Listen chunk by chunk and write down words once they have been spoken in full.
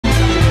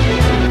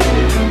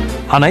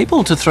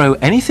Unable to throw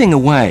anything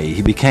away,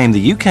 he became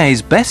the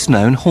UK's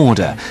best-known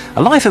hoarder.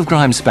 A Life of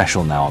Grime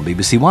special now on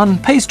BBC One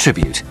pays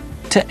tribute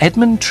to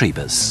Edmund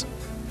Trebus.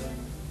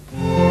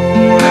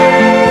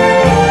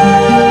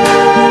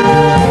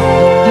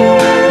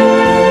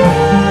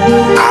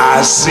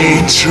 I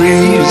see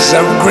trees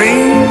of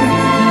green,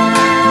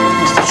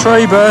 Mr.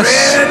 Trebus.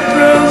 red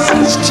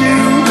roses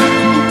too.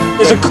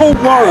 There's a court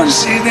warrant.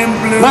 See them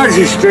blue.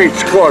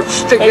 Magistrate's court,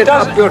 stick it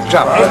up your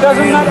top. It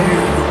doesn't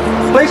matter.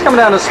 Please come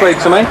down and speak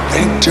to me.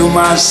 Think to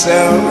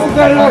myself,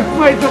 Then let's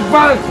play the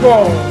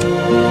basketball.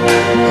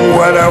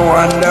 what a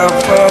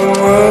wonderful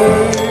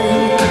world.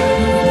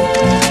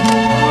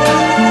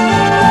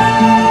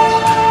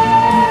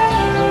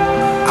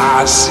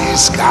 I see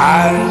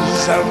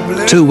skies of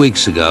blue. 2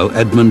 weeks ago,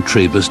 Edmund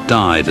Trebus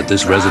died at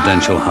this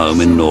residential home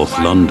in North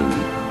London.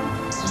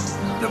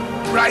 The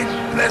bright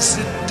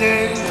blessed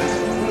day.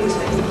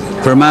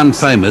 For a man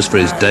famous for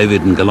his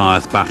David and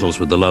Goliath battles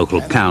with the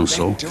local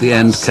council, the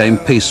end came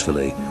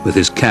peacefully, with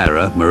his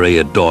carer,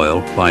 Maria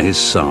Doyle, by his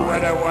side.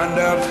 What a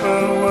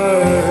wonderful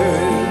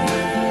world.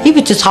 He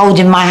was just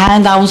holding my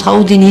hand, I was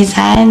holding his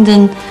hand,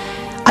 and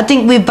I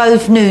think we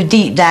both knew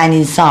deep down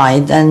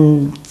inside,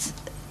 and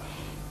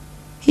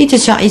he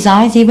just shut his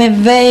eyes. He went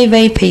very,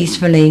 very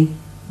peacefully.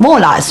 More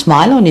like a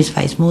smile on his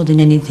face more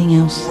than anything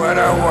else. What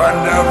a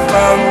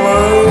wonderful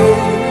world.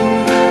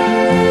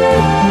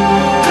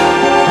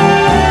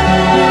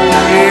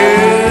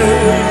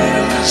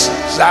 Yes,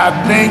 I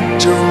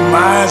think to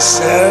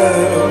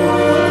myself.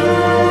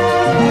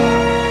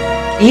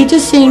 He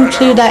just seemed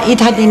to that he'd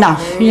had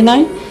enough, you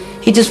know.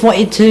 He just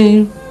wanted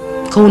to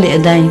call it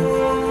a day.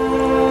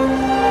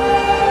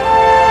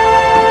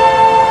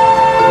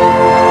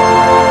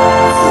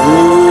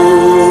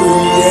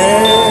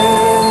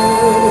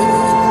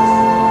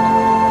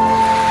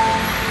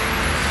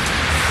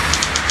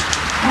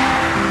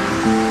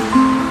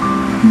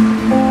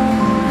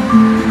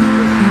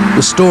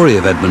 The story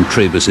of Edmund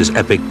Trebus's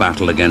epic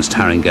battle against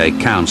Haringey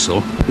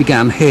Council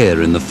began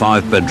here in the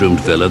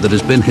 5-bedroomed villa that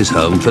has been his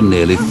home for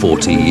nearly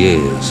 40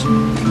 years.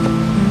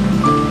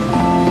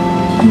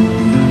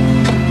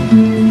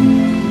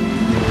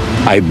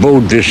 I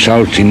bought this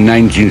house in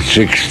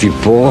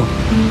 1964,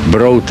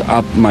 brought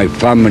up my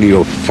family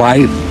of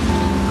 5.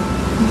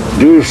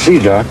 Do you see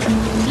that?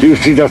 Do you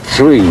see that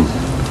swing?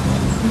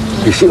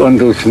 You see on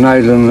those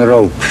nylon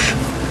ropes?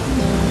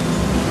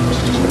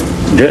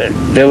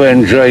 They were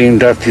enjoying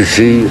that, you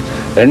see,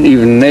 and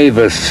even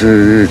neighbors,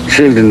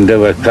 children, they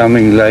were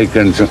coming like,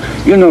 and so,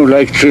 you know,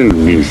 like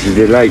children, you see,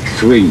 they like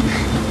swings.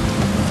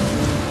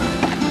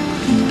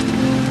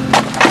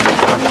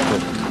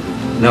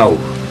 Now,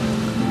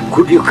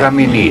 could you come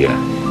in here?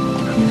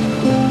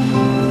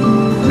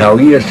 Now,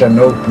 here's an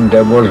open,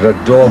 there was a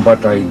door,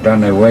 but I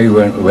done away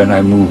when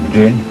I moved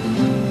in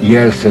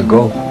years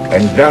ago,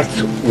 and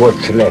that's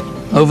what's left.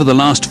 Over the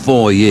last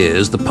 4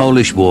 years, the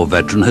Polish war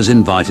veteran has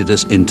invited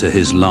us into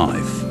his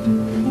life.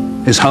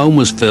 His home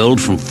was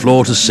filled from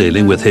floor to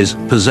ceiling with his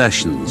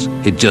possessions.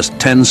 He'd just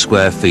 10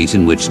 square feet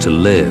in which to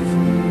live.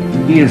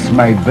 Here's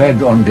my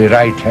bed on the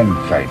right-hand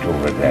side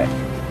over there.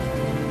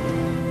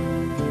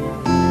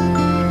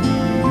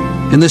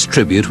 In this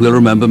tribute, we'll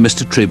remember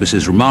Mr.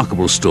 Trebus's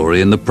remarkable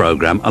story in the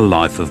programme A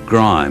Life of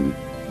Grime,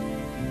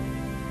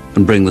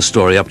 and bring the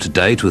story up to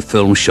date with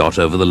film shot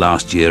over the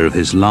last year of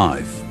his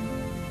life.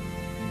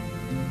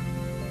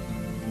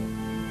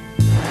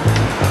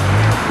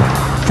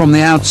 From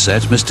the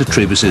outset, Mr.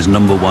 Trebus's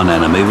 #1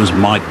 enemy was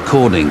Mike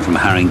Corning from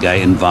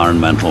Haringey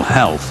Environmental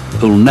Health,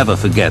 who'll never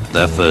forget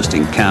their first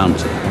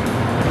encounter.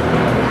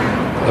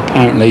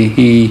 Apparently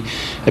he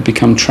had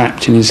become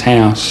trapped in his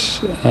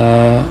house.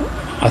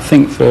 I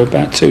think for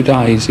about 2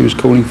 days he was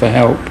calling for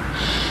help.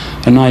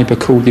 A neighbour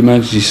called the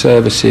emergency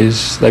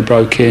services. They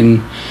broke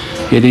in.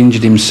 He had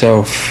injured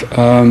himself.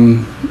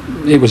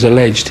 It was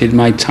alleged he'd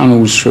made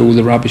tunnels through all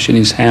the rubbish in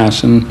his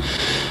house, and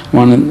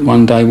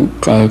one day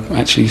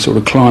actually sort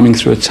of climbing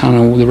through a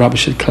tunnel, all the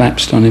rubbish had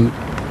collapsed on him.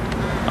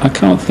 I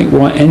can't think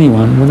why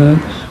anyone would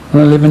want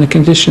to live in a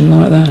condition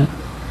like that.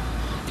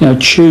 You know,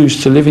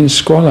 choose to live in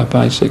squalor,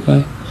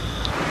 basically.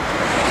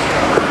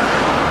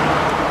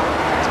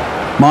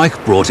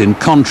 Mike brought in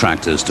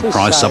contractors to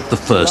price up the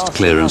first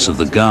clearance of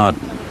the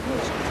garden.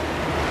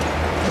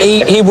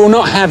 He will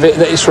not have it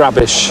that it's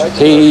rubbish.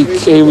 He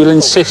will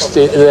insist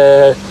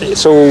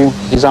it's all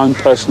his own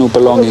personal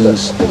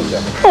belongings.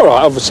 All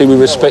right, obviously we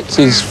respect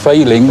his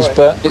feelings,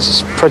 but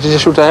it's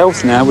prejudicial to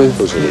health now with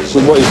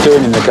what he's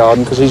doing in the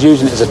garden, because he's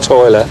using it as a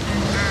toilet.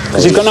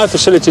 Because he's got no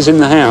facilities in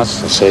the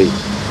house. I see.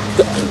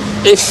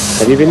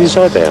 Have you been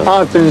inside the house?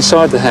 I've been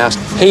inside the house.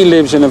 He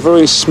lives in a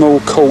very small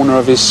corner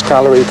of his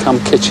scullery come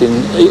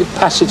kitchen.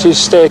 Passages,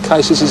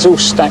 staircases, it's all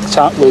stacked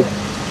up with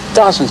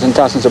dozens and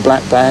dozens of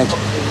black bags.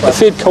 If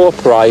he'd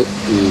cooperate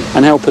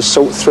and help us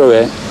sort through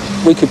it,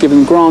 we could give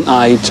him grant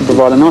aid to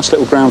provide a nice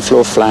little ground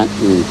floor flat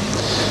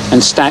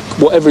and stack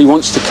whatever he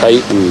wants to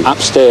keep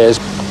upstairs.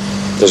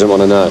 Doesn't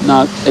want to know?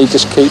 No, he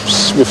just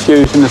keeps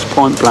refusing us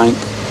point blank.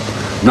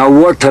 Now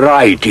what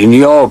right, in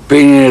your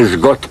opinion, has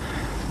got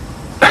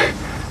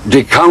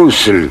the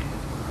council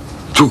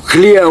to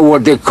clear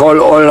what they call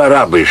all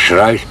rubbish,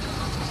 right?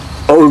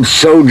 Old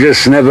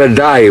soldiers never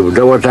die.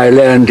 What I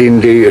learned in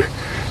the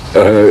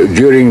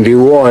during the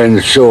war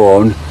and so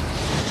on.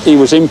 He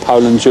was in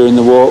Poland during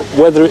the war,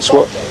 whether it's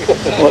what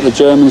the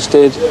Germans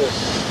did,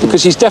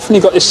 because he's definitely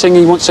got this thing,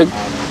 he wants to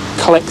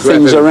collect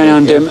things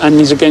around him and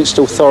he's against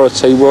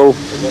authority. Well,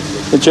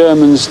 the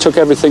Germans took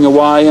everything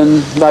away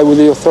and they were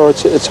the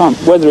authority at the time.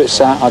 Whether it's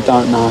that, I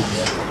don't know.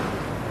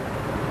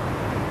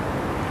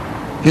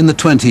 In the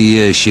 20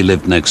 years she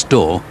lived next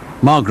door,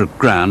 Margaret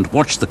Grand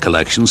watched the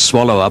collection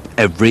swallow up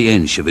every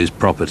inch of his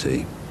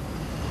property.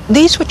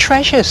 These were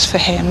treasures for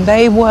him.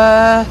 They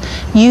were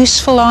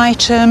useful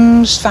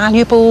items,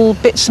 valuable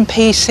bits and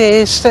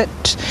pieces that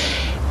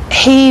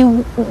he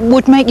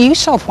would make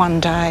use of one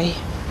day.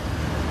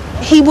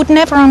 He would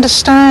never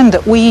understand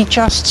that we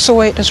just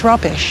saw it as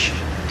rubbish.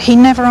 He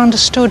never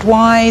understood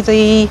why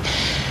the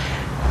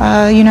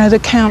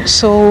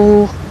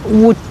council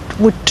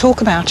would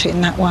talk about it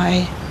in that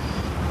way.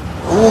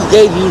 Who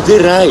gave you the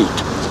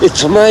right?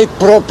 It's my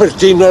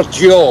property, not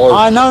yours.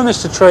 I know,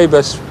 Mr.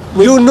 Trebus.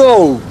 You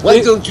know.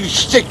 Why don't you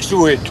stick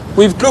to it?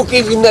 Look,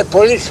 even the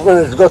policeman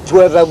has got to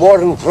have a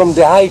warrant from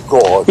the High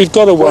Court. We've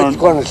got a warrant.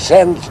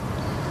 Consent.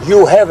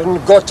 You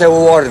haven't got a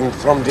warrant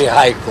from the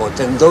High Court,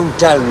 and don't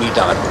tell me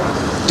that.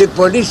 The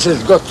police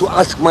has got to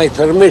ask my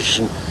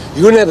permission.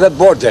 You never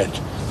bothered.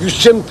 You're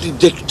simply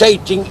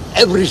dictating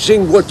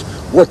everything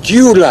what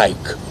you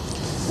like.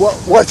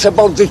 What's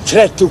about the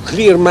threat to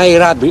clear my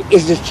rubbish?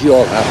 Is it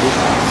your rubbish?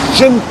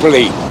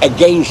 Simply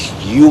against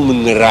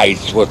human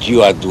rights, what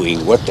you are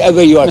doing,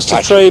 whatever you are Mr.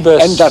 touching,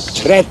 Trebus. and that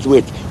threat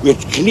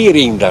with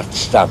clearing that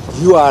stuff.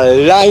 You are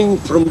lying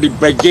from the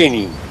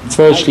beginning.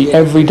 Virtually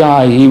every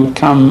day he would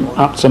come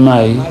up to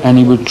me and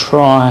he would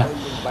try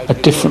a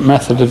different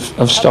method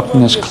of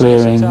stopping us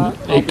clearing.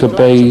 It could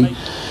be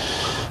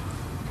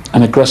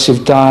an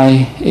aggressive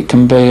day, it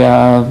can be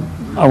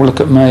oh,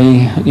 look at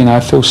me,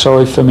 feel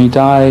sorry for me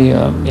day,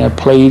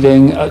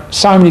 pleading,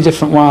 so many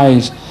different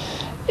ways.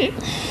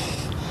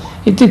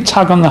 It did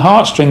tug on the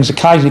heartstrings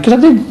occasionally, because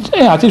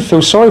I did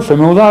feel sorry for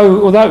him,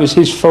 although it was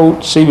his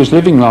fault he was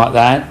living like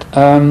that.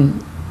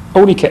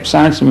 All he kept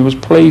saying to me was,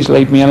 please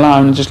leave me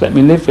alone and just let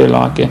me live here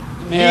like it.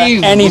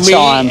 Leave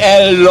Anytime. me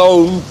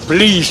alone,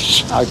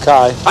 please.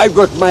 Okay. I've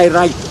got my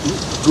right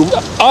to...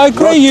 I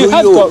agree, you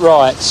have got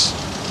rights.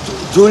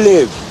 To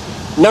live.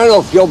 None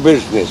of your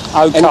business.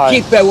 Okay. And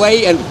keep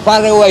away and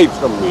far away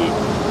from me.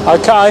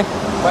 Okay.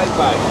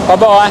 Bye-bye.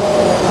 Bye-bye.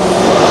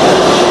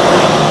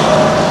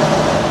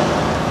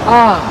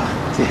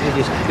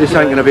 This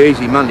ain't going to be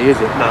easy Monday, is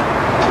it? No.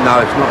 No,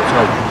 it's not at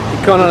all.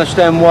 You can't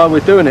understand why we're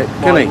doing it,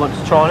 can he? You want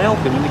to try and help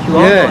him, and if you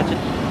are,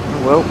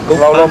 Well, we'll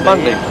roll on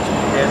Monday.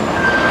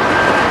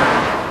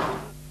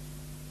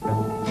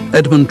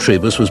 Edmund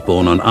Trebus was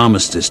born on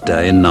Armistice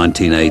Day in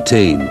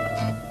 1918.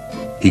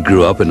 He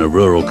grew up in a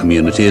rural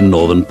community in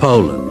northern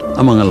Poland,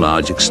 among a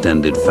large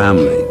extended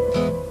family.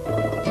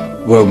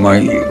 Well,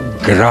 my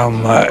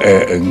grandma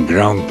and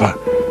grandpa,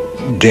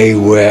 they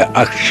were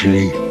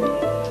actually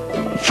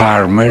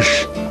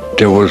farmers.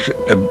 There was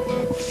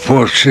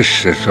 4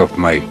 sisters of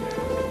my,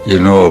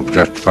 of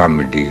that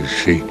family, you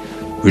see,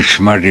 which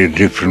married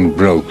different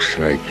blokes,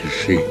 like, you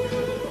see.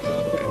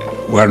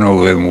 One of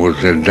them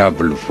was a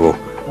double for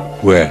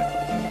where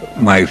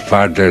my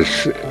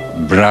father's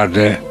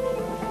brother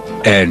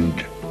and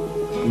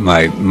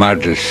my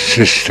mother's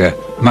sister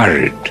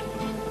married.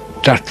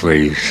 That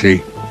way, you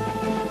see.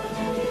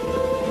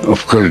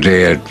 Of course,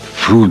 they had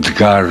fruit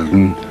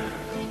garden,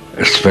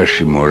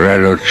 especially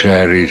morello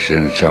cherries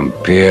and some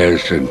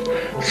pears and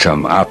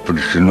some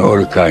apples and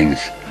all kinds,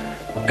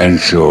 and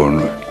so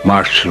on.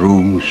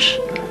 Mushrooms,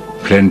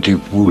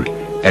 plentiful,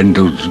 and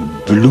those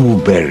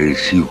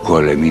blueberries, you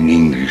call them in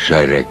English,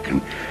 I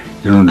reckon.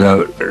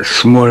 They're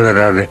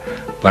smaller,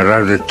 but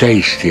rather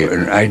tasty,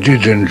 and I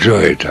did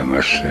enjoy it, I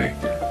must say,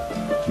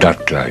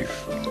 that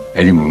life.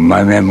 Anyway,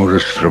 my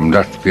memories from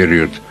that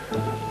period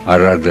are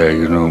rather,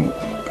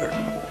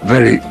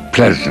 very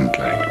pleasant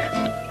like.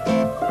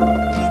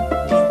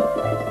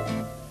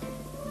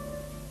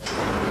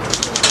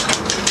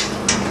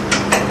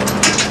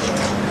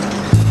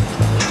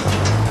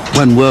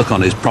 When work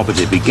on his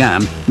property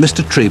began,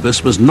 Mr.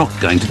 Trebus was not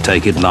going to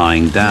take it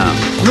lying down.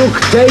 Look,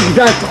 take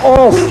that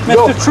off!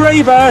 Mr.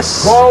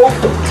 Trebus!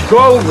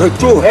 Go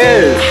to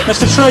hell!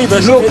 Mr.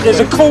 Trebus, Look, there's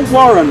a court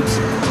warrant.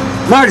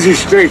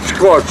 Magistrate's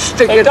court,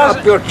 stick it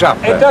up your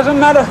chopper. It doesn't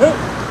matter who...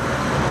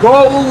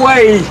 Go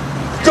away!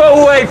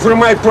 Go away from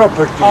my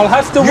property! I'll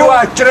have to... You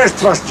are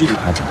trespassing!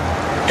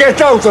 Get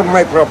out of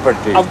my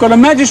property! I've got a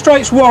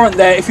magistrate's warrant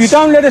there. If you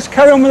don't let us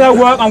carry on with our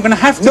work, I'm going to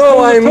have to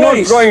call the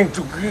police. No, I'm not going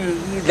to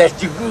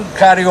let you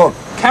carry on.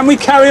 Can we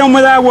carry on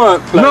with our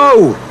work, please?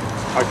 No!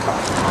 Okay.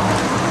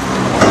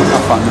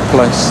 I'll find the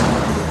police.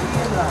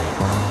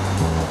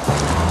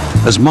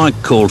 As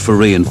Mike called for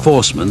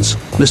reinforcements,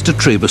 Mr.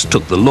 Trebus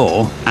took the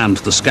law and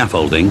the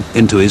scaffolding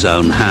into his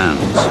own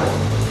hands.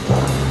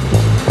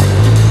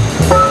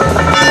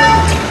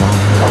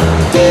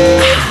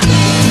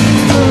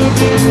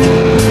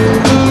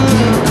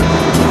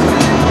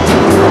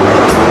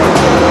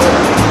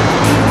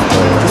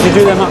 You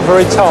do them up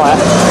very tight?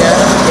 Yeah.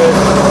 Good.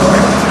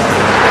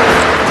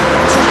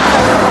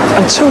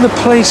 Until the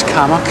police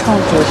come, I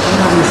can't do a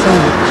bloody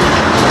thing.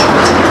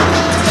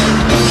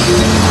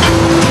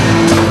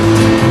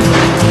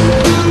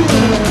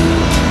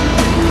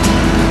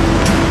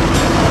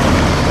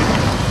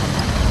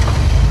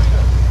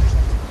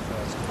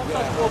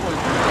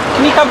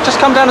 Can you just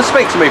come down and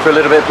speak to me for a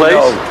little bit, please?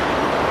 No.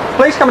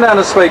 Please come down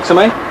and speak to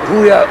me.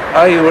 Who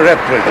are you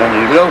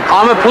representing?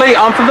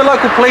 I'm from the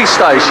local police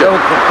station. So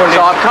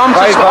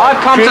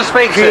I've come to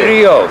speak to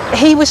you.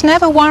 He was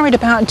never worried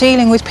about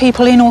dealing with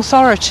people in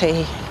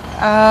authority.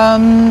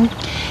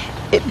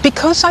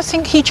 Because I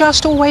think he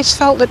just always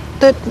felt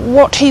that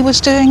what he was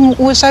doing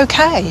was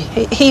okay.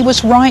 He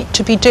was right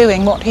to be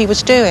doing what he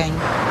was doing.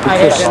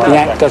 Because the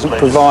Act doesn't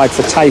provide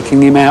for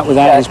taking him out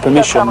without his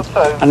permission,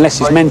 unless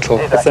he's mental.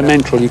 If they're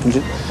mental, you can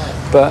just...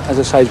 But, as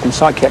I say, he's been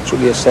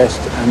psychiatrically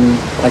assessed, and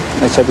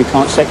they said we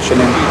can't section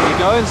him. You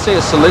go and see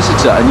a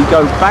solicitor, and you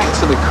go back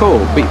to the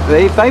court.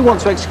 If they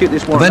want to execute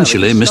this warrant...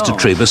 Eventually, Mr.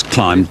 Trebus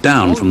climbed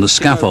down from the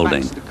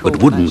scaffolding,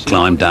 but wouldn't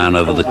climb down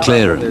over the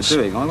clearance.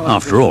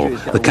 After all,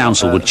 the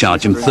council would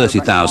charge him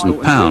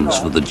 £30,000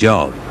 for the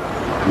job.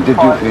 Did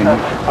you finish?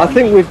 I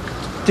think we've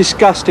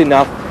discussed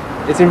enough.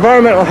 If the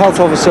environmental health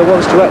officer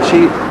wants to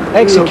actually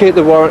execute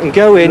the warrant and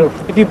go in,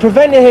 if you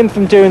prevented him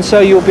from doing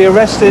so, you'll be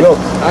arrested. Look,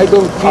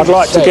 I'd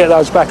like to get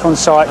those back on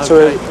site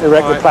to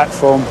erect the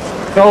platform.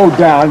 No,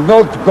 they are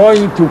not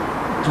going to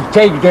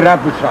take the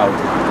rubbish out.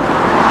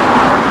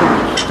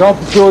 Stop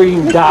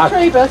doing that.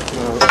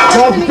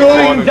 Stop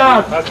doing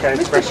that. Okay.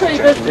 Mr.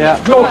 Trebus. Yeah.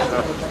 Look.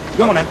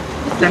 Go on then.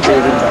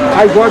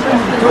 I want you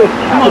to...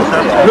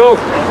 Look.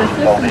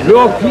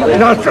 Look.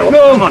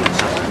 Come on.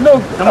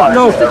 Look, come on.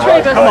 Look, Mr.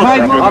 Trebus.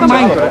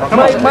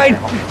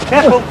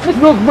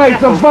 Look, my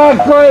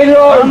tobacco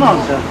alone. Come on,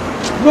 sir.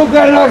 Look,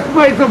 I lost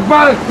my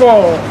tobacco.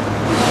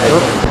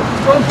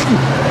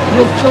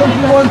 Look, don't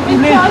you want to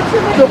leave?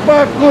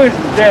 Tobacco is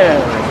there.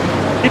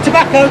 Your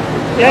tobacco?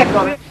 Yeah,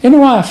 got it. In a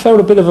way, I felt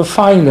a bit of a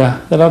failure,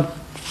 that I'd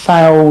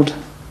failed.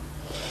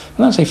 I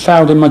don't say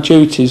failed in my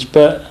duties,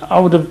 but I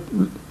would have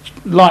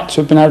liked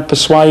to have been able to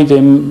persuade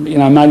him,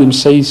 made him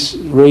see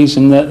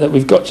reason that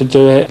we've got to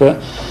do it,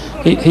 but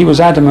he was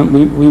adamant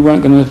we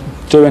weren't going to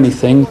do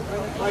anything.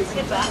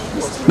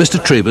 Mr.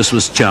 Trebus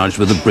was charged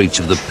with a breach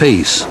of the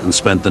peace and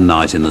spent the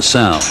night in the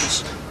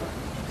cells.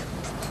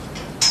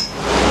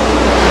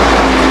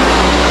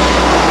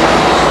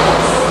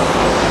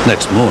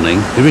 Next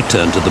morning, he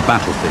returned to the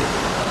battlefield.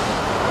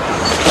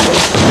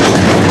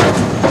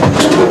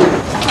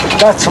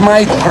 That's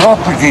my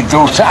property,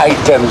 those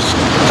items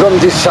from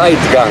the side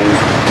gang.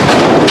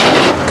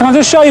 Can I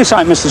just show you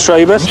something, Mr.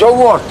 Trebus? So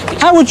what?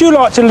 How would you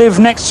like to live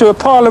next to a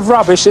pile of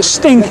rubbish that's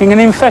stinking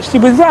and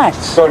infested with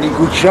rats? Sorry,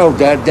 good show,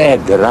 they're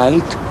dead,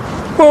 right?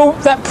 Well,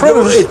 that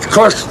proves... It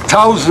costs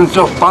thousands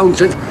of pounds.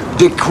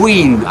 The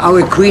Queen,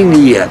 our Queen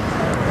here,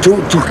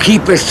 to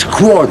keep a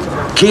squad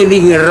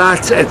killing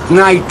rats at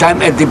night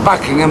time at the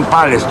Buckingham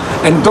Palace.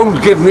 And don't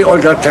give me all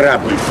that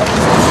rubbish.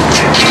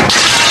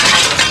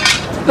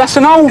 That's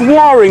an old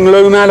wiring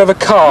loom out of a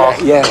car,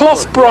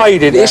 cloth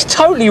braided. It's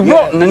totally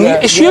rotten and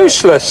it's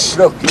useless.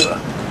 Look,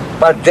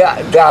 but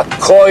there are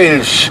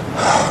coils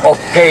of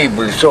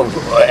cables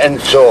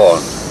and so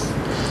on.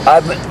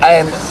 I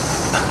am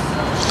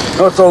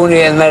not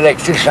only an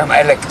electrician,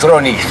 I'm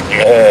electronics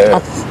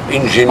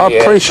engineer.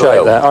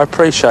 I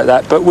appreciate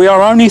that, but we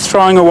are only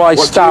throwing away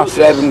stuff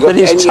that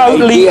is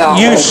totally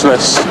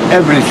useless.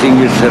 Everything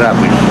is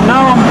rubbish.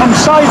 No, I'm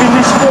saving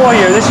this for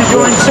you. This is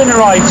your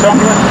incinerator.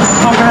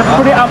 I'm going to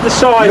put it up the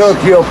side.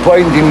 Look, you're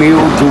pointing me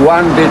to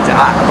one bit,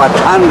 but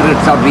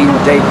hundreds are being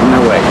taken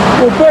away.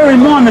 Well, bear in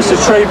mind, Mr.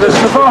 Trebus,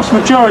 the vast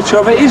majority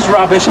of it is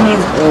rubbish and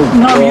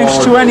no use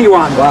to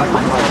anyone.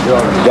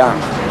 Yeah,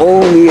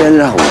 only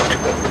allowed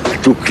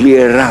to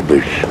clear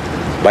rubbish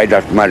by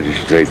that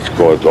magistrate's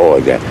court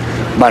order,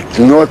 but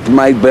not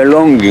my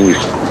belongings.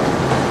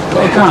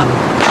 Got a gun?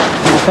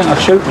 I think I'll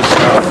shoot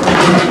myself.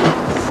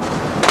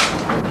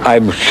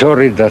 I'm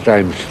sorry that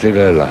I'm still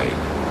alive.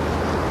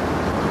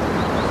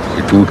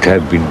 It would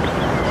have been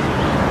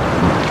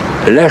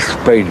less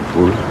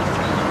painful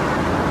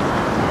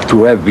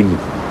to have been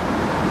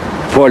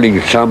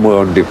falling somewhere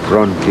on the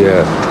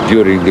frontier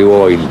during the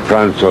war in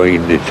France or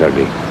in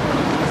Italy.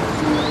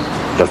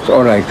 That's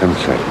all I can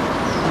say.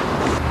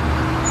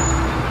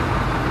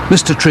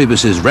 Mr.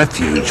 Trebus's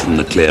refuge from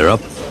the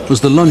clear-up was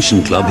the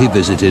luncheon club he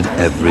visited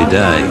every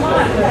day.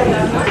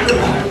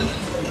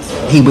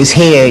 He was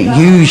here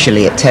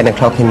usually at 10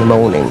 o'clock in the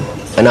morning,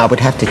 and I would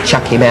have to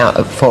chuck him out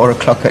at 4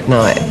 o'clock at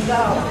night.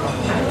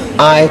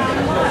 I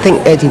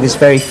think Eddie was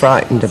very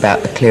frightened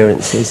about the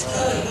clearances.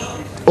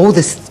 All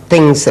the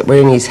things that were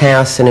in his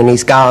house and in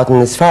his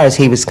garden, as far as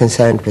he was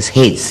concerned, was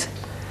his.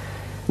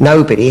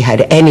 Nobody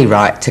had any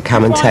right to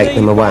come and take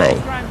them away.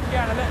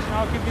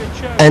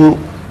 And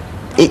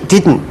it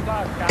didn't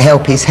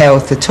help his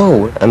health at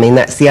all. I mean,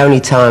 that's the only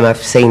time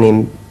I've seen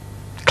him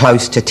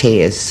close to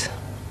tears.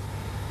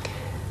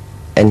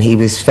 And he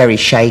was very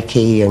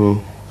shaky,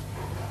 and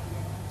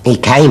he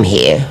came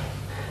here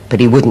but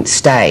he wouldn't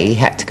stay. He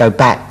had to go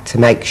back to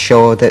make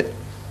sure that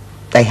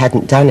they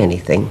hadn't done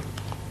anything.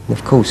 And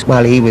of course,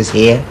 while he was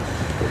here,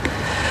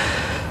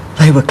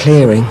 they were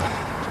clearing.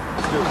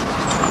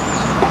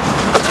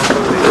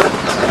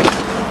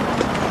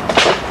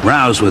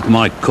 Rows with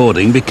Mike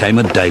Cording became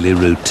a daily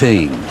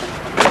routine.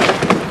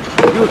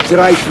 You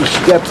try to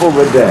step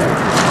over there.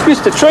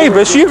 Mr.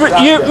 Trebus,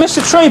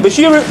 Mr. Trebus,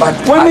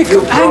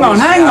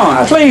 hang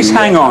on, please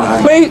hang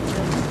on, please.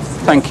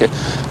 Thank you.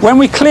 When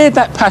we cleared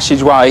that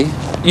passageway,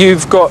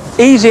 you've got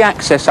easy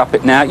access up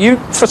it now. You,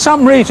 for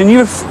some reason,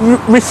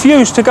 you've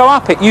refused to go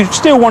up it. You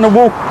still want to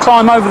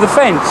climb over the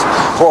fence.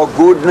 For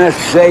goodness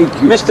sake,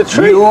 Mr.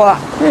 Trebus.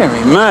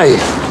 Dearie me.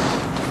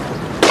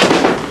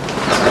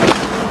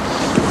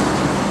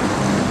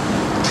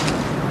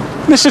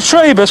 Mr.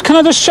 Trebus, can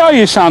I just show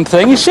you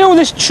something? You see all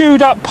this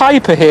chewed up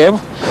paper here?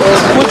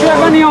 Would you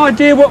have any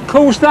idea what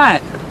caused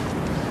that?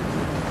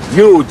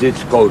 You did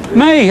cause it.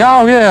 Me?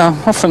 Oh yeah,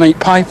 I often eat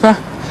paper.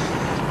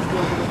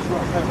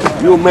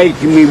 You're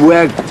making me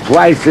work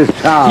twice as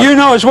hard. You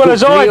know as well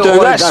as I do,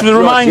 that's the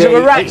remains of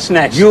a rat's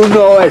nest. You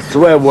know as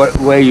well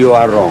where you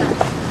are wrong.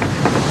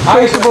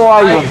 Peaceable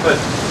Haven.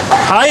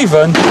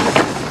 Haven?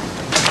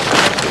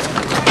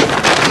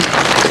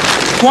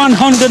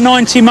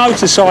 190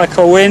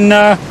 motorcycle in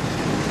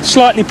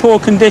slightly poor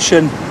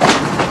condition.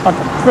 I'm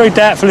very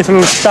doubtful if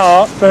it'll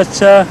start,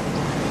 but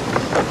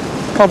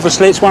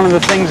obviously it's one of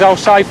the things I'll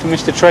say for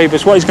Mr.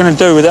 Trebus. What he's going to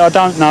do with it, I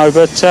don't know,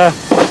 but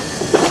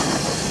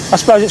I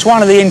suppose it's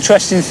one of the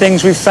interesting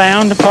things we've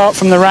found, apart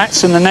from the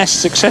rats and the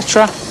nests,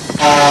 etc.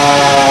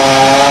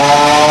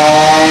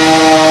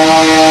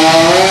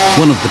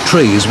 One of the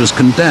trees was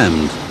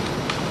condemned.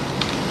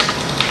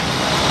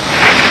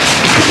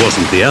 It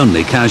wasn't the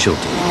only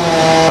casualty.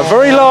 A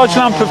very large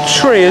lump of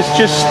tree has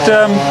just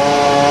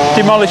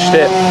demolished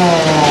it.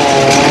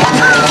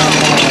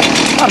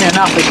 Funny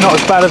enough, it's not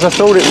as bad as I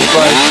thought it would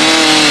be.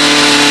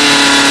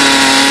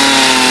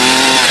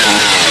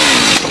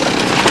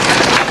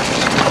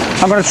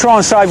 I'm going to try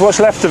and save what's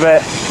left of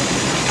it.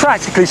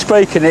 Practically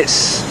speaking,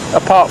 it's,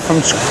 apart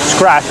from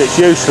scrap, it's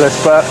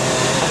useless, but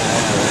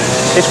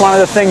it's one of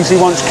the things he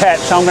wants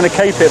kept, so I'm going to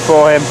keep it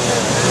for him.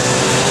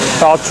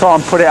 So I'll try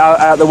and put it out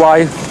of the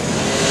way.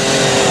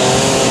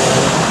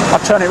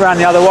 I'll turn it around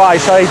the other way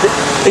so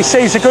he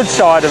sees the good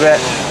side of it.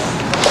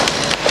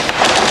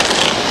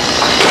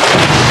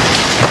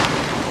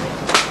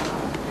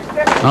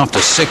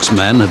 After 6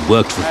 men had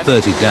worked for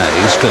 30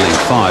 days, filling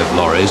 5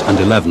 lorries and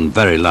 11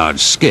 very large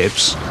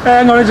skips,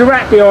 hang on, there's a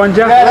rat behind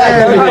you.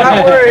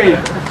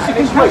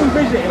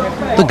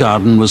 the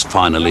garden was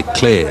finally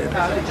cleared.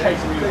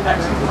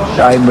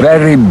 I'm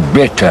very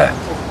bitter.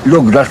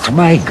 Look, that's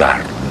my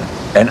garden.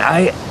 And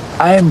I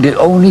am the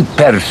only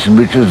person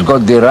which has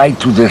got the right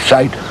to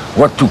decide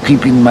what to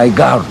keep in my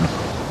garden.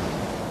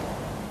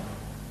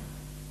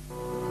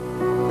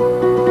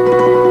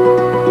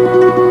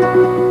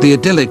 The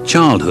idyllic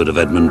childhood of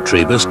Edmund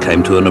Trebus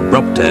came to an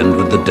abrupt end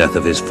with the death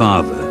of his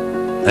father.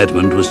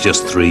 Edmund was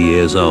just 3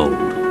 years old.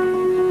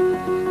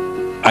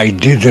 I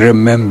did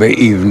remember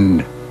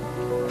even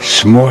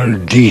small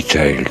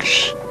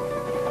details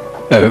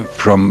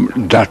from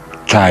that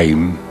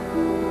time,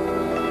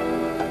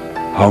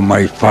 how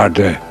my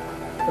father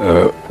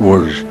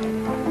was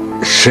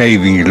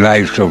saving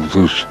lives of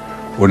those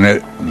on a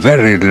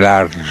very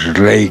large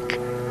lake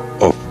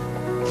of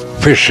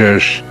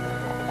fishers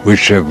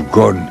which have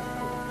gone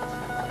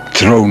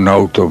thrown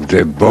out of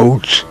their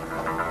boats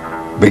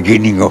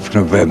beginning of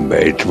November.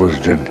 It was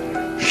then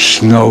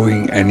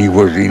snowing and he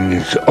was in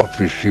his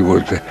office. He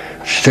was the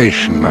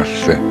station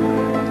master.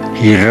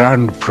 He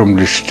ran from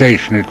the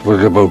station. It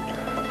was about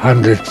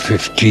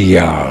 150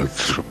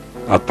 yards.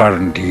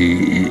 Apparently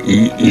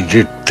he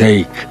did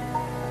take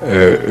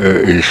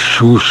his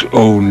shoes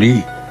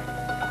only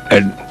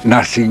and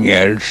nothing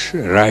else,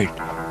 right?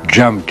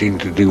 Jumped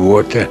into the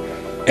water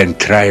and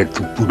tried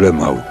to pull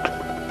them out.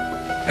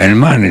 And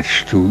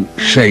managed to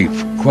save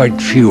quite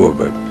few of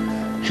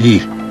them. He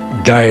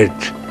died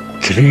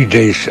 3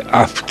 days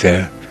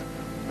after,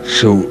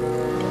 so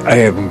I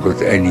haven't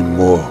got any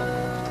more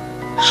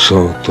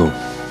sort of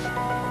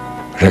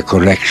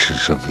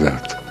recollections of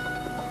that.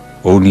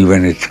 Only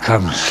when it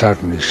comes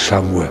suddenly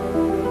somewhere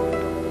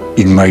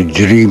in my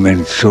dream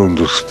and so on,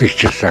 those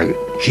pictures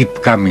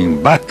keep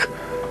coming back,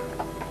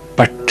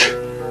 but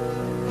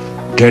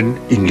then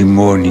in the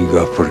morning you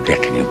are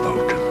forgetting about them.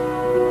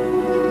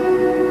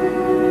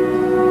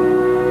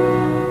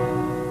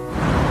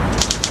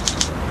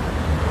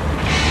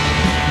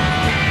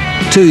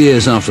 2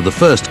 years after the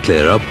first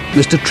clear-up,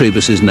 Mr.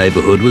 Trebus's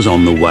neighbourhood was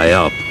on the way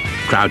up.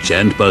 Crouch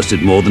End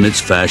boasted more than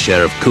its fair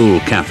share of cool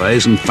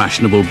cafes and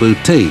fashionable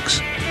boutiques.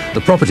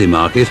 The property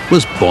market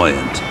was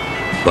buoyant,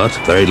 but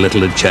very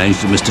little had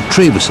changed in Mr.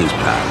 Trebus's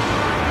path.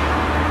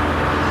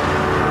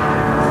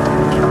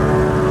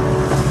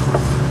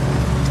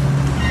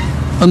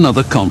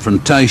 Another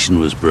confrontation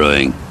was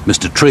brewing.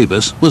 Mr.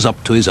 Trebus was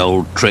up to his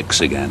old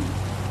tricks again.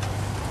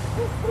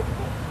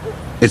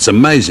 It's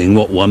amazing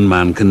what one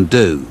man can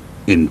do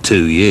in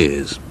 2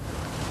 years.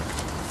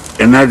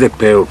 another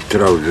pair of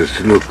trousers.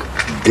 Look,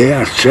 they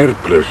are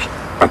surplus,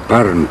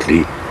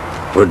 apparently,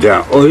 but they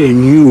are all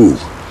new.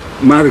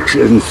 Marks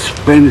and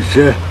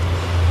Spencer,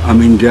 I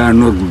mean, they are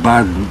not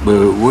bad,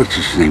 what's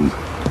his name?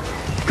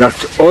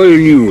 That's all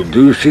new.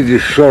 Do you see the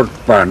short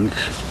pants?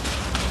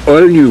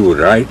 All new,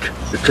 right?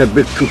 It's a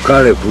bit too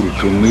colorful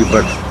to me,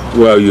 but,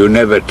 well, you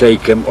never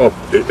take them off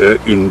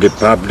in the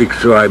public,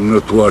 so I'm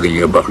not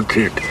worrying about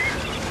it.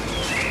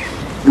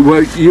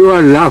 Well, you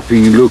are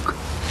laughing, look.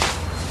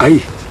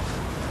 I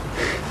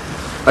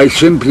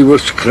simply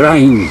was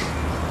crying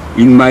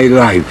in my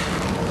life.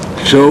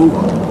 So,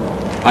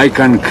 I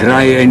can't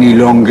cry any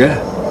longer.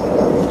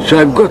 So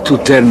I've got to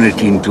turn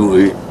it into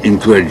a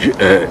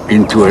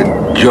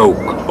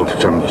joke of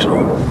some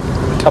sort.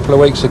 A couple of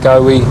weeks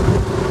ago, we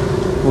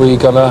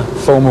got a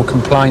formal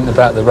complaint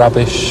about the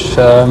rubbish.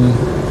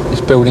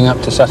 It's building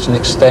up to such an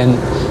extent,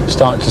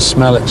 starting to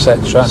smell,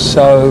 etc.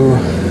 So,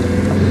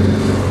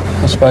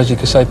 I suppose you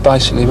could say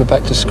basically we're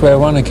back to square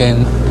one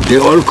again. They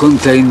all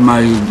contain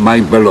my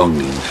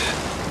belongings,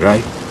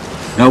 right?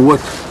 Now what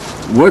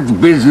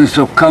business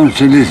of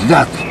council is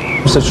that?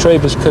 Mr.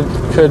 Trebus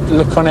could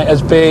look on it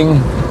as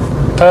being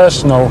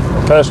personal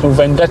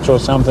vendetta or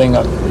something.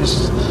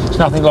 It's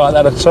nothing like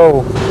that at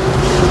all.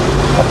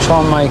 I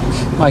try and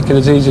make it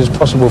as easy as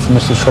possible for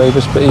Mr.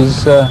 Trebus, but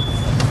he's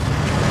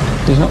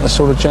not the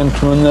sort of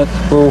gentleman that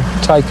will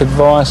take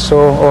advice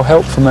or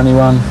help from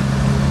anyone.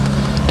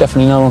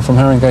 Definitely no one from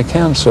Haringey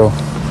Council.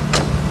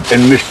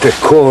 And Mr.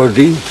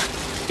 Cordy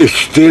is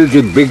still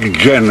the big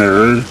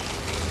general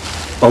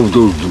of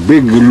those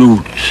big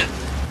loots.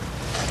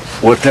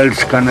 What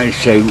else can I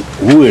say?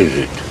 Who is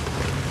it?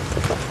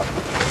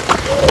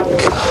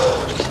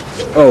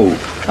 Oh.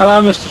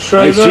 Hello, Mr.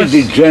 Trebus. I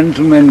see the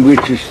gentleman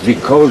which is the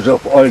cause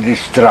of all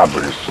these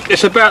troubles.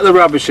 It's about the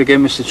rubbish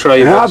again, Mr.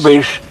 Trebus.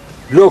 Rubbish?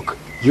 Look,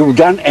 you've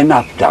done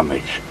enough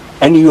damage.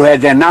 And you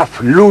had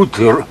enough loot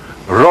to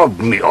rob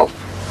me of.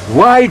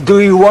 Why do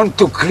you want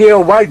to clear?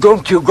 Why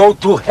don't you go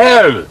to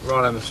hell?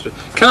 Right, Mr.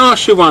 Can I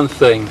ask you one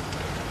thing?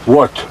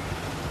 What?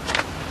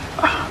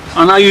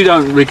 I know you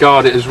don't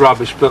regard it as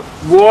rubbish, but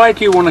why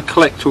do you want to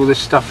collect all this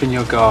stuff in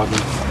your garden?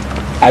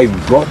 I've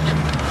got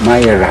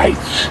my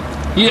rights.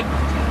 Yeah,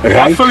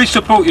 right? I fully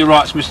support your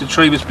rights, Mr.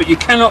 Trebus, but you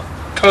cannot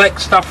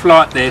collect stuff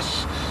like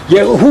this.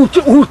 Yeah,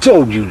 who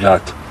told you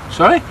that?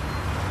 Sorry?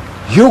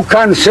 You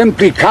can't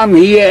simply come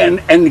here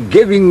and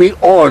giving me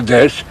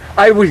orders.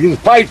 I was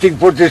fighting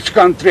for this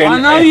country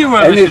and, you were,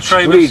 and Mr. its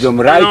Trebus,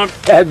 freedom, right?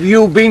 Have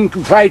you been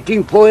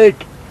fighting for it?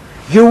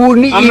 You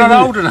wouldn't I'm even...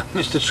 not old enough,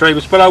 Mr.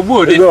 Trebus, but I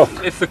would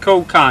if the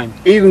call came.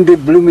 Even the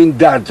blooming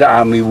Dad's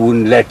army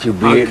wouldn't let you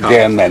be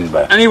their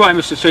member. Anyway,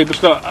 Mr.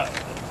 Trebus, look,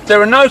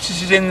 there are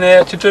notices in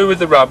there to do with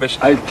the rubbish.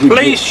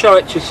 Please show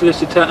it to your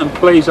solicitor and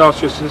please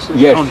ask your solicitor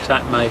to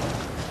contact me.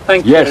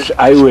 Thank you. Yes,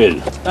 I will.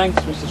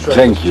 Thanks, Mr. Trebus.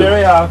 Thank you.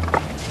 Cheerio.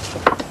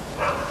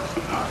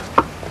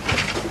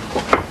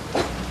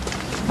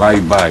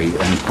 Bye-bye,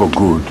 and for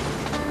good.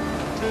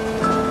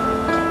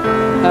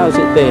 How's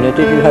it been? Did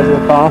you have your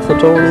bath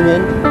at all in the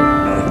end?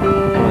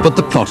 But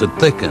the plot had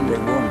thickened.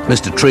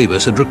 Mr.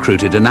 Trebus had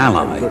recruited an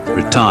ally,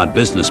 retired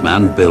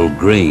businessman Bill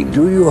Green.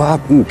 Do you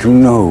happen to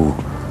know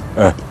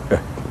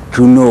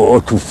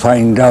or to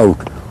find out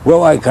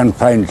where I can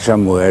find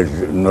somewhere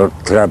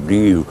not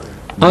troubling you?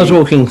 I was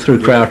walking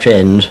through Crouch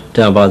End,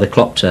 down by the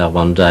clock tower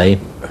one day.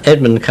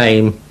 Edmund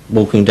came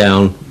walking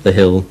down the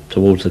hill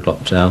towards the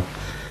clock tower,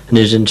 and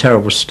he was in a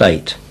terrible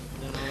state.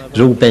 He was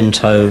all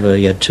bent over,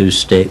 he had 2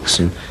 sticks,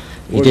 and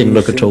he didn't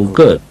look at all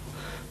good.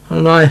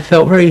 And I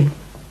felt very,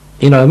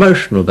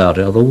 emotional about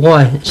it. I thought,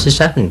 why is this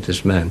happening to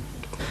this man?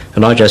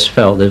 And I just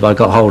felt that if I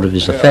got hold of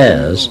his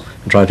affairs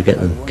and tried to get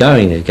them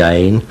going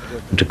again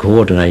and to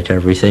coordinate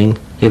everything,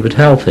 it would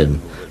help him.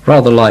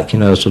 Rather like,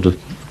 a sort of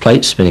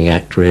plate spinning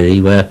act,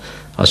 really, where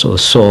I sort of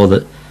saw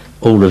that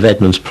all of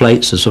Edmund's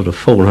plates had sort of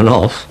fallen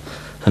off,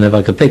 and if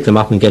I could pick them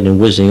up and get him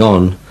whizzing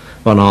on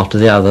one after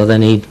the other,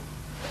 then he'd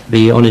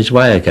be on his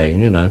way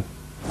again,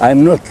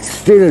 I'm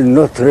still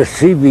not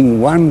receiving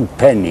 1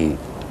 penny.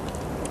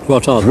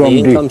 What of the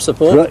income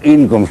support?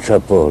 Income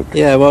support.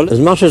 Yeah, well, as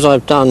much as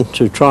I've done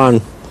to try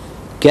and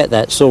get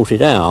that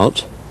sorted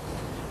out,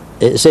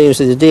 it seems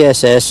that the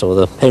DSS or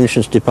the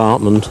pensions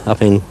department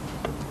up in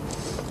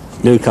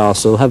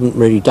Newcastle haven't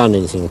really done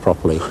anything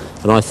properly.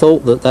 And I thought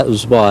that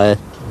was why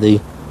the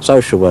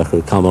social worker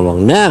had come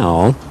along.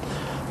 Now,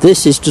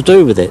 this is to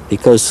do with it,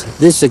 because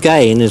this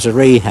again is a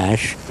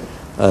rehash,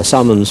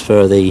 summons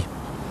for the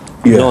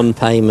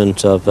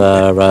non-payment of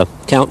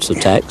council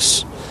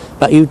tax,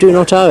 but you do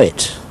not owe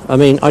it. I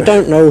mean, I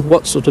don't know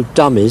what sort of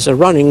dummies are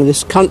running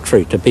this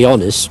country, to be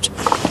honest.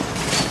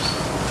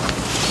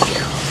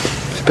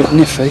 It's a bit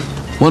niffy.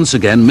 Once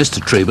again,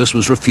 Mr. Trebus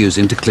was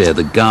refusing to clear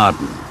the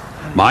garden.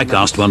 Mike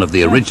asked one of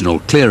the original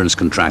clearance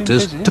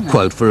contractors to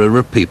quote for a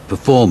repeat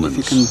performance.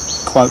 If you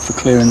can quote for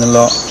clearing the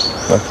lot.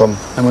 No problem.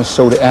 And we'll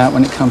sort it out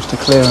when it comes to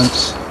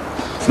clearance.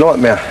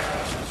 Nightmare.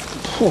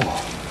 Well,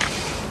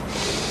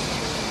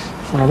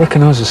 I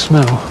recognise the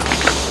smell.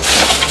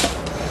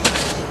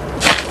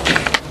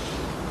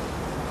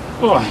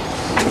 Boy.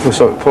 Looks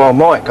like poor old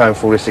Mike going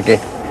for this again.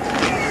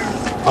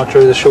 I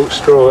drew the short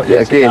straw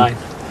Yeah, again.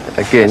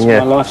 That's Yeah.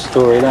 my life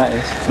story, that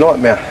is.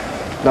 Nightmare.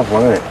 Another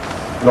one, isn't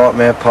it?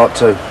 Nightmare Part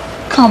 2.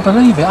 Can't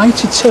believe it,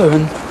 82,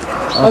 and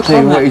I'll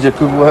tell you what, he's a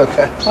good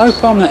worker. I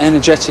hope I'm not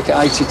energetic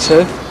at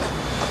 82.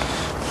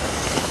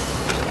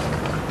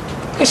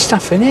 There's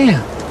stuff in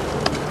here.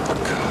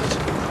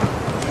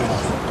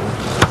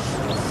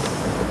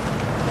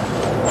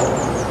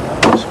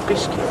 Some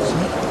biscuits,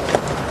 isn't it?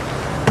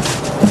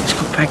 It's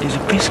got packages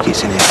of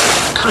biscuits in it.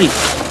 Cake.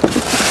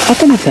 I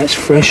don't know if that's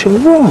fresh or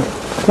what.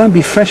 It won't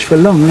be fresh for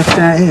long, left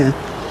out here.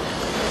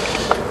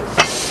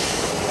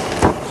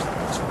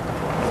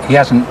 He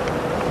hasn't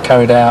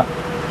carried out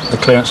the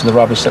clearance of the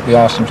rubbish that we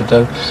asked him to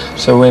do,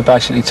 so we're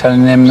basically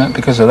telling him that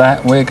because of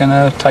that we're going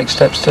to take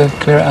steps to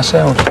clear it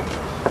ourselves.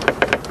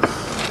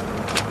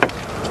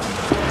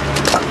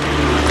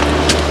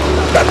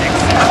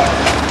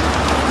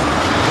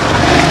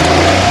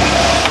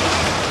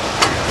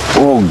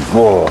 Oh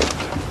God,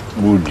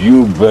 would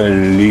you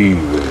believe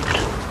it?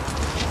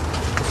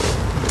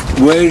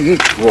 Where is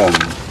it from?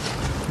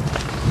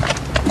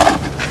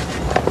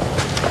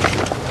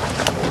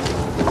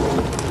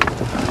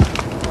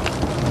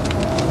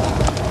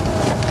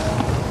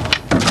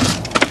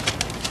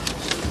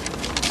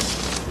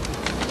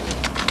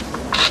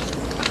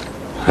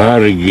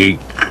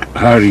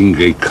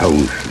 Haringey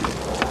Council.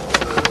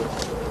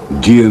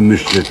 Dear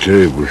Mr.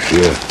 Trebus,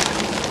 yeah,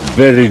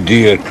 very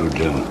dear to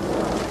them.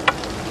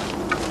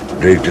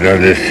 They'd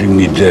rather see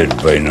me dead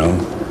by now.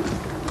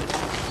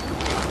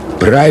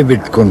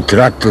 Private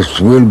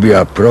contractors will be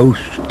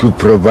approached to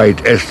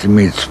provide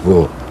estimates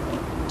for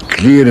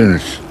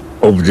clearance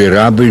of the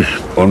rubbish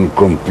on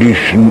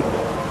completion,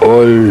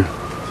 all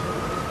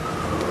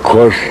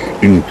costs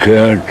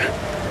incurred,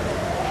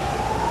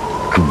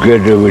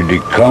 together with the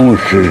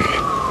council's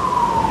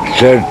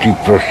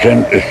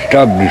 30%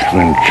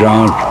 establishment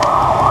charge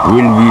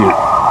will be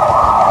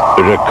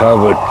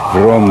recovered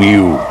from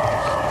you.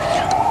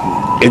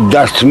 It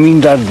does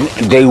mean that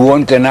they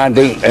want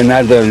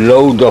another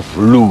load of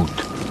loot,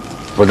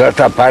 but that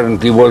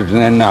apparently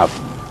wasn't enough.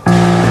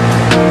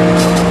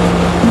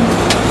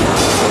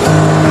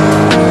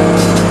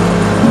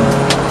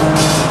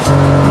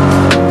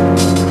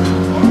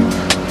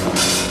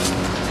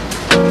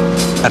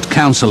 At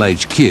Council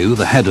HQ,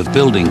 the head of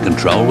building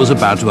control was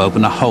about to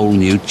open a whole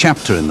new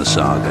chapter in the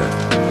saga.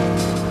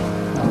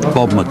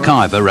 Bob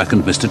McIver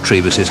reckoned Mr.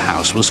 Trebus's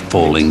house was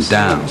falling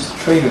down.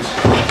 Trebus,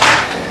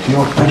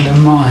 Your friend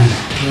of mine.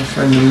 your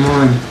friend of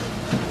mine.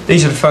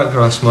 These are the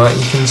photographs, Mike.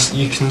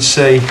 You can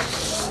see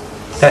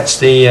that's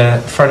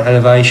the front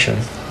elevation.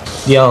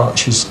 The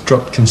arch has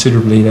dropped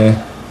considerably there.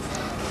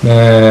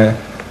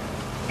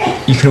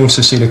 You can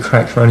also see the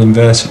crack running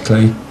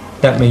vertically.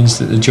 That means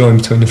that the join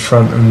between the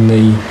front and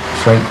the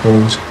flank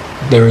walls,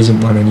 there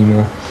isn't one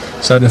anymore.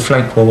 So the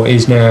flank wall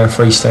is now a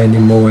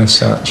freestanding wall as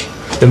such.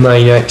 The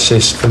main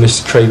access for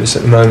Mr. Trebus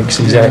at the moment, because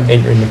he's out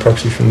entering the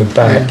property from the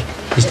back,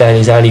 is down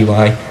his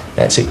alleyway.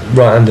 That's it,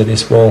 right under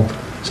this wall.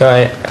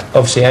 So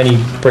obviously any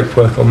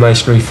brickwork or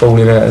masonry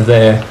falling out of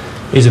there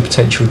is a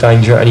potential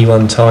danger at any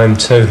one time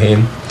to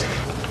him.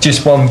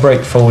 Just one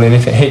brick falling,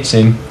 if it hits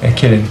him, it'll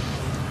kill him.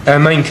 Our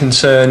main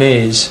concern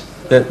is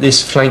that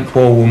this flank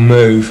wall will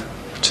move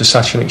to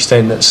such an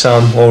extent that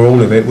some or all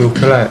of it will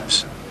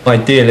collapse.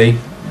 Ideally,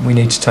 we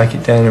need to take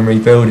it down and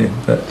rebuild it,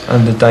 but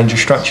under danger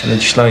structure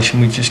legislation,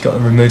 we've just got to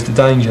remove the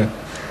danger.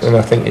 And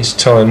I think it's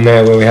time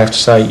now where we have to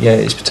say, yeah,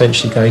 it's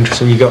potentially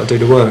dangerous and you've got to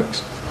do the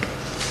works.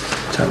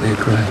 Totally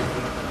agree.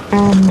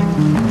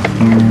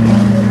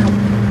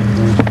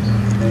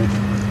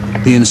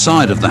 The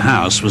inside of the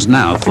house was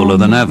now fuller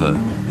than ever.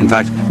 In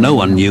fact, no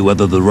one knew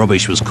whether the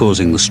rubbish was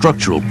causing the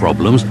structural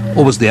problems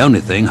or was the only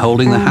thing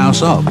holding the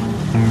house up.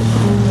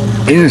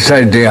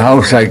 Inside the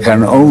house I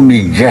can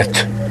only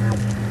get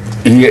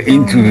here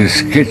into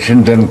this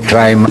kitchen, then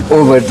climb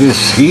over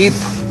this heap,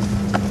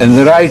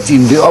 and right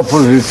in the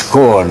opposite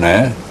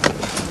corner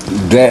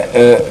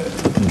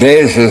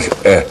there's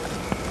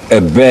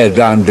a bed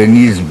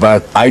underneath,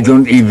 but I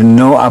don't even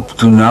know up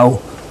to now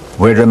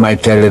whether my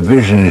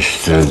television is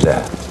still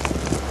there.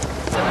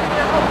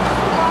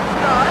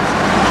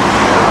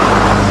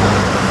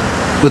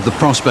 With the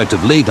prospect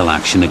of legal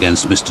action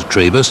against Mr.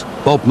 Trebus,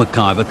 Bob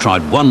McIver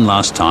tried one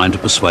last time to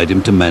persuade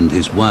him to mend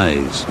his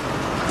ways.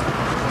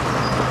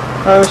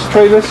 Hello, Mr.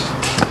 Trebus.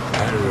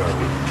 Hello.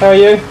 How are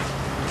you?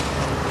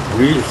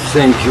 Well,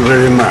 thank you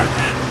very much.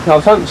 I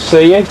was hoping to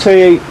see you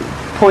to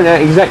point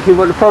out exactly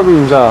what the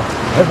problems are.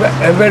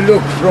 Have a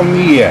look from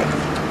here.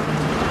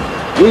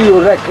 Do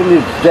you reckon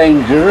it's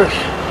dangerous?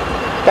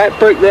 That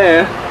brick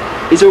there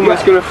is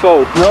almost going to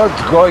fall.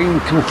 Not going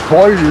to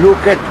fall.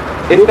 Look at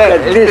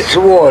this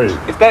wall.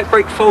 If that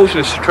brick falls,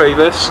 Mr.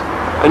 Trebus,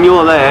 and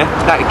you're there,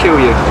 that'll kill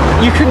you.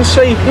 You can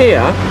see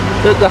here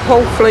that the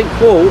whole flank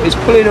wall is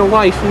pulling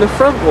away from the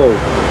front wall.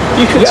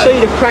 You can see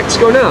the cracks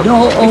gone up.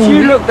 No, if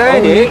you look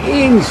down here,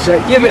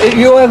 inside. Yeah, but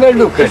you have a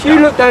look at if you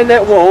look down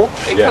that wall,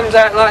 it comes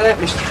out like that,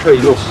 Mr.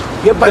 Trebus.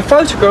 Yeah, but the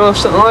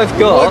photographs that I've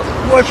got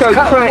show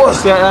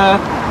cracks that are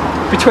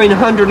between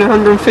 100 and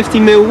 150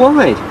 mil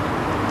wide.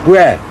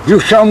 Where? You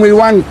show me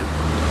one.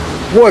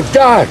 What's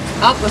that?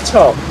 Up the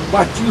top.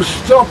 But you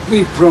stopped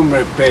me from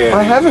repairing.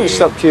 I haven't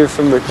stopped you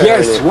from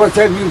repairing Yes, it. what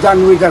have you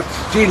done with that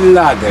steel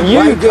ladder?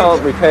 You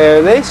can't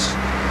repair this.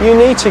 You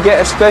need to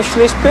get a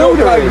specialist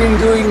builder Look, I've in. been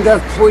doing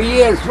that for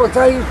years. What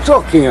are you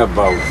talking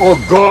about? Oh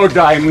God,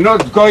 I'm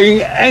not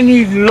going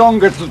any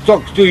longer to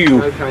talk to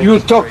you. Okay. You're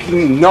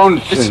talking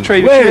nonsense. Mr.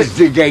 Trebus, Where's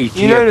the gate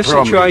you know here, the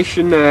promise?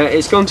 situation there,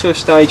 it's gone to a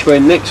stage where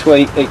next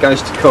week it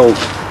goes to court.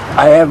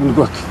 I haven't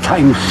got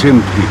time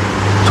simply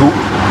to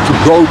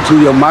go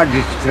to your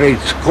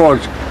magistrate's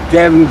court. They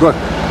haven't got...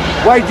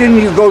 Why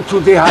didn't you go to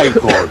the High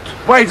Court?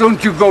 Why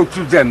don't you go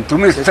to them, to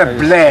Mr.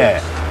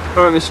 Blair?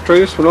 All right, Mr.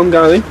 Trebus, well, I'm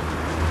going.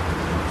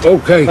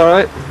 Okay. All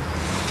right.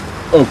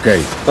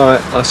 Okay. All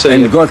right, I'll see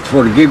And you. God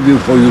forgive you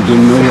for you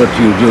don't know what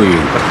you're doing.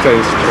 Okay,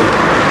 Mr. Trebus.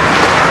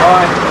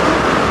 Bye.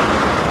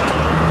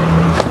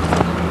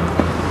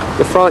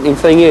 The frightening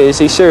thing is,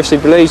 he seriously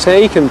believes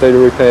he can do the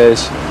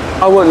repairs.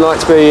 I wouldn't like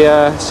to be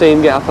see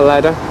him get up a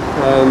ladder.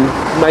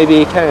 Maybe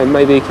he can,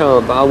 maybe he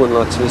can't, but I wouldn't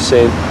like to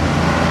see him.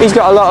 He's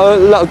got a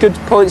lot of good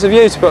points of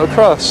view to put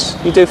across.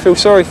 You do feel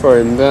sorry for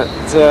him, but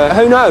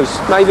who knows?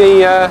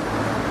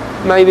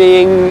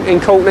 Maybe in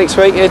court next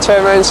week he'll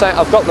turn around and say,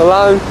 I've got the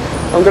loan,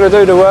 I'm going to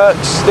do the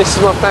works, this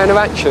is my plan of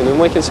action, and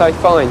we can say,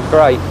 fine,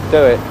 great,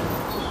 do it.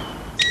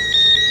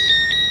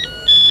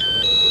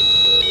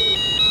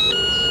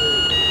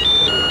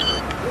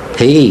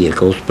 He, of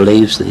course,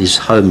 believes that his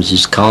home is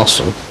his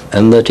castle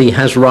and that he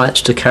has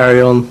rights to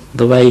carry on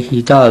the way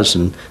he does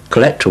and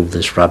collect all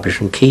this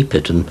rubbish and keep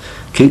it and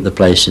keep the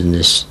place in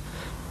this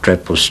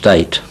dreadful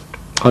state.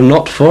 I'm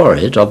not for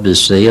it,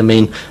 obviously. I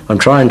mean, I'm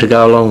trying to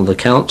go along with the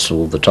council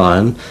all the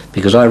time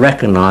because I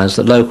recognise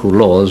that local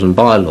laws and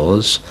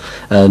bylaws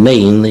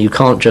mean that you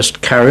can't just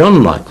carry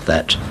on like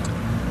that.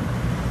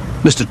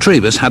 Mr.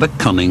 Trebus had a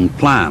cunning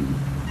plan.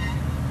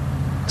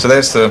 So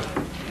there's the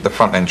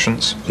front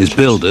entrance. His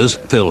builders,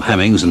 Phil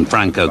Hemmings and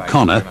Frank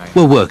O'Connor,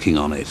 were working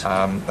on it.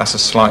 That's a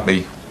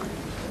slightly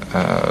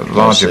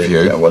larger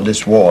view. Yeah, well,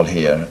 this wall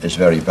here is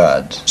very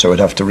bad, so we'd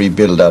have to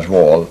rebuild that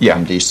wall,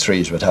 and these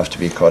trees would have to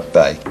be cut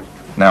back.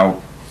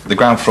 Now, the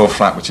ground floor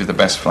flat, which is the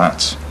best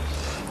flats,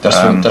 that's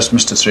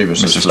Mr.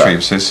 Trebus's Mr.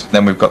 Trebus's.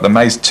 Then we've got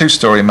the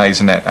two-storey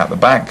maisonette at the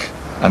back,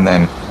 and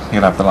then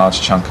he'll have the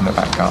large chunk in the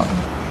back garden.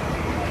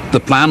 The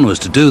plan was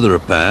to do the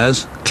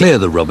repairs, clear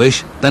the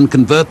rubbish, then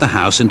convert the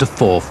house into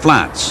 4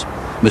 flats.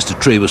 Mr.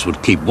 Trebus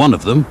would keep one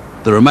of them,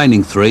 the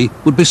remaining 3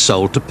 would be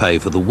sold to pay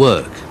for the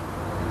work.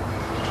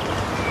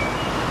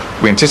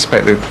 We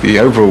anticipate the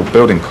overall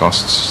building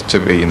costs to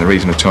be in the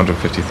region of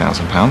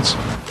 £250,000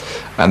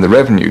 and the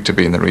revenue to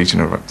be in the region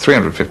of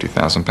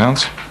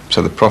 £350,000,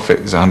 so the profit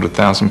is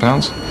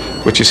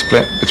 £100,000, which is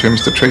split between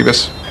Mr.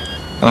 Trebus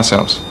and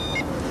ourselves.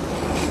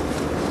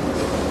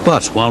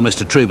 But while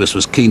Mr. Trebus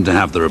was keen to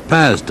have the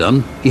repairs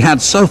done, he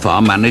had so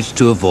far managed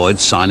to avoid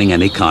signing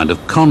any kind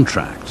of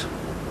contract.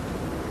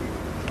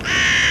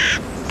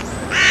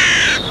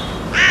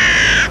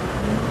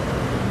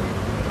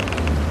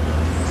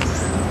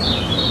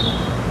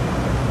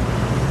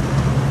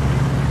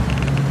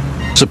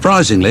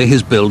 Surprisingly,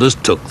 his builders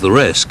took the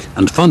risk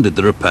and funded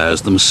the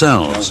repairs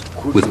themselves,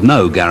 with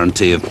no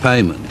guarantee of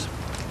payment.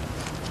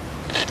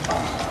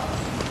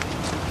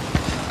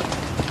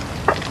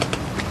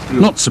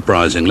 Not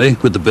surprisingly,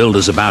 with the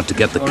builders about to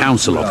get the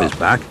council off his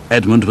back,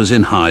 Edmund was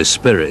in high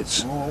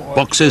spirits.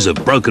 Boxes of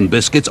broken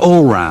biscuits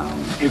all round.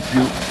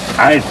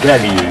 I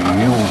tell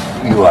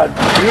you are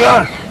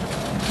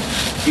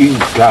just in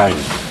time.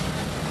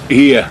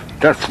 Here,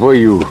 that's for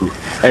you.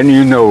 And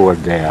you know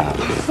what they are.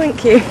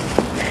 Thank you.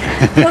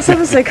 That's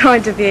ever so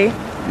kind of you.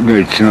 No,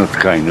 it's not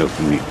kind of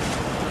me.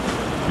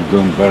 You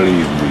don't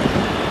believe me.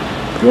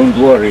 Don't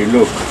worry,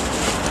 look.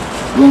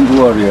 Don't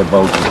worry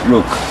about it,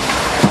 look.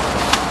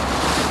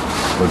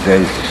 But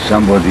there's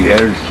somebody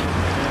else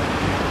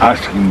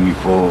asking me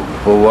for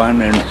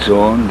one and so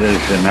on.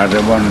 There's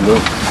another one,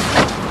 look.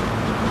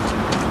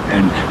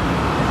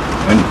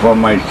 And for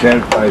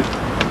myself,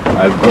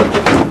 I've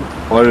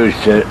got always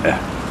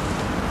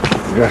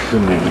just a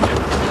minute.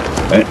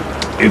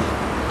 If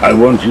I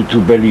want you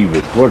to believe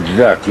it. What's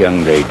that,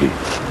 young lady?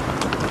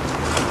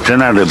 It's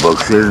another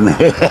box, isn't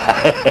it?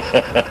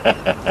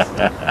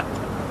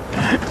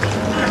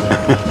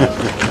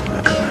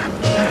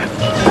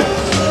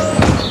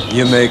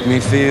 You make me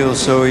feel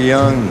so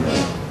young.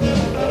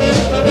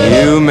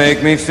 You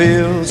make me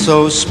feel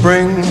so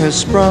spring has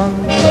sprung.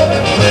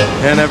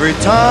 And every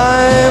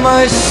time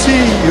I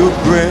see you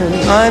grin,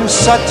 I'm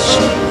such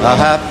a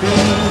happy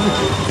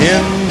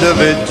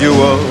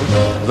individual.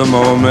 The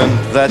moment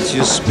that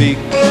you speak,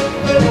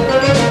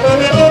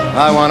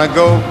 I wanna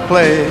go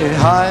play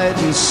hide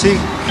and seek.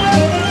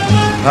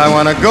 I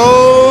wanna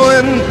go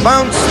and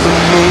bounce the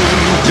moon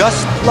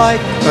just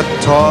like a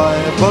toy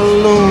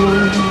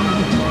balloon.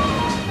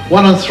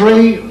 1 and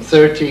 3,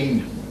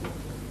 13.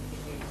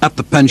 At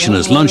the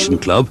Pensioners' Luncheon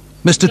Club,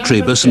 Mr.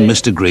 Trebus and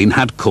Mr. Green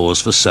had cause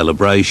for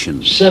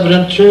celebration. 7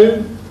 and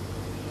 2,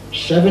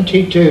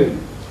 72.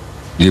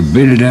 The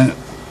builder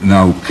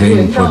now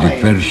came for the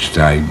first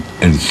time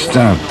and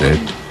started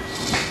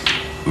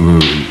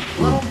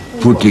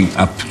putting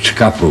up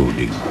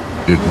scaffolding.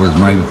 It was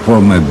my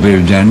former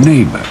builder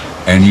neighbor,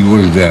 and he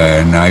was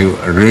there, and I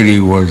really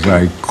was,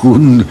 I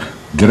couldn't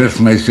dress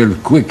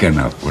myself quick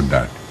enough for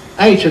that.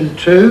 8 and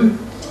 2,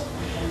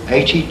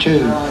 82.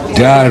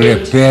 They are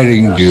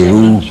repairing the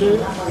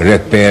roof,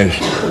 repairs,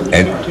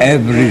 and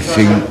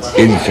everything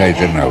inside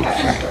and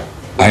outside.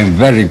 I'm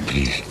very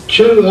pleased.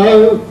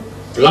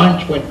 20,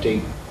 line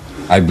 20.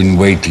 I've been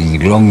waiting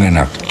long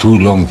enough, too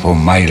long for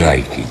my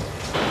liking.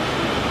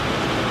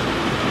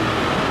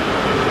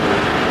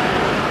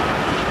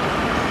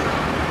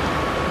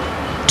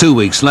 Two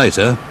weeks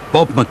later,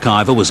 Bob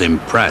McIver was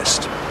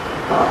impressed.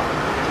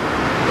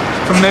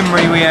 From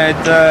memory, we had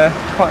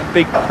quite a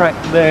big crack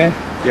there.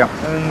 Yeah.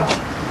 And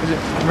was it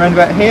around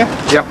about here?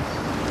 Yep.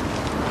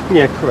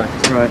 Yeah,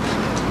 correct. Right.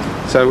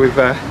 So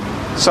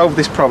we've solved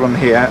this problem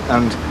here,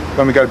 and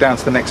when we go down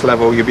to the next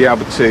level, you'll be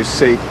able to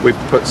see we've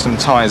put some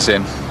ties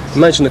in.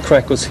 Imagine the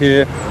crack was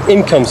here,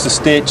 in comes the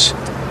stitch,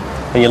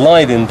 and you lie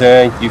in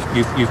there,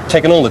 you've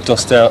taken all the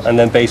dust out, and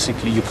then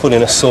basically you put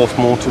in a soft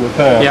mortar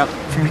repair. Yeah.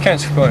 From the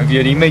council point of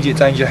view, the immediate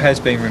danger has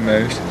been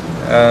removed.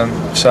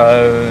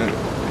 So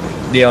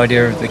the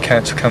idea of the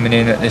council coming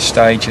in at this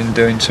stage and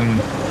doing some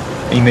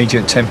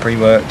immediate temporary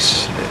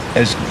works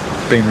has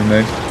been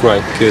removed.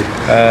 Right, good.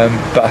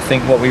 But I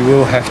think what we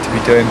will have to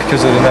be doing,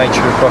 because of the nature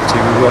of the property,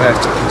 we will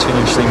have to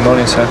continuously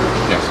monitor,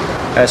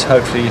 as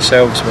hopefully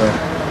yourselves will.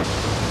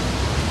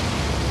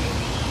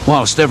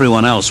 Whilst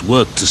everyone else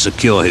worked to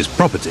secure his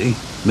property,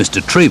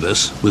 Mr.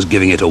 Trebus was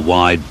giving it a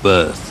wide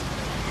berth.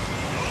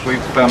 We've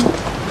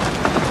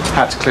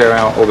had to clear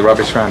out all the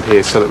rubbish around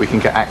here so that we can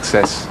get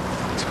access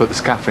to put the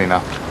scaffolding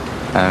up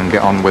and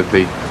get on with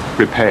the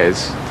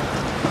repairs.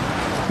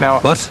 Now,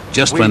 but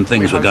just when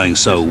things were going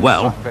so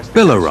well,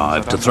 Bill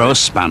arrived to throw a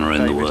spanner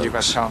in the David, you've had a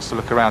works. chance to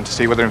look around to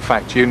see whether in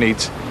fact you need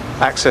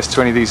access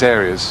to any of these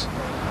areas.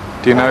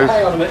 Do you know?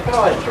 Hang on a minute, can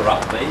I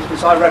interrupt please?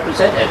 Because I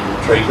represent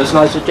Edmund Trebus and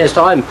I suggest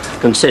I'm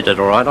considered,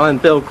 all right? I'm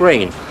Bill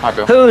Green. Hi,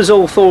 Bill. Who has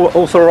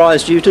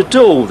authorised you to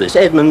do all this?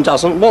 Edmund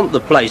doesn't want the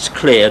place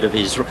cleared of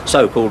his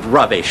so-called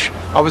rubbish.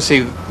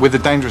 Obviously, with the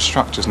dangerous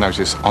structures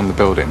notice on the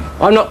building.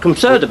 I'm not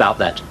concerned about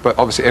that. But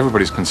obviously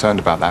everybody's concerned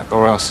about that,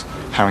 or else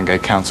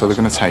Haringey Council are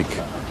going to take,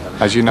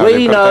 as you know, We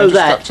they've got know dangerous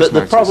that, structures but the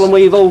notice. problem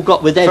we've all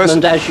got with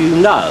Edmund, as you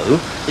know,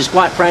 is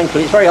quite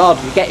frankly, it's very hard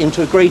to get him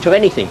to agree to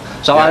anything.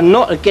 So I'm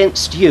not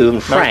against you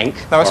and Frank.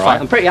 No, it's all right? fine.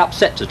 I'm pretty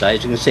upset today,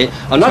 as you can see. I'm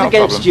It's not not a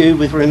against problem. you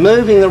with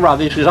removing the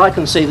rubbish, because I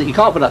can see that you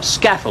can't put up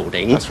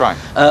scaffolding That's right.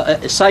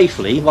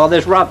 safely while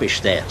there's rubbish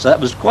there. So that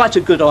was quite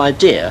a good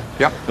idea,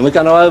 Yep. and we're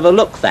going to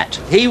overlook that.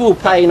 He will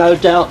pay, no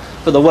doubt,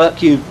 for the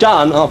work you've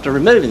done after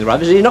removing the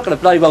rubbish. He's not going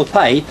to bloody well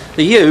pay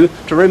for you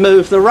to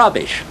remove the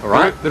rubbish, all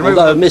right?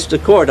 Although Mr.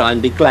 Cordine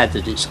would be glad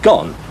that it's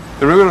gone.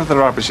 The removal of the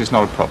rubbish is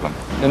not a problem.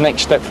 The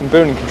next step from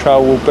building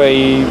control will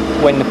be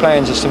when the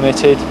plans are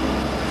submitted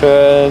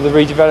for the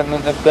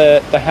redevelopment of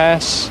the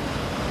house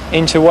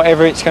into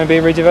whatever it's going to be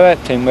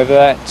redeveloped in, whether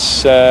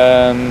that's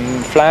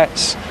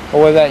flats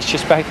or whether that's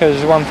just back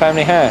as a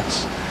one-family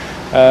house.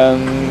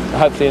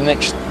 Hopefully the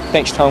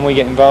next time we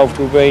get involved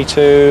will be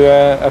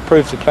to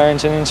approve the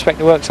plans and inspect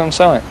the works on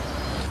site.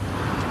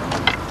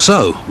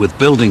 So, with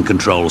building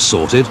controls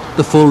sorted,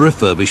 the full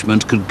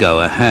refurbishment could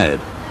go ahead.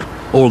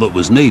 All that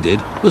was needed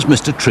was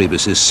Mr.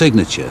 Trebus's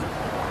signature,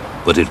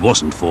 but it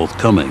wasn't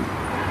forthcoming.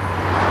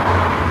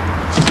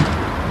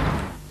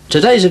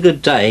 Today's a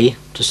good day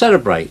to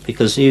celebrate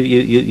because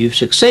you've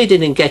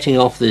succeeded in getting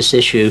off this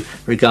issue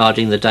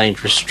regarding the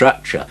dangerous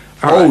structure.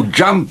 Oh,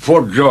 jump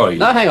for joy.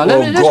 No, hang on. Oh,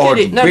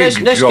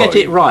 Let's get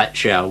it right,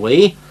 shall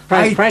we?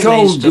 I Frank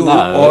told needs to you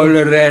know.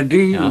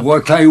 already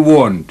what I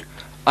want.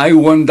 I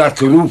want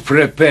that roof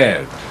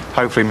repaired.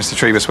 Hopefully Mr.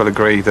 Trebus will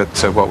agree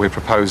that what we're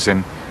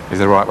proposing is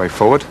the right way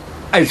forward.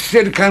 I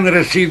still can't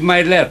receive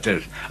my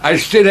letters. I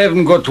still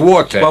haven't got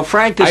water. Well,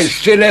 Frank, I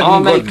still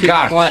haven't got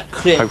gas. Quite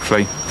clear.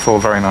 Hopefully 4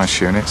 very nice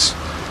units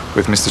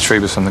with Mr.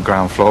 Trebus on the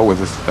ground floor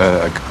with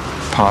a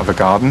part of a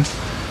garden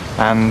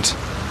and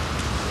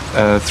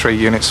 3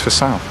 units for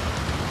sale.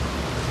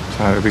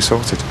 So it'll be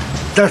sorted.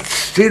 That's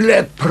still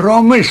a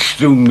promise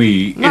to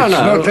me. No, it's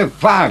no. not a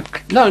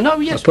fact. No,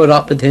 yes. I put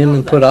up with him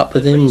and put up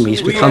with him. He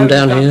used to come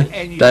down here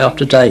day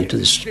after day to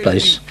this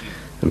place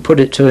and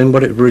put it to him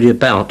what it was really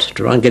about, to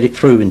try and get it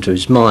through into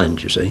his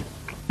mind, you see.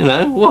 You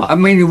know, what? I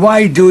mean,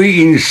 why do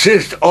you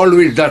insist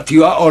always that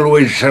you are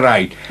always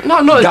right? No,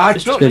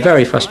 it's been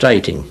very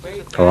frustrating,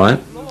 all right?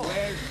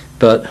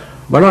 But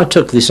when I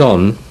took this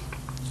on,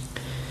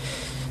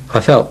 I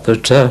felt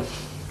that,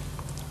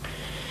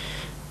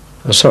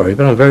 I'm sorry,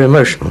 but I'm very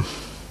emotional.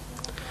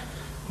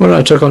 When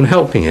I took on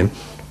helping him,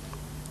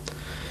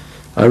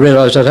 I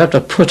realised I'd have to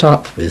put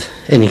up with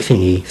anything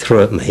he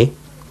threw at me.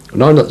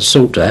 And I'm not the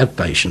sort to have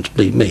patience,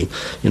 believe me.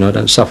 You know, I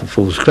don't suffer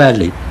fools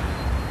gladly.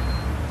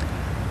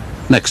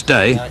 Next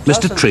day,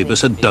 Mr.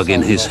 Trebus had dug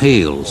in his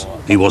heels.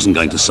 He wasn't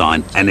going to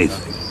sign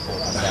anything.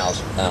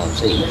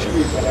 £1,000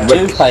 each.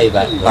 Do pay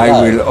back below. I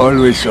will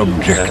always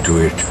object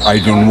to it. I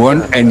don't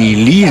want any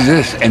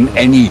leases and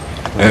any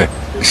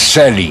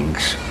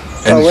sellings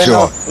and Well, so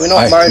on. we're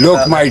not worried Look,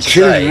 about my that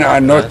children today.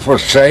 are not for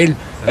sale,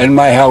 and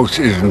my house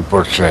isn't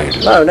for sale.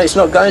 No, it's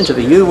not going to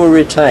be. You will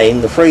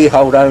retain the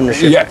freehold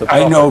ownership of the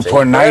property. I know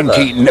for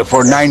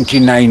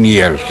 99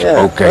 years.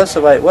 Yeah, okay. that's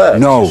the way it works.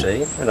 No, you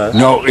see, you know.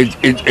 no,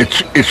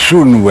 it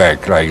shouldn't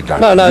work like that.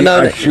 No,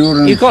 The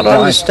You've got to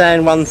assurance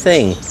understand one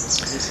thing.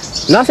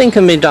 Nothing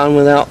can be done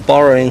without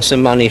borrowing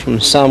some money from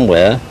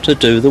somewhere to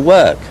do the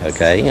work,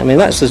 okay? I mean,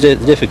 that's the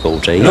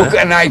difficulty. you Look, know?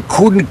 and I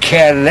couldn't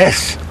care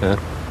less. Yeah.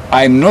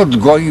 I'm not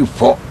going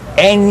for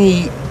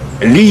any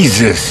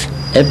leases.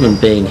 Edmund,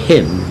 being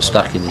him,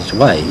 stuck in his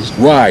ways,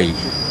 Why?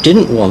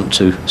 didn't want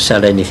to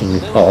sell anything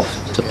off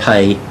to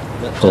pay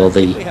for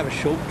the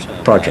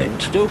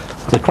project.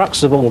 The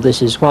crux of all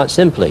this is quite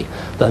simply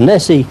that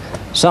unless he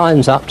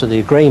signs up to the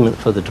agreement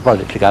for the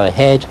project to go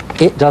ahead,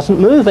 it doesn't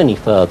move any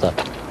further.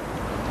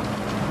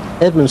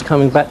 Edmund's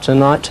coming back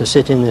tonight to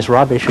sit in this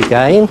rubbish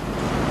again,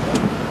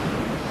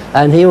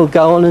 and he will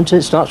go on until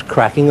it starts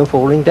cracking and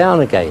falling down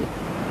again.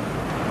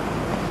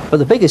 But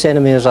the biggest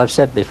enemy, as I've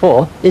said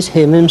before, is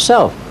him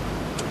himself,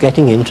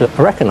 getting him to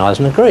recognise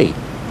and agree.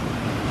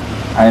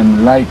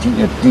 I'm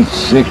lighting at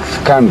least 6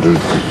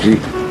 candles, you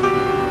see.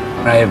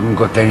 I haven't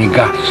got any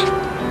gas.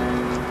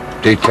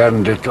 They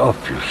turned it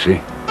off, you see.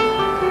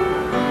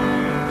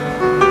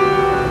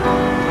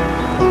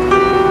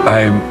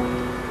 I'm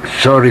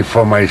sorry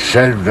for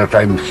myself that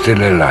I'm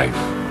still alive.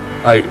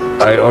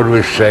 I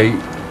always say,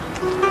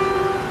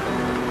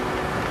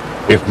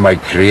 if my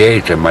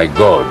Creator, my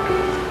God,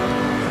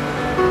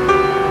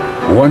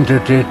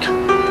 wanted it,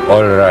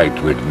 all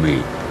right with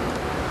me.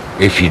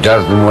 If he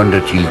doesn't want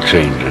it, he'll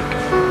change it.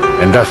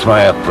 And that's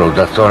my approach,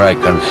 that's all I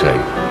can say.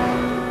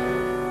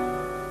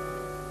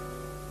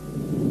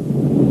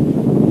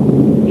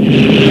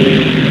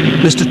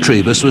 Mr.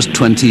 Trebus was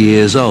 20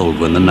 years old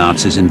when the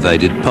Nazis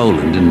invaded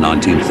Poland in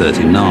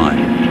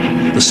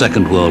 1939. The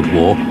Second World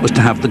War was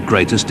to have the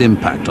greatest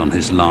impact on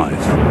his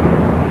life.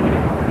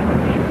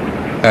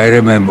 I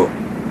remember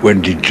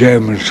when the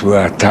Germans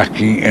were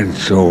attacking and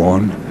so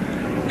on,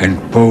 and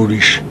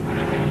Polish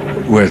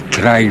were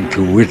trying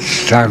to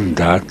withstand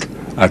that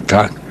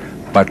attack,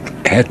 but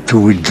had to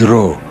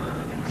withdraw,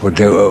 for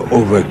they were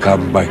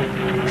overcome by,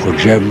 for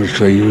Germans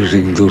were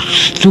using those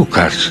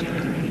Stukas.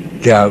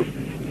 They are,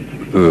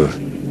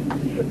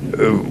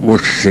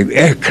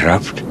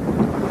 aircraft,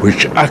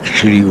 which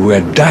actually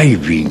were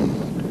diving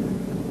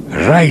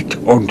right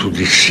onto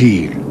the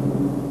sea.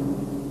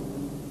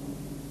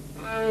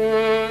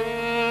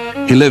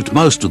 He lived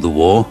most of the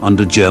war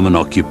under German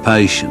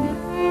occupation.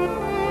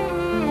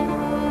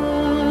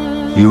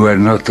 You were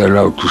not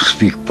allowed to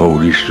speak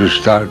Polish to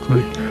start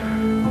with.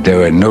 There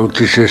were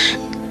notices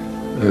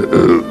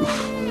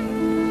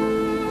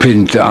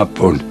pinned up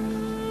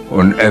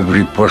on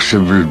every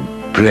possible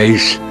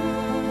place.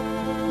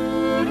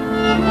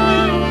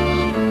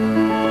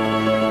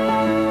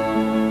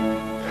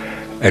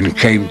 And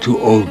came to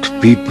old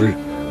people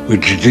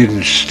which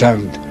didn't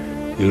stand,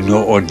 you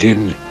know, or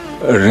didn't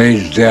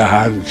raise their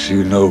hands,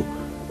 you know,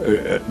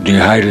 the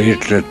Heil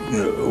Hitler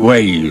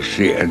way, you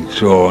see, and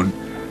so on.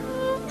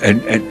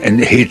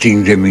 And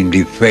hitting them in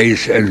the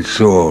face and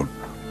so on.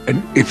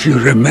 And if you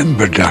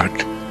remember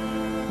that,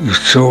 you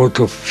sort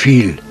of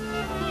feel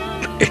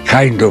a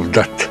kind of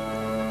that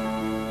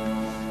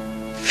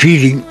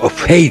feeling of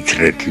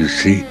hatred, you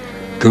see,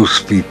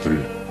 those people.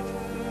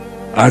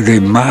 Are they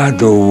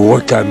mad or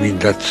what? I mean,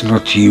 that's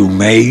not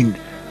humane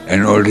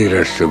and all the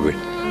rest of it.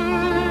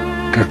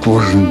 That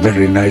wasn't a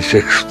very nice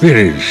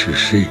experience, you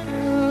see.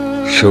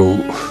 So,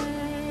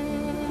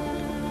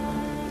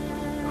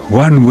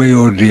 one way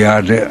or the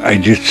other, I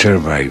did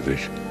survive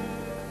it.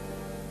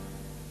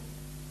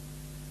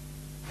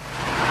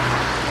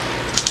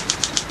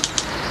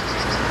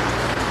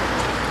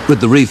 With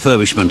the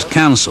refurbishment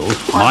cancelled,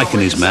 Mike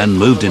and his men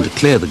moved in to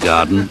clear the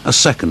garden a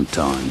second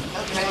time.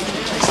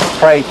 I'm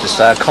afraid to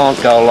say I can't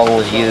go along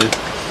with you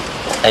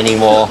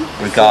anymore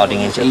regarding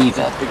it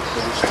either.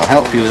 I'll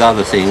help you with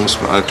other things,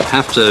 but I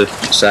have to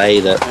say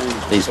that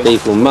these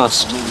people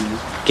must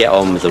get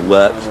on with the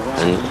work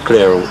and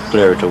clear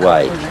it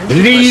away.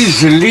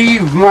 Please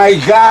leave my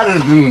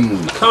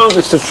garden! Can't,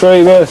 Mr.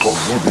 Trebus. For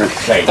goodness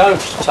sake. Don't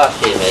touch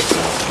him,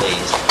 Edmund,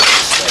 please.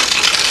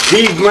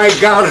 Leave my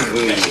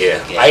garden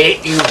here.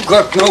 You've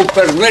got no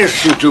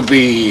permission to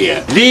be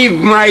here. Leave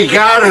my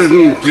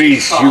garden,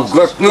 please. You've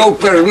got no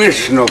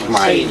permission of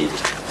mine.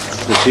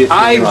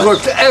 I've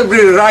got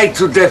every right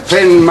to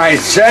defend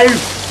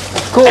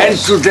myself and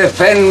to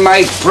defend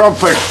my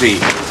property.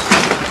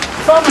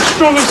 If I'm as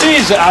strong as he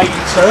is at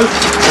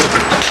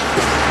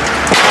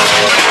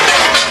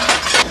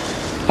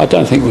 82. I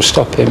don't think we'll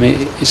stop him.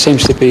 It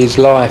seems to be his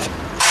life.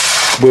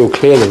 We'll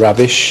clear the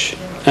rubbish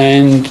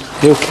and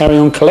he'll carry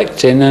on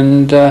collecting,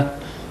 and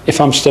if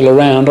I'm still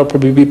around, I'll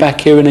probably be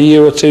back here in a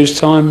year or two's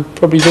time,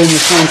 probably doing the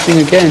same thing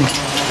again.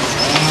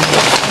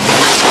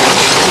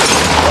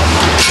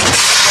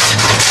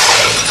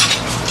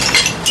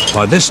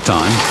 By this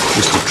time,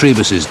 Mr.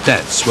 Trebus's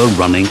debts were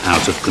running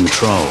out of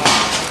control.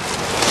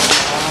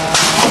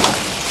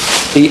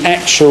 The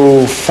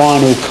actual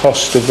final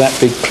cost of that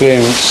big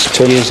clearance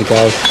 2 years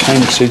ago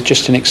came to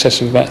just in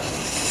excess of about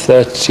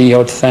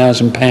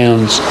 £30,000.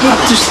 I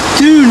just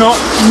do not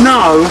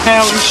know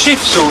how he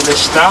shifts all this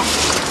stuff.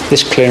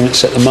 This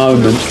clearance at the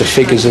moment, the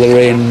figures that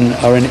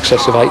are in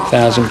excess of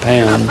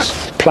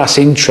 £8,000, plus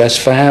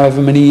interest for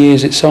however many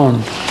years it's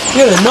on.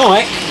 You're a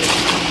Nike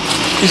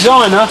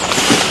designer.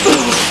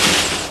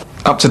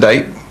 Up to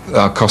date,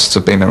 our costs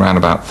have been around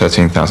about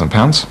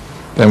 £13,000.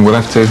 Then we'll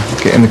have to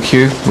get in the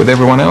queue with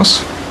everyone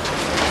else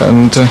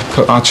and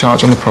put our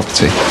charge on the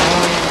property.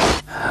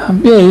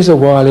 Yeah, he's a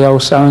wily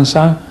old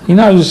so-and-so. He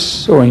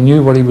knows, or he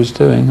knew what he was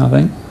doing, I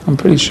think. I'm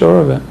pretty sure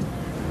of it.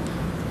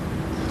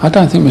 I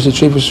don't think Mr.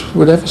 Trebus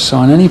would ever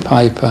sign any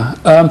paper.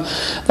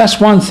 That's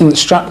one thing that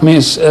struck me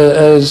as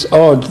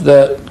odd,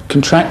 that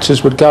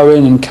contractors would go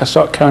in and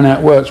start carrying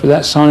out works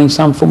without signing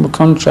some form of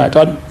contract.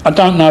 I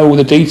don't know all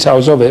the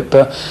details of it,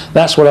 but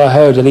that's what I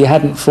heard, that he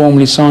hadn't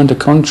formally signed a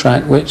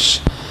contract,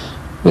 which,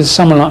 with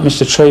someone like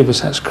Mr.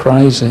 Trebus, that's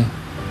crazy.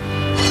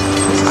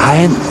 I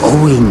am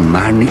owing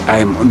money. I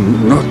am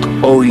not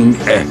owing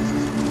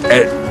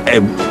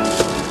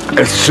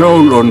a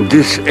soul on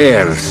this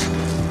earth,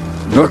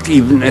 not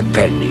even a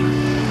penny.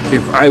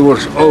 If I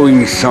was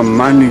owing some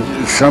money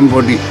to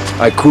somebody,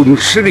 I couldn't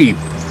sleep,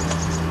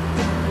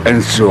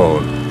 and so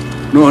on.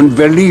 No, and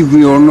believe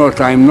me or not,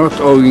 I'm not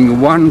owing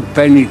one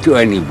penny to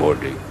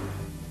anybody.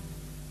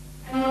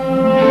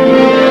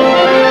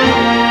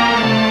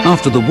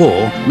 After the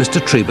war,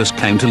 Mr. Trebus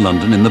came to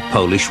London in the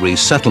Polish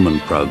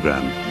resettlement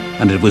programme,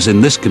 and it was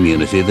in this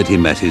community that he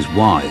met his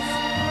wife.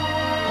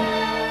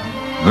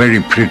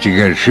 Very pretty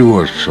girl, she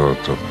was,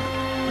 sort of.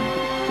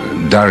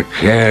 Dark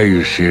hair,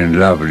 you see, and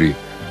lovely,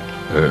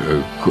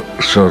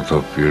 sort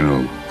of, you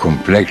know,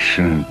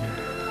 complexion.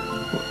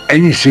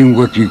 Anything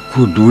what you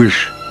could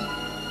wish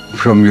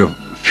from your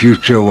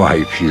future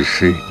wife, you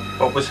see.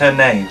 What was her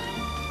name?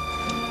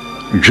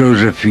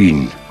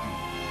 Josephine.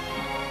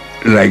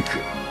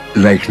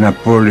 Like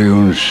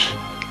Napoleon's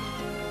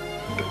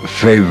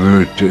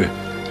favorite,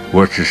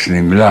 what's his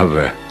name,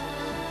 lover.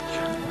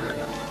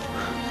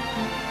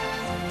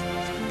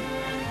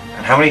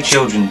 And how many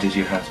children did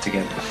you have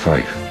together?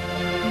 5.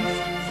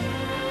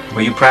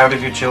 Were you proud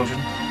of your children?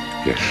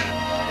 Yes.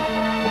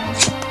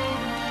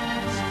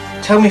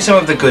 Tell me some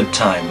of the good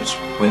times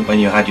when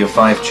you had your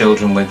 5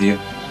 children with you.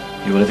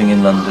 You were living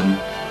in London.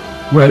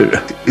 Well,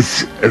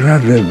 it's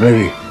rather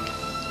very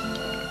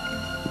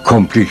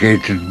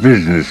complicated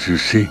business, you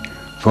see.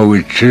 For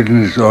with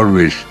children it's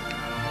always,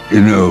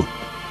 you know,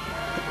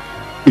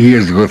 he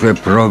has got a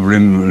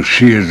problem,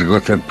 she has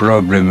got a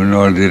problem, and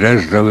all the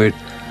rest of it.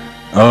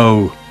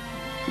 Oh,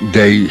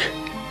 they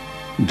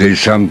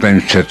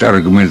sometimes had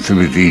arguments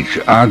with each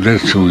other,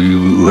 so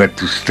you had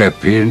to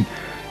step in.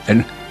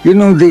 And, you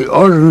know, the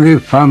ordinary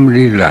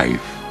family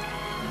life.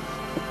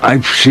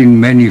 I've seen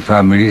many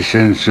families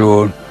and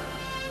so on,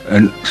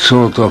 and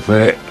sort of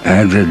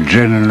had a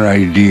general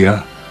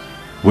idea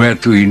where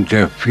to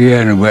interfere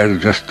and where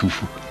just to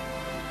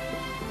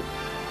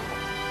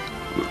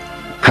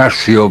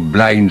cast your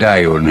blind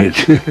eye on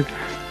it,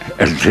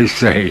 as they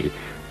say.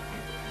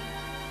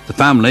 The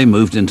family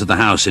moved into the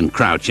house in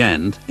Crouch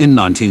End in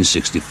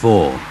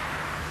 1964.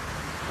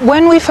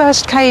 When we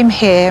first came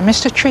here,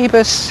 Mr.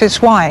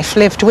 Trebus's wife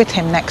lived with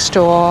him next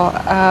door,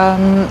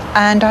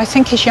 and I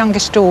think his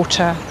youngest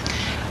daughter,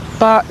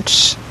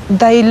 but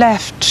they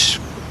left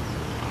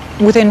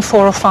within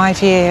 4 or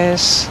 5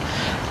 years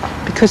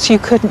because you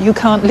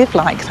can't live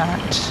like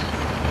that.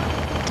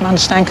 I can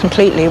understand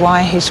completely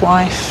why his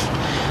wife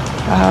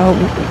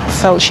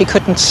felt she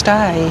couldn't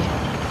stay.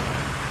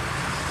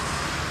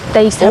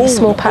 They used to have a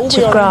small patch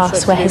of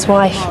grass where his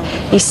wife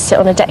used to sit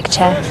on a deck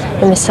chair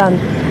in the sun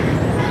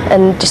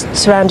and just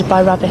surrounded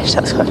by rubbish.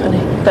 That was quite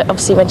funny. But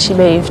obviously when she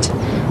moved,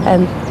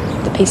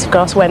 the piece of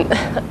grass went.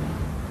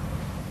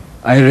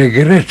 I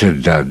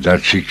regretted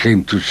that she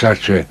came to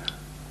such a,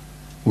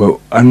 well,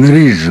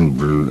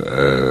 unreasonable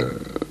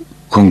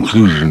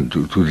conclusion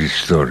to this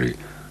story.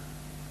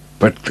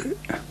 But,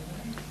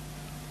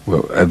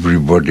 well,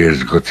 everybody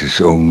has got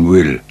his own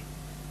will.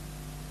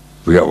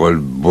 We are all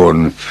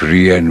born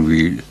free and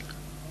we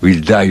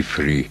die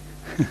free.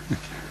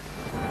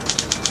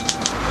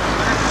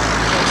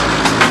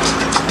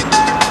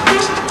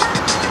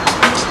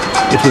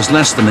 It was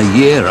less than a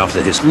year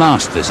after his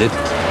last visit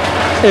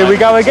Here we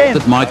go again.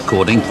 that Mike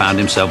Cording found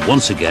himself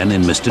once again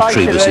in Mr.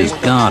 Trebus's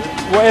garden.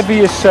 Whatever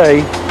you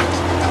see,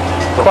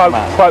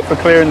 quote for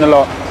clearing the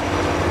lot.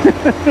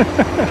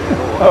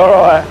 All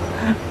right.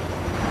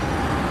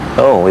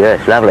 Oh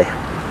yes, lovely.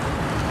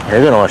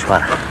 He's a nice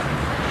one.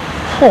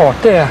 Oh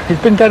dear, he's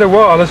been dead a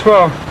while as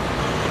well.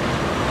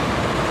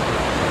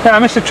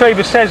 Now, Mr.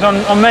 Trebus says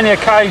on many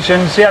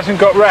occasions he hasn't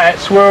got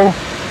rats. Well,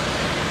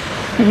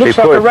 it looks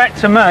like a rat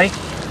to me.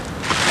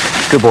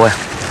 Good boy.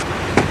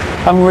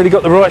 Haven't really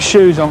got the right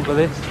shoes on for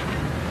this.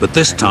 But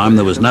this time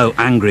there was no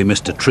angry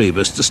Mr.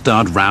 Trebus to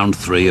start round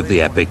 3 of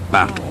the epic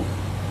battle.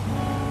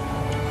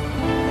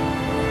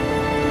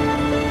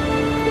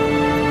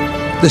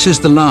 This is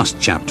the last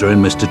chapter in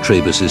Mr.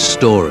 Trebus's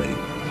story.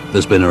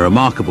 There's been a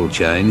remarkable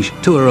change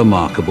to a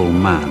remarkable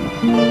man.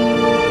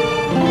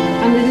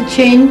 Under the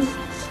chin.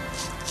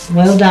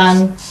 Well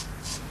done.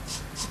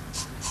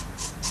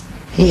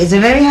 He is a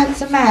very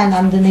handsome man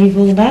underneath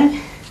all that.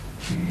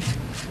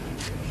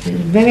 He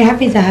was very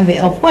happy to have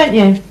it off, weren't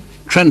you?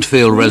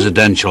 Trentfield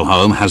Residential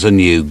Home has a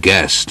new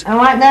guest. All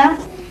right now?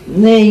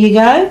 There you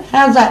go.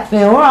 How's that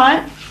feel? All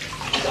right?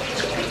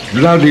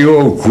 Bloody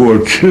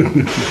awkward.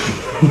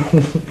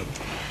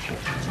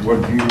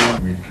 What do you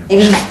want me to do? He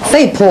was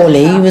very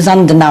poorly. He was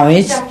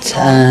undernourished.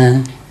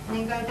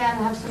 He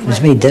was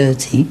very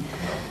dirty.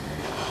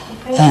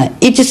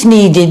 He just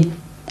needed...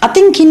 I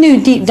think he knew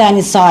deep down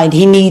inside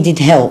he needed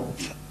help.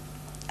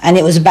 And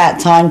it was about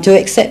time to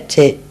accept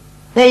it.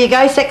 There you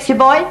go, sexy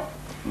boy.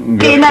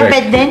 Get in that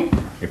bed then.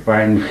 If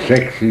I'm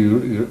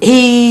sexy...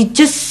 He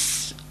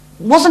just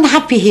wasn't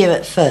happy here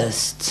at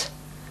first.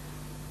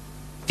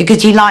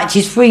 Because he liked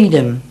his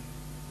freedom.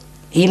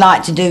 He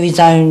liked to do his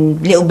own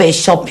little bit of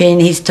shopping,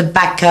 his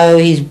tobacco,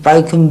 his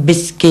broken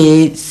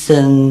biscuits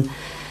and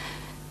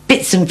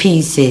bits and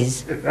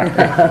pieces.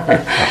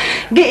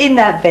 Get in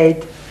that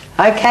bed,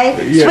 okay?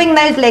 Yeah. Swing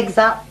those legs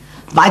up.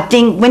 But I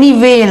think when he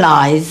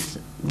realised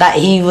that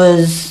he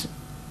was,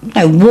 you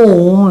know,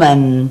 warm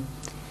and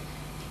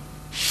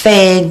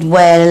fed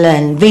well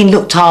and being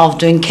looked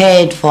after and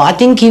cared for, I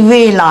think he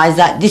realised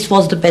that this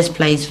was the best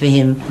place for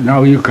him.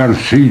 Now you can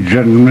see,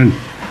 gentlemen.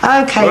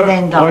 Okay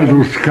then, darling. All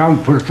those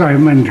comforts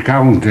I'm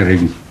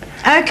encountering.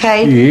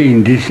 Okay.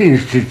 In this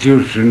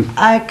institution.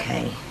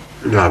 Okay.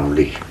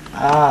 Lovely.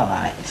 All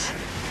right.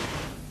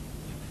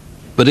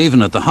 But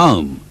even at the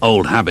home,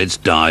 old habits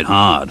died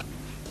hard.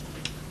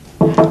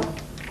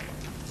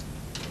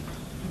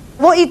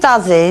 What he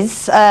does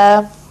is,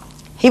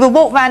 he will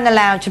walk around the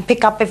lounge and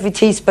pick up every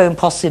teaspoon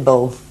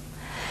possible.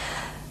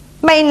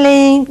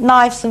 Mainly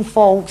knives and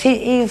forks.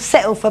 He'll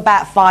settle for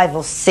about 5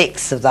 or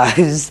 6 of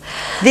those.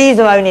 These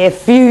are only a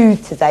few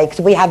today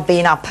because we have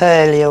been up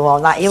earlier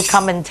on. Like, he'll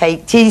come and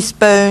take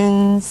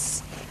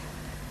teaspoons,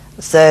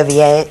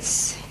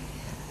 serviettes,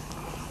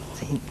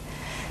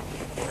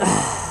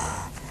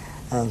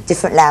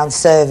 different lounge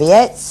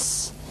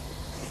serviettes.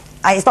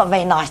 And it's not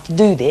very nice to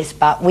do this,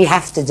 but we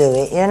have to do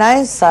it, you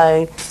know,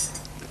 so...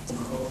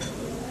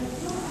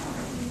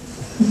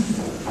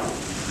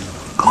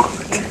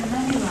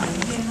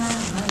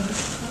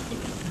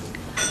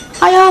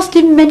 I asked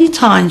him many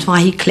times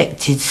why he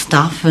collected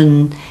stuff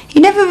and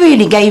he never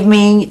really gave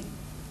me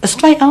a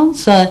straight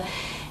answer.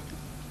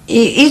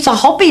 It's a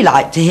hobby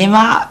like to him.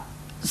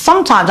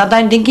 Sometimes I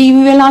don't think he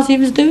even realised he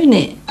was doing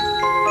it.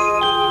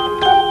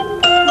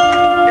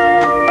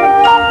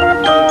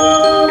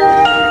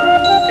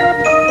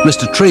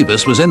 Mr.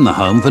 Trebus was in the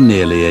home for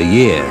nearly a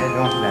year.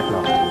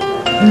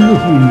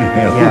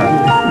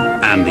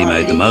 And he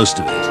made the most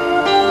of it.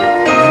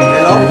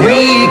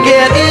 We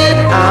get it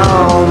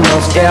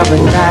almost every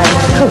night.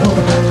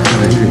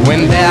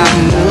 When that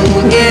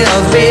moon is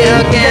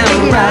big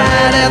and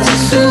bright as a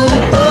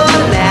supernatural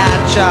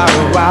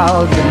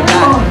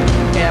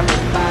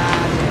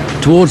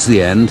night. Towards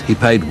the end, he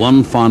paid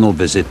one final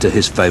visit to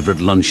his favourite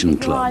luncheon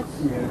club.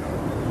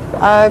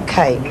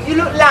 Okay. You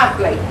look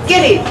lovely.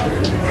 Get in.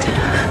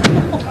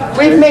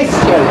 We've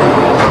missed you.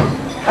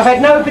 I've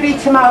had nobody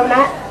to moan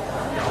at.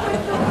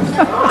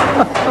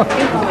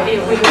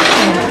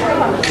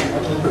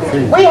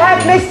 We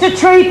have Mr.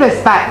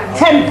 Trebus back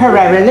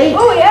temporarily.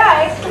 Oh,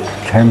 yeah.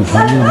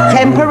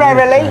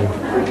 Temporarily,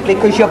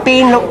 because you're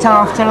being looked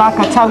after like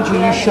I told you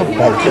you should be.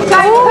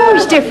 Oh,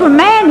 he's a different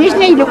man,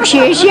 isn't he? Looks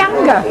years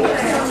younger.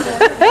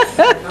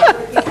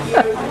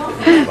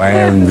 I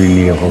haven't been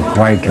here for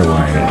quite a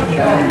while.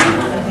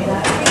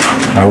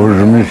 I was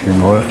missing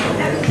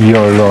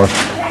your lot.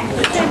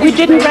 You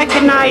didn't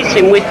recognise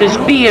him with his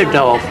beard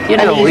off, you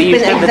know, he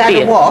used to have a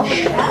beard.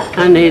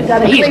 And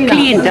he's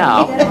cleaned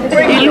up.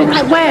 He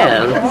looks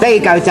well. There you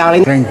go,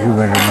 darling. Thank you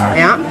very much.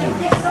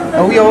 Yeah.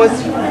 All yours.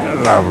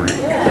 Lovely.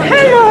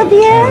 Hello,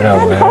 dear. Hello,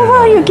 and how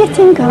are you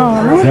getting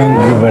on? Thank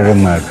you very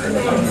much.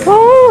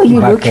 Oh, you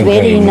Back look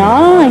very again.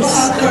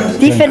 nice.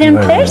 Different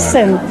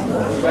person.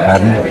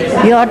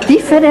 Pardon? You're a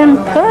different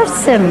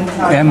person.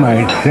 Am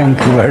I? Thank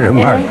you very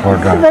much for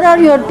that. Where are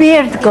your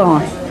beard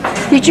gone?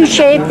 Did you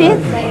shave it?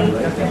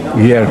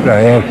 Yes,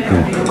 I have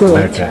to.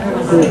 Good.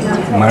 Good.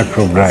 Much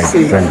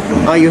obliged, thank you.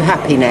 Are you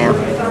happy now?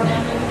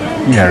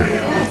 Yes.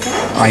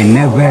 I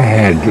never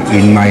had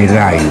in my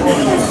life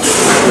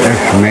as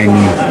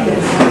many,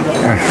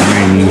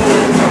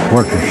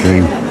 what to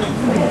say,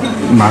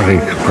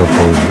 marriage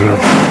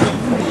proposals.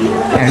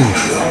 And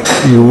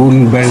you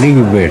wouldn't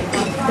believe it.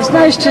 It's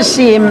nice to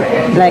see him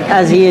like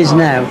as he is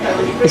now.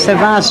 It's a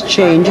vast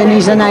change and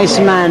he's a nice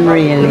man,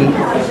 really.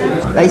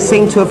 They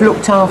seem to have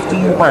looked after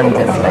you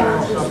wonderfully.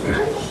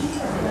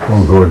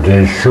 Oh God,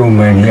 there's so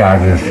many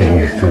other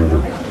things to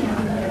do.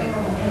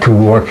 To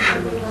watch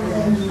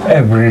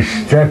every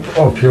step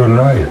of your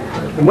life.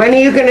 When are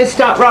you going to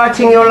start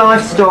writing your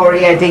life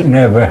story, Eddie?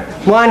 Never.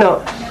 Why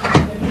not?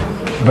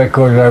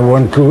 Because I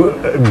want to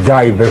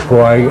die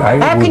before I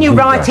How can you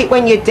write it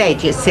when you're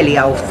dead, you silly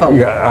old fool?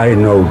 Yeah, I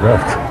know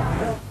that.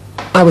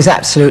 I was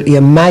absolutely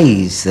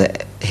amazed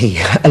that he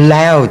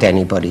allowed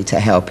anybody to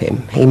help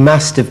him. He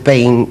must have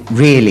been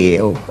really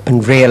ill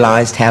and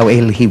realised how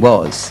ill he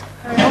was.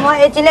 All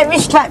right, Eddie, let me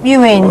strap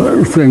you in.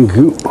 Oh, thank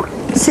you.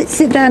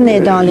 Sit down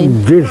there,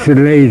 darling. This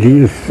lady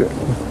is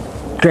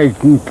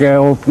taking care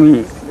of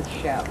me.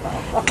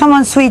 Come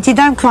on, sweetie,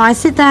 don't cry.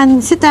 Sit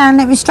down,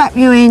 let me strap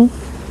you in.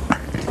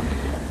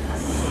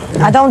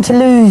 I don't want to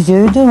lose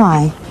you, do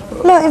I?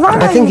 Look, if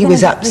I think he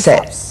was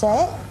upset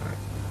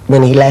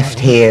when he left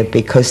here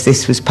because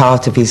this was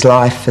part of his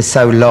life for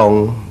so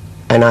long,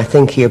 and I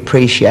think he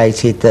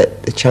appreciated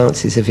that the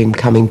chances of him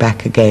coming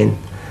back again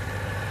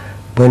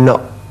were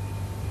not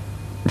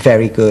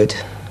very good.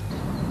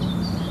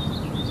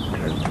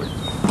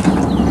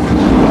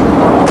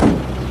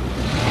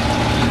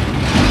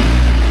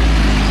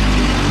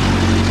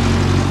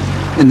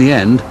 In the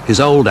end, his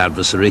old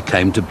adversary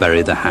came to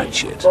bury the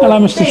hatchet. Hello,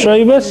 Mr.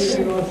 Trebus.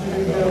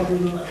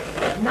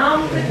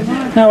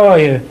 How are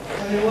you?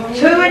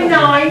 2 and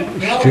 9.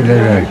 Still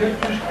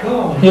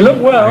alive. You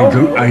look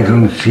well. I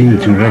don't seem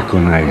to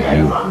recognise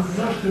you.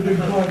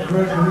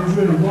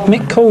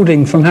 Mick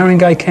Calding from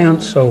Haringey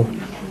Council.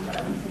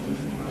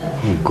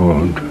 Oh,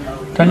 God.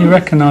 Don't you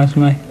recognise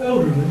me?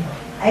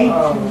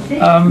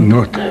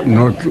 Not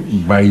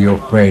by your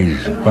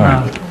face,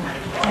 but...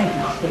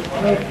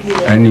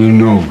 And you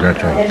know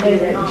that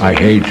I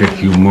hated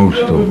you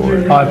most of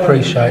all. I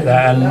appreciate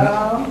that,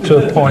 and to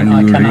a point and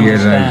I can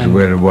realise understand.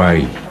 Well why.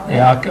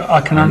 Yeah,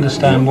 I can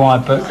understand why,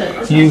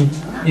 but you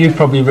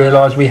probably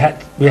realise we had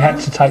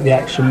to take the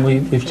action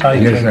we've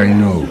taken. Yes, I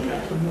know.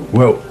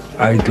 Well,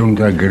 I don't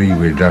agree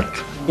with that.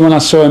 When I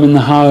saw him in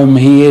the home,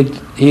 he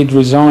had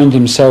resigned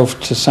himself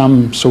to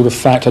some sort of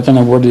fact. I don't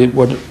know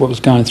what was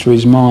going through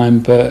his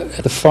mind, but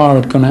the fire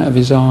had gone out of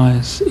his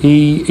eyes.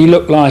 He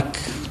looked like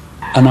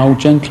an old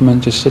gentleman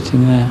just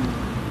sitting there.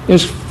 It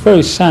was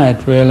very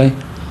sad, really.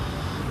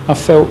 I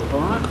felt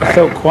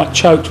quite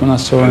choked when I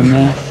saw him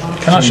there.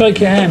 Can I shake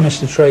your hand,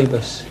 Mr.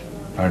 Trebus?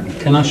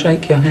 Can I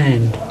shake your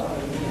hand?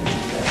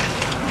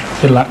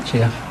 Good luck to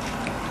you.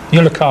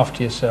 You look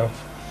after yourself.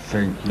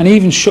 Thank you. And he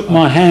even shook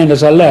my hand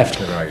as I left.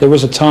 There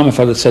was a time if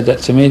I'd have said that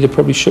to me, they'd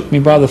probably shook me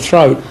by the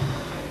throat.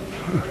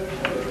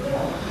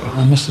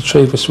 And Mr.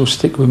 Trebus will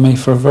stick with me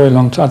for a very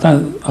long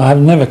time. I have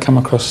never come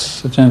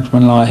across a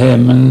gentleman like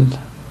him, and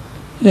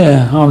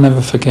yeah, I'll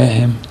never forget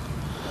him.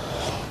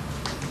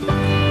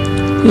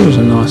 He was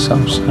a nice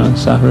old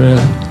so-and-so,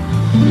 really.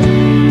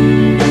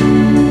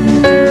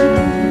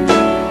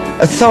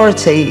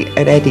 Authority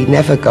and Eddie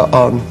never got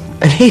on,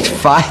 and he'd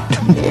fight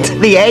them to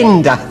the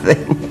end, I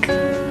think.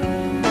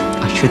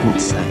 I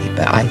shouldn't say,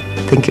 but I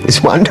think it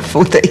was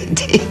wonderful that he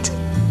did.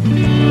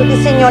 Put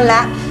this in your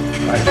lap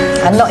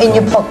and not in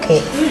your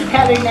pocket. Who's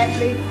carrying that,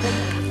 please?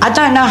 I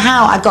don't know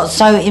how I got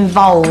so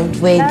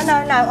involved with No,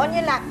 on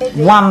your lap,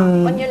 baby.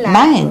 one On your lap.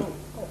 man.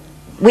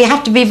 We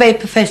have to be very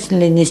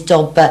professional in this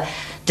job, but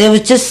there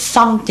was just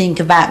something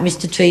about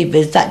Mr.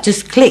 Trebus that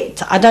just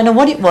clicked. I don't know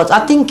what it was.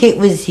 I think it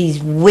was his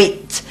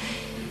wit,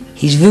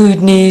 his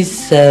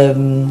rudeness,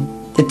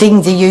 the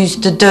things he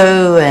used to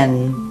do,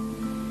 and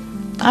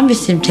I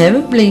miss him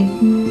terribly.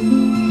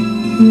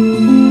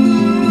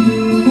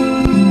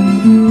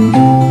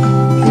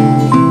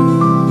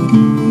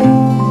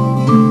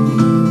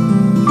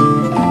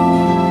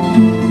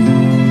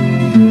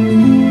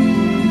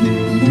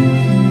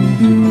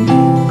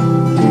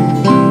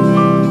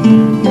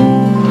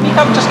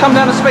 Just come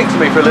down and speak to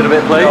me for a little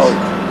bit, please.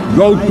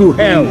 Go to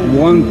hell.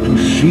 Want to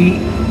see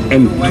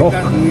and talk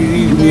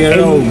any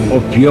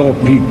of your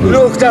people.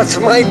 Look, that's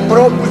my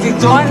property.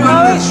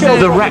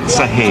 The rats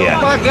are here.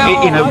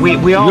 You know,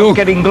 we are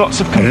getting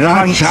lots of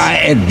complaints. Rats are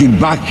at the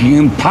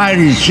Buckingham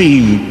Palace.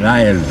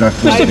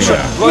 That's what they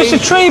are. Mr.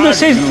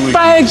 Trebus is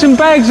bags and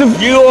bags of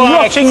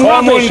rotting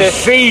rubbish.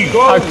 Okay,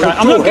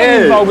 I'm not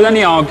getting involved with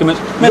any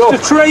arguments. Mr.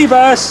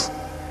 Trebus!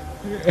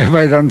 Have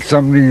I done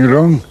something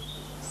wrong?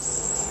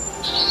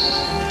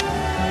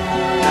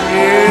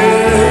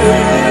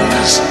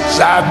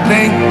 I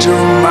think to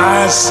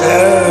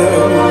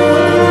myself,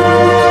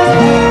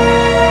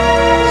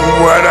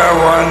 what a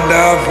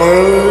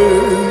wonderful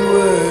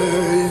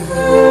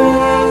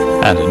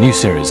world. And a new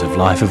series of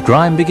Life of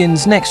Grime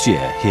begins next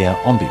year here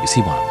on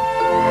BBC One.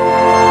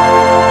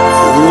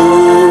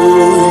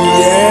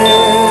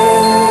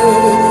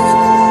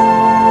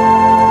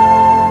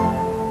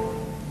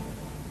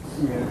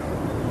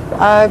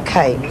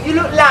 Okay. You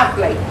look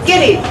lovely.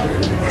 Get in.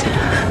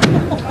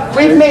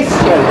 We've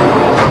missed you.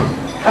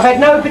 I've had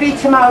nobody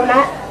to moan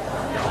at.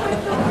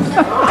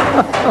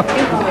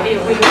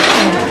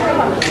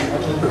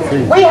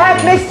 We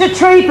have Mr.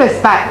 Trebus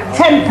back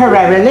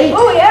temporarily.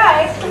 Oh,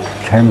 yes.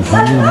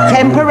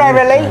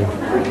 Temporarily,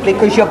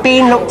 because you're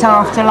being looked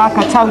after like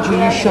I told you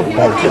you should be.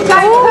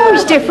 Oh,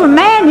 he's a different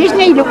man, isn't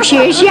he? Looks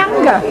years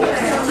younger.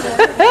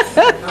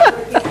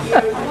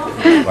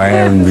 I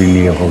haven't been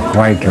here for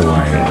quite a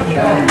while.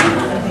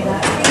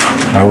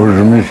 I was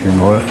missing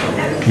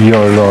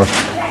your lot.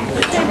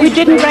 You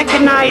didn't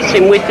recognise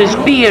him with his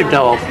beard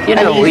off. You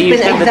know, he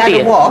used to have a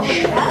beard.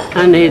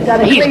 And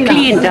he's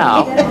cleaned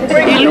up.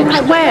 He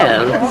looks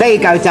well. There you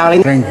go,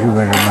 darling. Thank you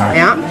very much.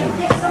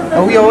 Yeah.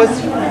 All yours.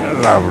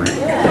 Lovely.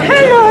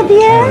 Hello,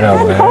 dear.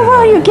 Hello, How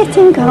are you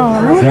getting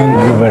on?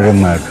 Thank you very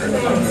much.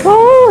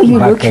 Oh, you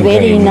Back look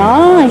very again.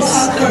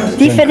 nice.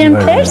 Different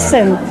very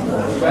person.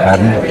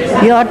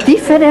 Pardon? You are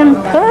different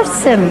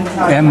person.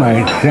 Am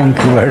I? Thank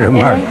you very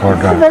much for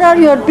that. Where are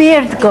your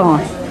beard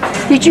gone?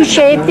 Did you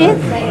shave it?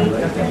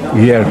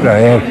 Yes, I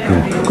have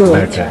to. Good.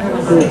 Better.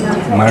 Good.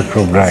 Much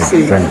obliged,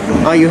 thank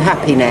you. Are you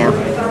happy now?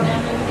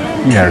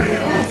 Yes.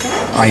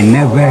 I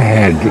never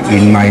had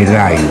in my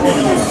life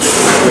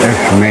as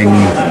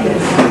many,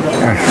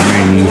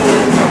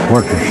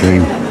 what to say,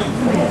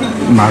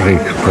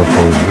 marriage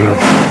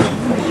proposals.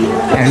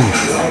 And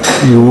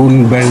you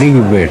wouldn't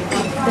believe it.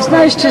 It's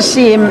nice to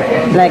see him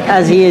like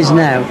as he is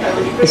now.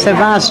 It's a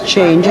vast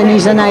change and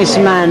he's a nice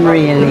man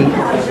really.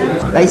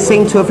 They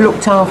seem to have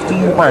looked after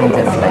you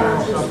wonderfully.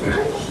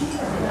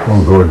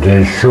 Oh God,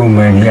 there's so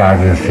many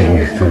other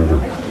things to do.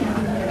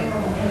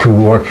 To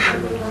watch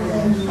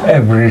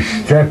every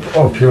step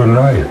of your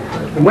life.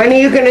 When are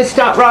you going to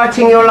start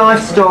writing your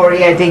life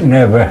story, Eddie?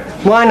 Never.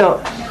 Why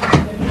not?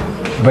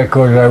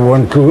 Because I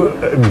want to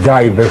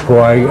die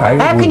before I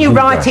How can you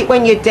write it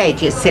when you're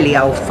dead, you silly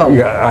old fool?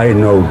 Yeah, I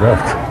know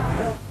that.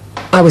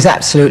 I was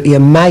absolutely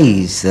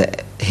amazed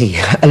that he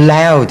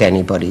allowed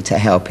anybody to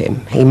help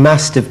him. He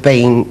must have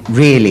been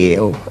really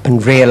ill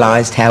and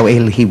realised how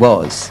ill he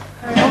was.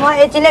 All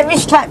right, Eddie, let me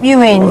strap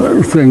you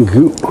in. Thank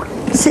you.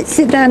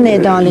 Sit down there,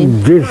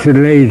 darling. This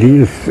lady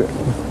is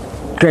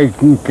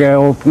taking care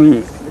of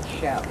me.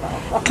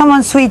 Come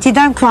on, sweetie,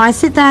 don't cry.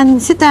 Sit down,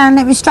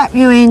 let me strap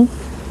you in.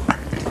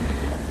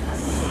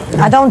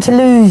 I don't want to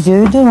lose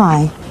you, do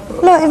I?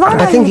 Look, if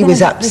I think he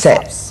was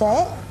upset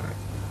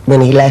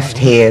when he left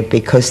here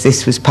because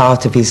this was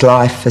part of his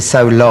life for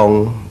so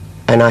long,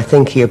 and I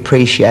think he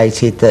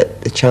appreciated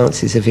that the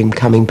chances of him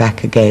coming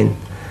back again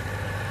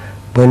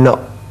were not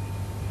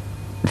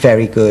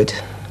very good.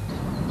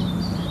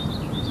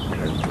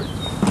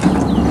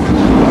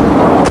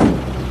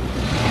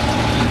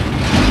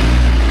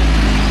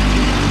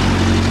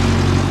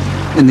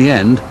 In the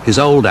end, his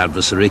old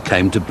adversary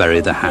came to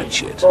bury the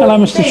hatchet. Hello,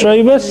 Mr.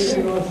 Trebus.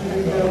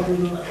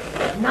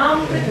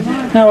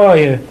 How are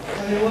you?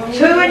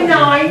 2 and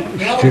 9.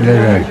 Still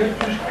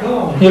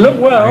alive. You look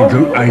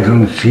well. I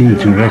don't seem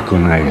to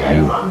recognize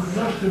you.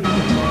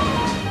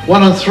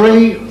 1 and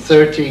 3,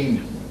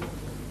 13.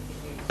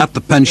 At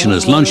the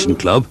Pensioners' Luncheon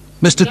Club,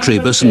 Mr.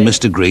 Trebus and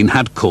Mr. Green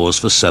had cause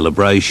for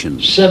celebration.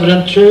 7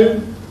 and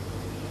 2,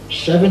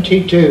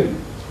 72.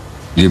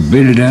 The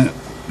builder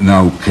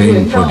now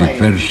came for the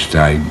first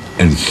time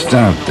and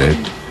started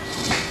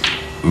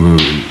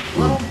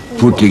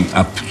putting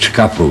up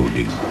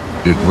scaffolding.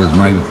 It was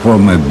my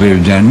former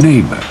builder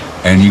neighbor,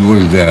 and he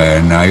was there,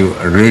 and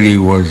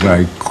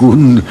I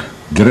couldn't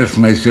dress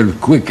myself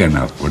quick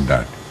enough for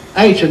that.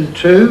 8 and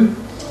 2,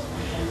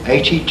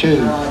 82.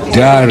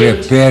 They are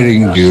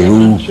repairing the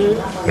roof,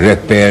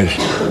 repairs,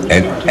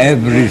 and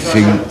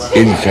everything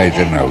inside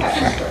and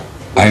outside.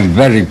 I'm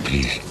very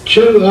pleased.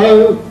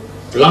 20,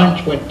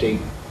 line 20.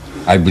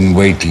 I've been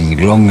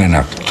waiting long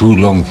enough, too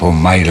long for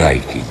my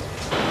liking.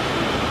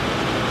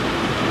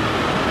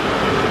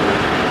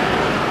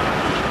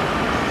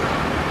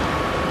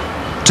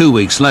 Two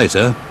weeks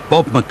later,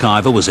 Bob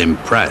McIver was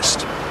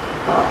impressed.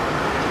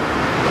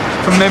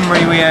 From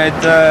memory, we had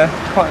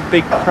quite a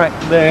big crack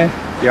there.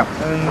 Yeah.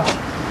 And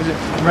was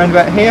it around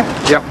about here?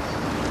 Yep.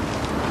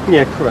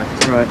 Yeah,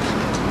 correct. Right.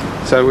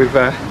 So we've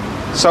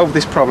solved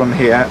this problem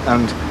here,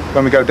 and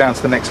when we go down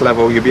to the next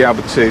level, you'll be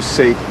able to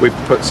see we've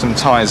put some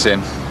tyres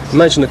in.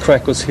 Imagine the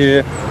crack was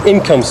here, in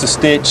comes the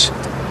stitch,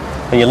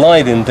 and you lie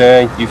in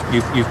there,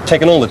 you've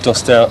taken all the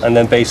dust out, and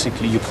then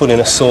basically you put in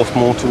a soft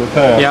mortar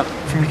repair. Yeah.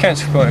 From the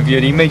council point of view,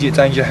 the immediate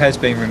danger has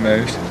been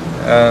removed.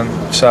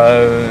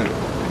 So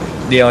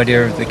the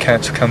idea of the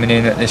council coming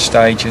in at this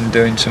stage and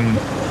doing some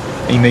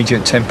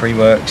immediate temporary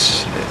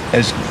works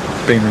has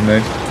been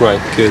removed. Right,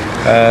 good.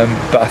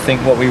 But I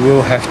think what we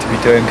will have to be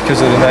doing,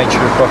 because of the nature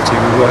of the property,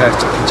 we will have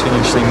to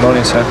continuously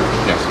monitor,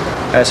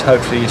 as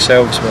hopefully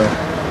yourselves will.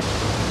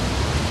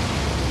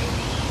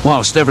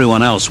 Whilst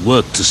everyone else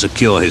worked to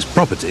secure his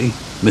property,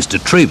 Mr.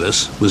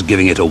 Trebus was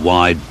giving it a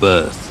wide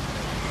berth.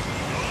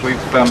 We've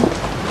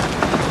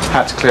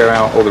had to clear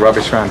out all the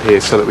rubbish around here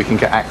so that we can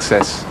get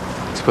access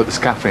to put the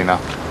scaffolding up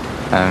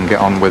and get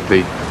on with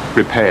the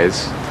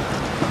repairs.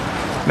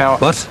 Now,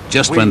 but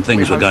just when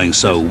things were going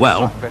so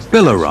well,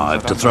 Bill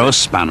arrived to throw a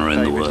spanner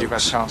in the You've had a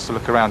works. chance to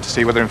look around to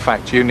see whether in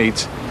fact you need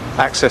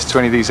access to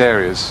any of these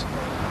areas.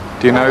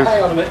 Do you know?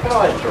 Hang on a minute, can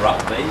I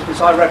interrupt please?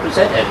 Because I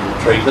represent Edmund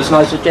Trebus and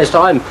I suggest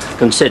I'm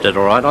considered,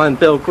 all right? I'm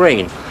Bill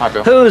Green. Hi,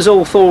 Bill. Who has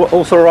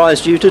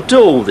authorised you to do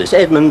all this?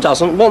 Edmund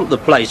doesn't want the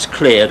place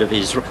cleared of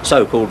his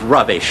so-called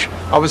rubbish.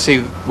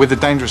 Obviously, with the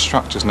dangerous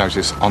structures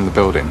notice on the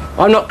building.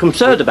 I'm not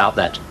concerned about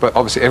that. But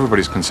obviously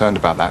everybody's concerned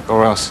about that,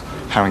 or else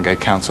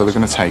Haringey Council are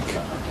going to take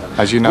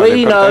As you know, we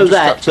they've got a know dangerous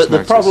that, structures but the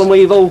notice. problem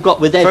we've all got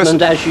with First-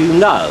 Edmund, as you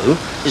know,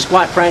 is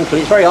quite frankly,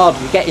 it's very hard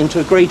to get him to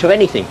agree to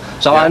anything.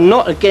 So I'm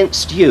not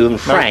against you and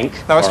Frank.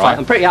 No, it's fine.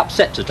 I'm pretty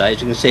upset today,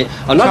 as you can see.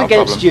 I'm Not not a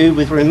against problem. you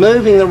with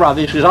removing the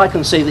rubbish, because I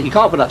can see that you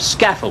can't put up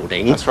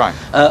scaffolding. That's right.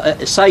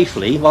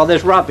 Safely while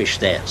there's rubbish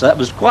there. So that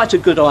was quite a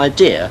good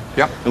idea.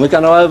 Yep. And we're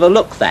going to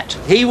overlook that.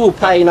 He will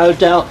pay, no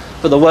doubt,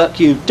 for the work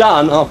you've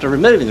done after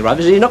removing the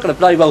rubbish. He's not going to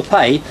bloody well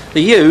pay for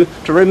you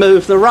to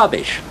remove the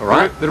rubbish, all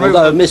right?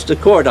 Although Mr.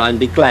 Corradine would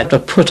be glad to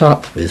put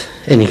up with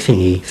anything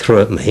he threw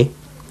at me.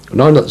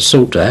 And I'm not the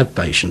sort to have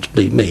patience,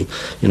 believe me.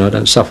 You know, I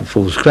don't suffer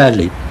fools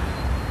gladly.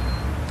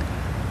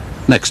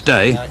 Next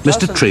day,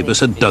 Mr.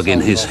 Trebus had dug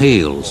in his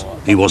heels.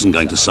 He wasn't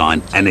going to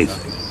sign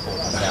anything.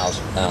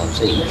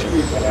 £1,000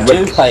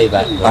 each. To pay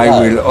back the I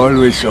loan. will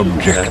always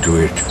object to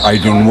it. I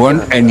don't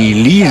want any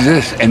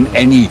leases and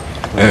any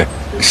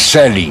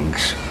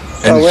sellings.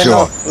 And Well, we're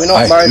so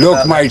not worried look,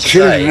 about my that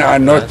children today, are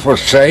not for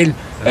sale,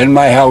 and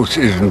my house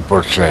isn't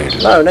for sale.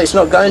 No, it's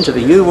not going to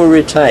be. You will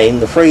retain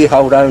the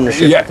freehold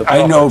ownership Yeah, of the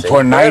I property. know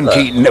for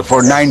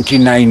forever.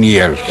 99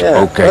 years.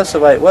 Yeah, Okay. that's the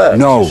way it works,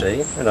 No, you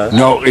see, you know.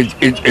 no,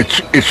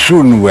 it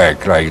shouldn't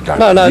work like that.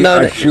 No,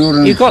 The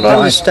assurance you've got to price-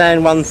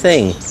 understand one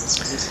thing.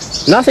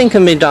 Nothing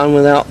can be done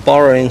without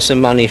borrowing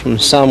some money from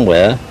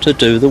somewhere to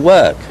do the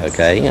work,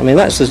 okay? I mean,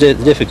 that's the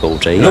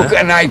difficulty. you Look, know.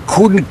 and I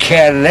couldn't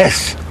care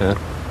less. Yeah.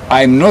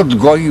 I'm not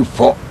going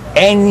for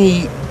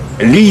any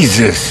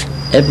leases.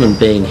 Edmund,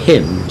 being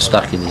him,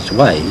 stuck in his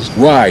ways,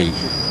 Why?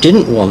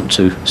 didn't want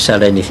to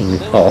sell anything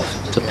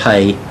off to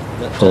pay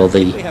for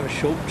the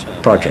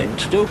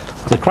project.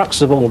 The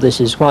crux of all this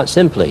is quite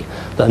simply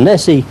that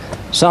unless he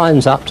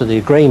signs up to the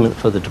agreement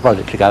for the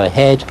project to go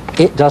ahead,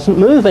 it doesn't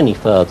move any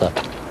further.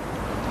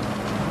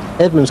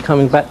 Edmund's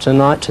coming back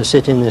tonight to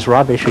sit in this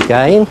rubbish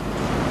again,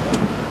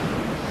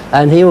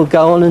 and he will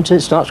go on until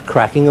it starts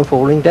cracking and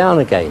falling down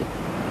again.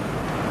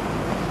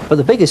 But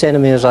the biggest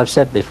enemy, as I've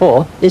said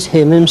before, is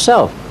him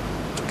himself,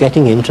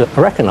 getting him to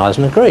recognise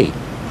and agree.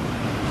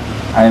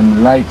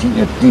 I'm lighting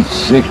at least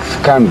 6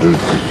 candles,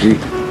 you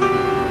see.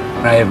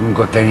 I haven't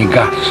got any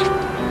gas.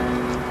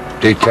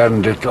 They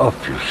turned it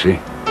off, you see.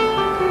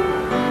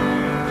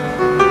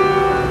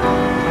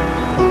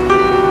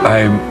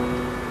 I'm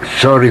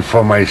sorry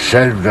for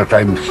myself that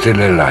I'm still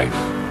alive.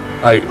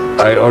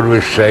 I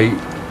always say,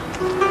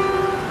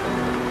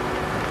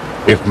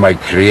 if my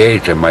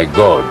Creator, my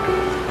God,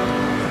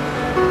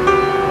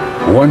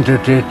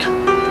 wanted it,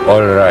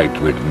 all right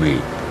with me.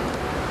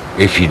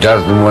 If he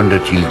doesn't want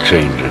it, he'll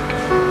change it.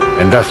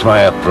 And that's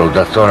my approach,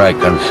 that's all I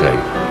can say.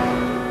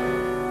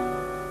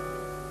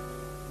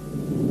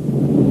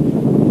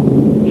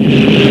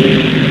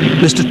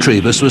 Mr.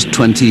 Trebus was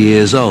 20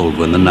 years old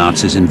when the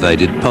Nazis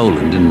invaded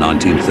Poland in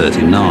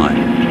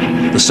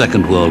 1939. The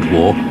Second World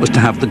War was to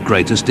have the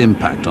greatest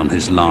impact on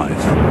his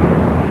life.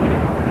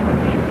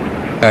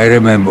 I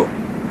remember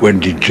when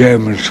the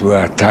Germans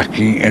were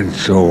attacking and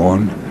so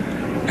on,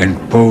 and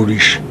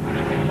Polish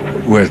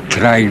were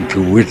trying to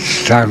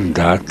withstand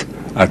that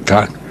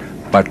attack,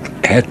 but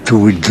had to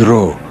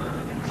withdraw,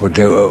 for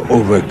they were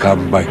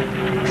overcome by,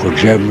 for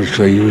Germans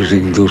were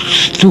using those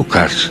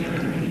Stukas.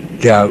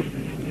 They are,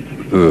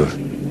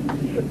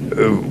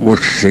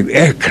 what's the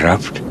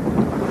aircraft,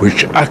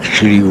 which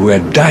actually were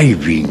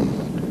diving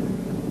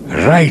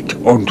right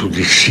onto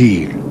the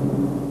sea.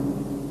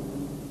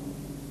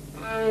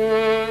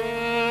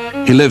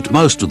 He lived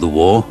most of the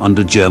war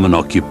under German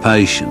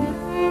occupation.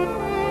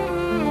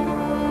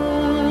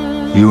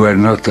 You were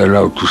not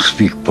allowed to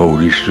speak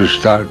Polish to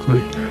start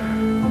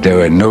with. There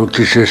were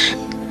notices.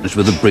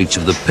 With a breach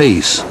of the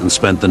peace and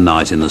spent the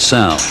night in the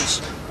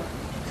cells.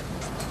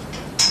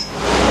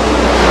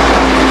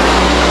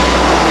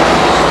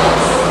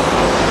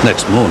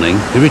 Next morning,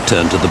 he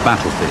returned to the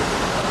battlefield.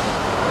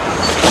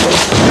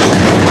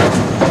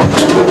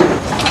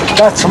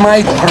 That's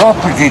my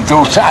property,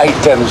 those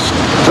items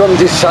from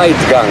the side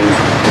gang.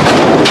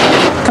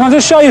 Can I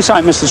just show you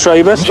something, Mr.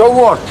 Trebus? So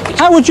what?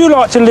 How would you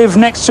like to live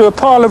next to a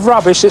pile of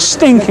rubbish that's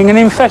stinking and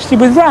infested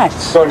with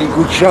rats? Jolly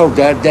good show,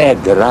 they're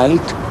dead, right?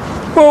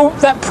 Well,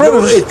 that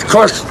proves... It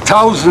costs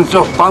thousands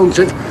of pounds.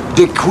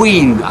 The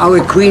Queen,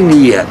 our Queen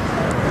here,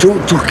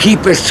 to keep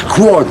a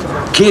squad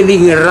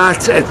killing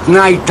rats at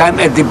night time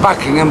at the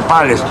Buckingham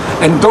Palace.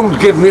 And don't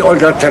give me all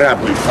that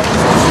rubbish.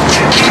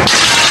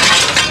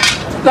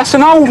 That's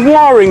an old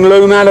wiring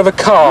loom out of a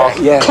car,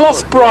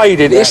 cloth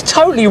braided. It's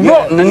totally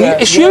rotten and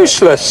it's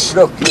useless.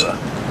 Look,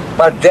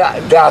 but there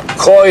are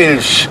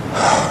coils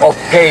of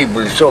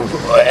cables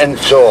and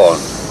so on.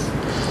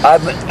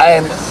 I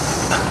am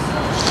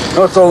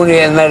not only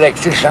an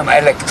electrician,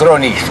 I'm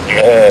electronics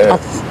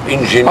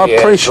engineer. I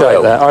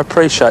appreciate that, I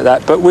appreciate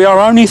that, but we are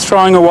only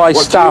throwing away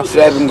stuff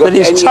that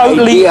is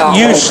totally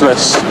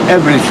useless.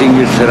 Everything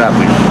is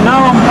rubbish. No,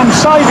 I'm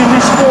saving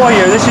this for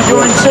you. This is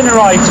your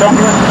incinerator.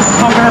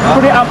 I'm going to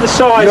put it up the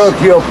side. Look,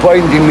 you're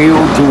pointing me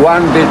to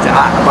one bit,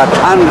 but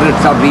hundreds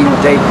have been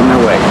taken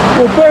away.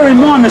 Well, bear in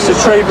mind, Mr.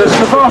 Trebus,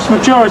 the vast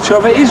majority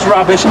of it is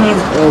rubbish and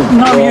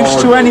no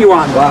use to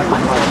anyone.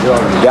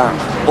 You're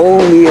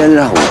only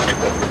allowed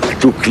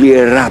to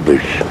clear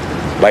rubbish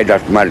by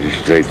that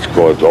magistrate's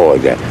court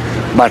order,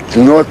 but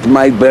not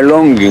my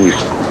belongings.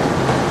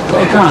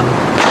 Got a gun?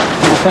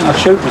 I think I'd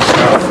shoot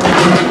myself.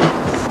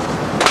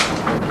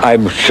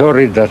 I'm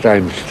sorry that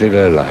I'm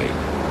still alive.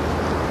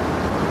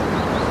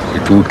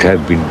 It would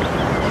have been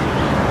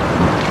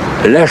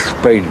less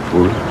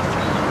painful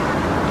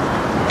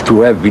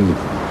to have been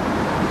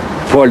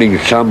falling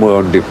somewhere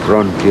on the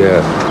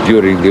frontier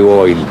during the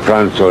war in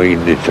France or in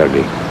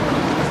Italy.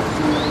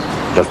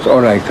 That's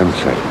all I can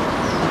say.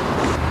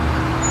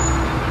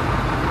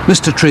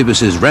 Mr.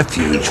 Trebus's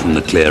refuge from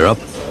the clear-up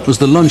was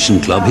the luncheon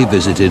club he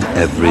visited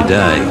every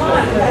day.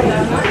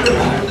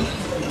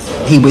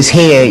 He was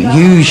here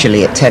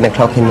usually at 10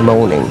 o'clock in the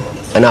morning,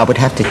 and I would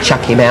have to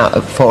chuck him out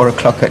at 4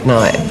 o'clock at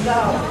night.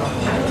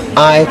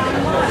 I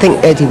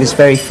think Eddie was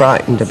very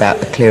frightened about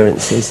the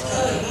clearances.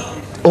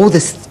 All the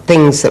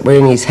things that were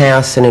in his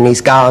house and in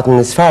his garden,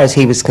 as far as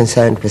he was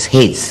concerned, was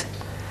his.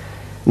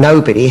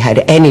 Nobody had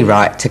any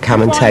right to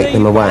come and take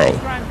them away.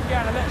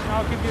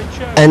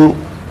 And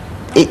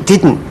it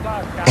didn't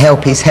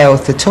help his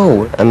health at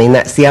all. I mean,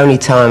 that's the only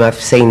time I've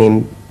seen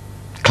him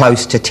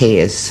close to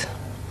tears.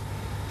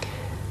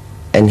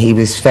 And he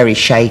was very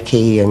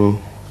shaky, and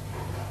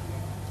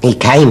he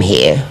came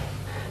here,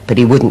 but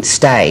he wouldn't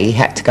stay. He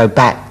had to go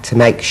back to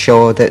make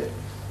sure that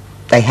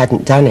they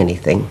hadn't done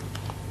anything.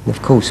 And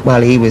of course,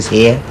 while he was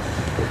here,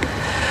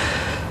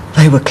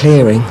 they were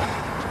clearing.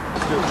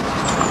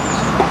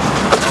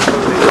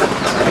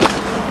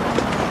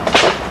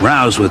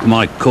 Rows with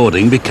Mike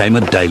Cording became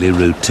a daily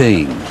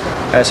routine.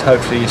 As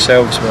hopefully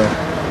yourselves were.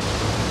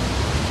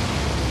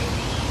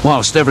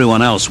 Whilst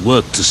everyone else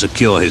worked to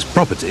secure his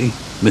property,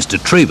 Mr.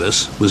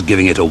 Trebus was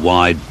giving it a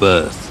wide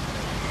berth.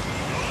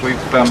 We've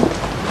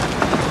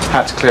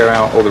had to clear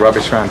out all the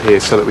rubbish around here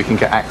so that we can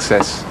get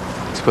access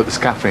to put the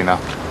scaffolding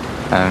up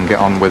and get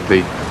on with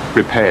the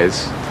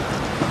repairs.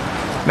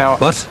 Now,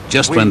 but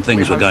just when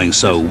things were going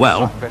so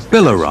well,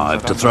 Bill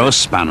arrived to throw a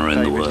spanner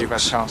in the works. You've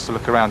had a chance to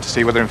look around to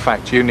see whether in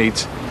fact you need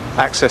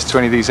access to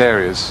any of these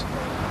areas.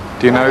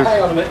 Do you know?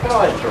 Hang on a minute, can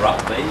I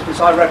interrupt please? Because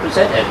I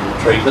represent Edmund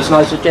Trebus and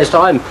I suggest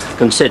I'm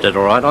considered,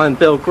 all right? I'm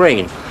Bill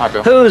Green. Hi,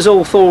 Bill. Who has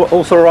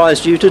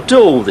authorised you to do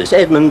all this?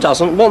 Edmund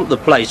doesn't want the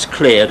place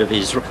cleared of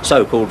his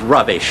so-called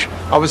rubbish.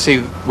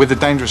 Obviously, with the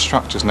dangerous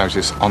structures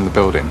notice on the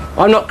building.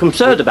 I'm not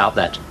concerned about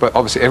that. But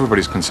obviously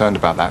everybody's concerned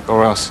about that,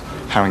 or else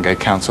Haringey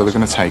Council are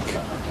going to take.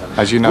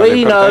 As you know,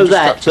 we know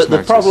that, but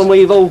the problem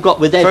we've all got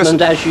with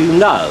Edmund, as you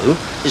know,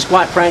 is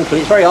quite frankly,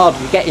 it's very hard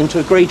to get him to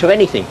agree to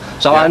anything.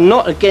 So I'm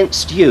not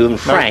against you and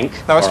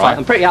Frank. No, it's fine.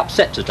 I'm pretty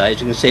upset today, as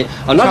you can see.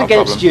 I'm not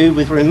against you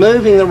with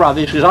removing the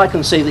rubbish, because I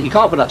can see that you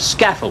can't put up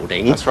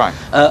scaffolding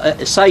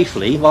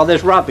safely while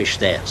there's rubbish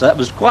there. So that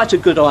was quite a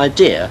good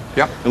idea,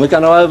 and we're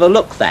going to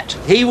overlook that.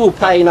 He will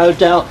pay, no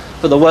doubt,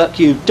 for the work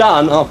you've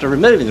done after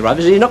removing the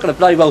rubbish. He's not going to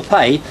bloody well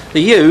pay for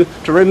you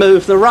to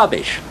remove the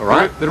rubbish, all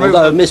right?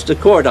 Although Mr.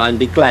 Cordine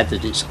be glad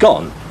that it's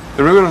gone.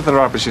 The removal of the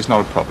rubbish is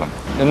not a problem.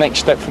 The next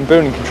step from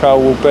building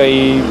control will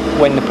be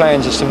when the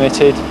plans are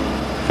submitted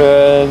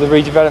for the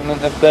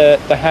redevelopment of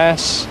the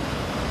house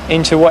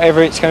into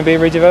whatever it's going to be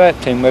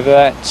redeveloped in, whether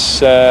that's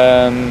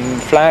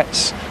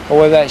flats or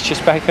whether that's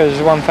just back as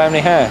a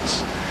one-family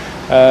house.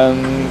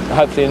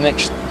 Hopefully the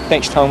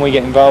next time we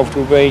get involved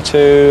will be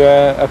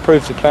to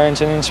approve the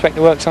plans and inspect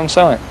the works on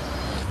site.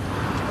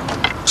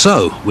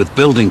 So, with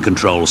building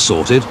control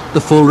sorted,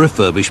 the full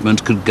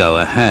refurbishment could go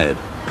ahead.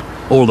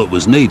 All that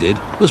was needed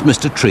was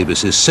Mr.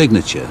 Trebus's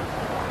signature,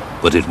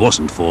 but it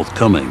wasn't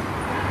forthcoming.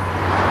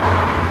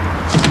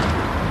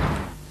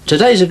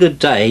 Today's a good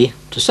day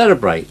to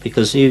celebrate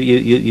because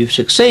you've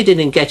succeeded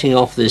in getting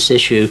off this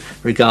issue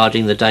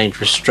regarding the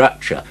dangerous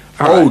structure.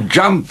 Oh,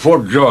 jump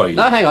for joy.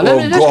 No, hang on.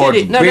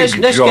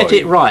 Let's get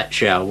it right,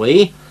 shall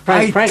we?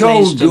 I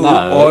told you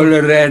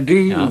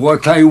already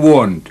what I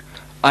want.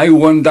 I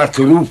want that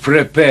roof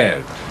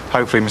repaired.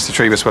 Hopefully Mr.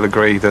 Trebus will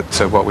agree that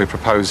what we're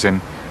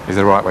proposing is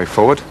the right way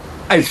forward.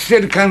 I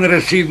still can't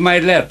receive my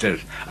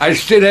letters. I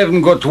still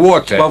haven't got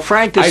water. Well,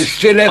 Frank, I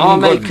still haven't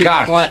got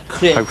gas. Quite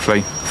clear.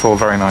 Hopefully 4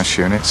 very nice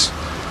units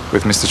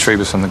with Mr.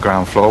 Trebus on the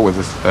ground floor with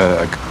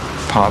a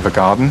part of a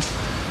garden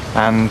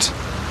and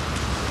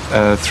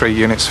 3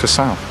 units for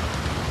sale.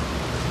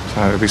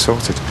 So it'll be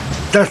sorted.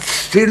 That's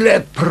still a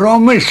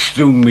promise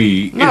to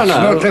me. It's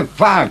not a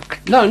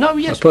fact. No,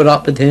 yes. I put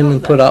up with him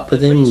and put up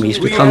with him. He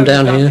used to come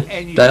down here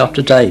day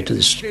after day to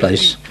this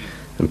place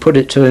and put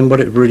it to him what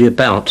it was really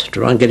about, to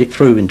try and get it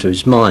through into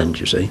his mind,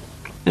 you see.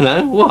 You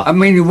know, what? I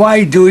mean,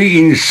 why do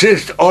you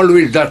insist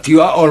always that you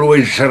are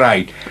always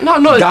right? No,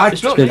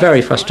 it's been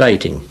very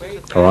frustrating,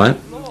 all right?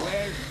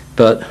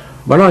 But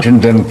when I...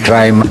 And then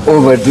climb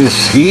over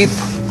this heap,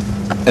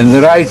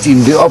 and right in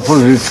the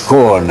opposite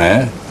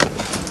corner,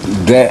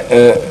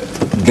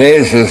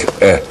 there's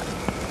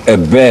a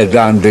bed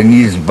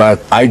underneath,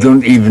 but I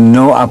don't even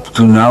know up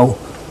to now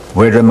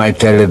whether my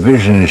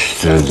television is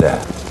still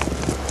there.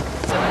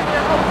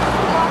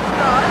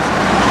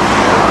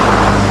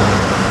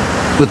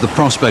 With the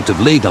prospect of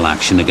legal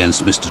action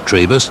against Mr.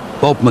 Trebus,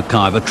 Bob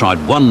McIver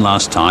tried one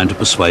last time to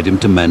persuade him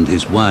to mend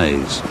his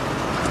ways.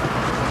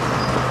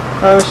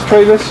 Mr.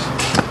 Trebus?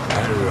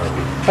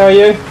 How are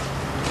you?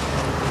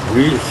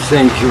 Well,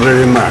 thank you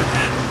very much.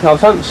 I've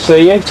come to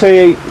see you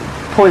to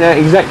point out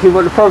exactly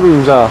what the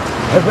problems are.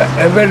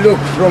 Have a look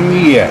from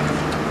here.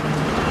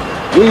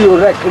 Do you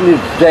reckon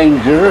it's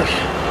dangerous?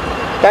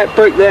 That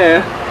brick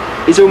there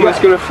is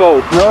almost going to fall.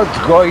 Not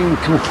going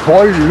to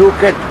fall.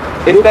 Look at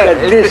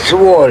this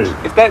wall.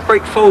 If that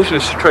brick falls,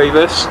 Mr.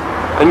 Trebus,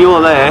 and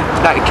you're there,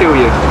 that'll kill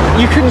you.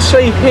 You can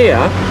see here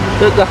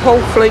that the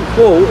whole flank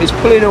wall is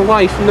pulling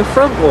away from the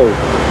front wall.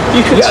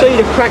 You can see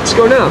the cracks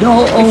gone up.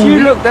 No, if you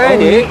look down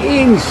here,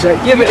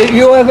 inside. Yeah, but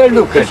you have a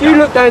look at if you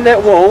look down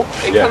that wall,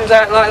 it comes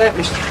out like that,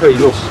 Mr.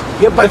 Trebus.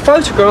 Yeah, but the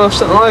photographs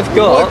that I've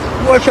got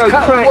show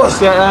cracks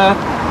that are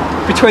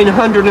between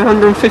 100 and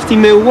 150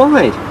 mil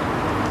wide.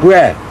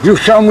 Where? You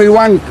show me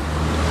one.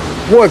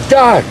 What's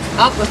that?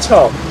 Up the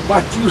top.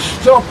 But you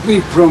stopped me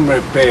from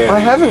repairing. I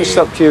haven't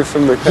stopped you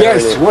from repairing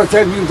Yes, what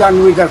have you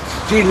done with that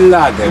steel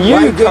ladder?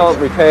 You can't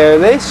repair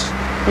this.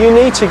 You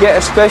need to get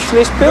a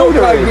specialist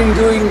builder. I've been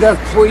doing that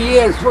for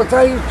years. What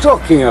are you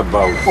talking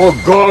about? Oh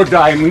God,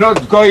 I'm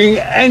not going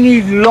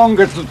any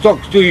longer to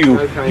talk to you.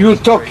 Okay. You're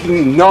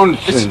talking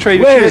nonsense. Mr.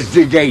 Trebus, Where's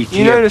the gate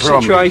you here? know the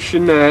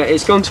situation now,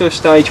 it's gone to a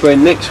stage where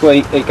next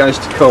week it goes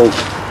to court.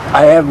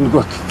 I haven't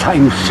got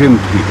time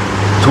simply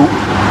to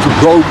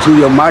go to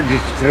your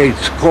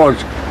magistrate's court.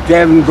 They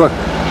haven't got...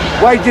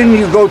 Why didn't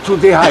you go to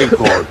the High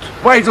Court?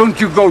 Why don't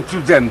you go to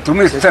them, to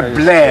Mr.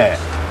 Blair?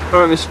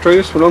 All right, Mr.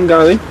 Trebus, well, I'm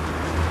going.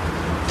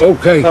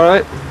 Okay. All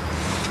right.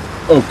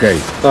 Okay.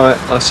 All right,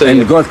 I'll see you.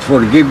 And God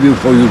forgive you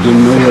for you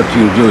don't know what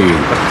you're doing.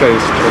 Okay,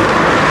 Mr. Trebus.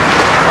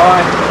 All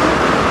right.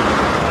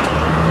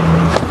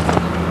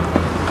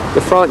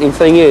 The frightening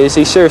thing is,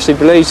 he seriously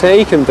believes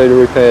he can do the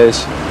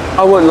repairs.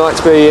 I wouldn't like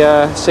to be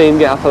see him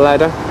get up a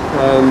ladder.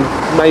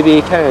 Maybe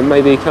he can,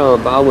 maybe he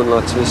can't, but I wouldn't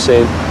like to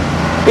see him.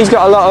 He's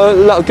got a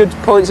lot of good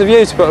points of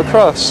view to put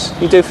across.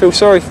 You do feel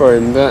sorry for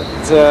him, but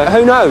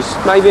who knows?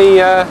 Maybe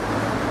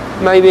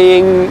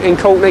in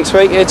court next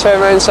week he'll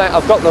turn around and say,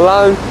 I've got the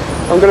loan,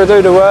 I'm going to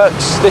do the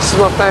works, this is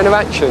my plan of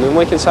action, and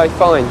we can say,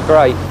 fine,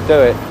 great, do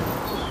it.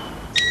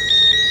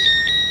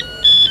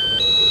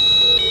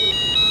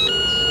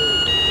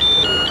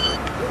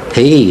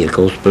 He, of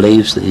course,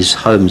 believes that his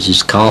home is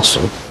his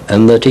castle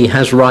and that he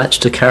has rights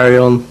to carry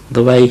on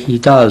the way he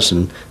does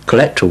and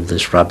collect all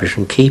this rubbish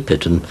and keep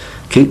it and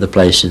keep the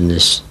place in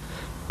this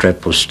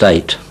dreadful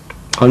state.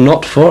 I'm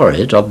not for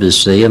it,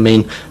 obviously. I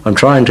mean, I'm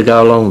trying to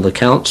go along with the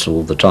council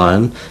all the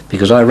time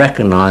because I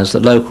recognise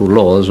that local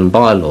laws and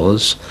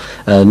bylaws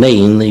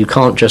mean that you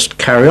can't just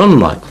carry on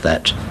like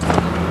that.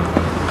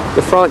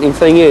 The frightening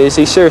thing is,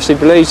 he seriously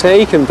believes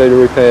he can do the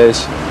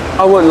repairs.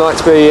 I wouldn't like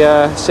to be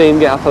see him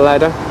get up a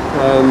ladder.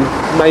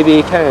 Maybe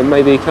he can,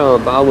 maybe he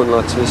can't, but I wouldn't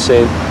like to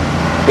see him.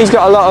 He's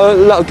got a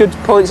lot of good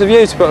points of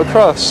view to put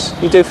across.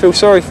 You do feel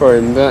sorry for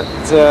him, but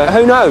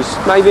who knows?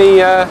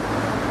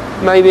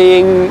 Maybe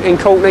in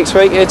court next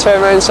week he'll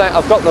turn around and say,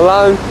 I've got the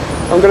loan,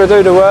 I'm going to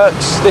do the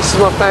works, this is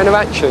my plan of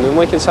action, and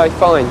we can say,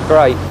 fine,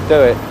 great,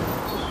 do it.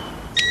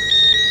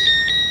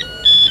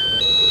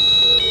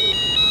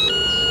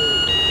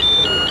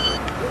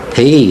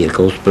 He, of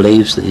course,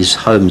 believes that his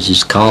home is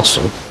his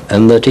castle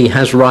and that he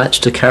has rights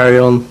to carry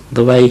on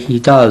the way he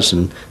does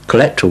and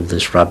collect all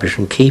this rubbish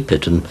and keep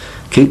it and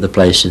keep the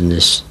place in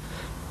this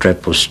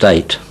dreadful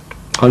state.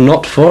 I'm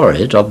not for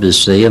it,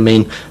 obviously. I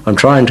mean, I'm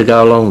trying to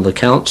go along with the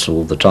council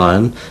all the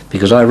time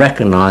because I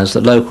recognise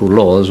that local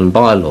laws and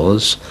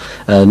bylaws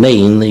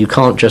mean that you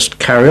can't just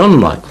carry on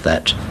like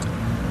that.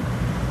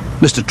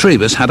 Mr.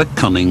 Trebus had a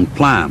cunning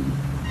plan.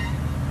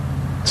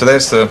 So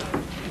there's the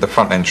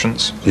front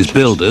entrance. His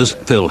builders,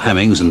 Phil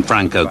Hemmings and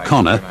Frank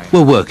O'Connor,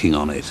 were working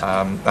on it.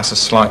 That's a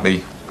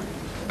slightly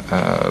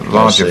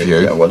larger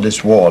view. Yeah, well,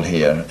 this wall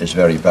here is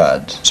very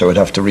bad, so we'd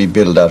have to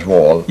rebuild that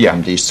wall,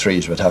 and these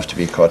trees would have to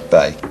be cut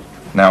back.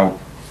 Now,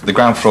 the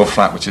ground floor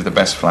flat, which is the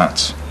best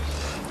flat,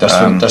 that's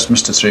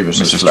Mr.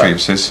 Trebus's flat.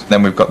 Trebus's.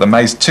 Then we've got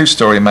the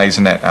two-storey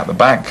maisonette at the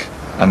back,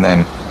 and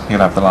then he'll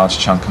have the large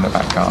chunk in the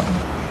back garden.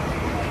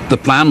 The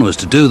plan was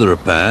to do the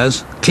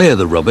repairs, clear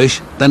the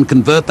rubbish, then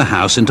convert the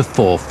house into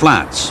 4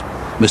 flats.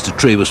 Mr.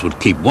 Trebus would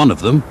keep one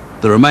of them,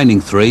 the remaining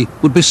 3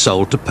 would be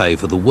sold to pay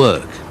for the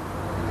work.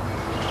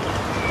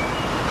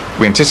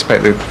 We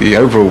anticipate the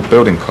overall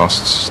building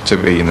costs to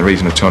be in the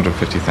region of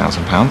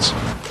 £250,000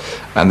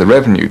 and the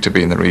revenue to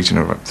be in the region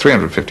of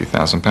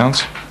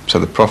 £350,000, so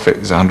the profit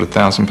is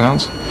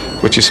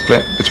 £100,000, which is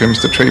split between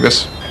Mr.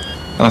 Trebus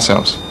and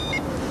ourselves.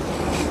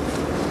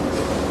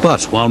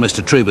 But while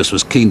Mr. Trebus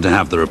was keen to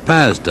have the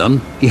repairs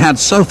done, he had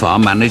so far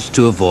managed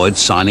to avoid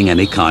signing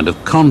any kind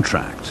of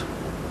contract.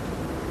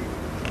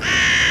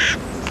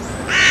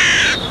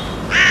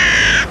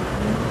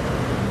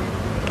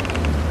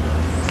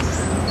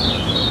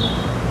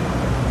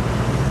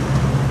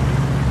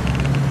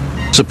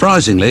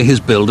 Surprisingly, his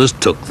builders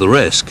took the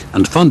risk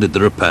and funded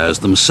the repairs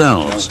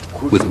themselves,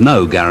 with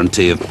no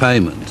guarantee of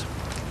payment.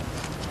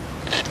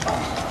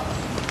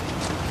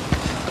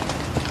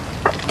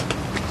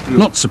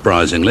 Not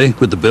surprisingly,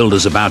 with the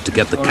builders about to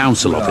get the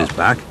council off his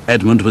back,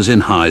 Edmund was in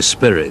high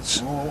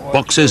spirits.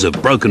 Boxes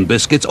of broken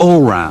biscuits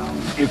all round.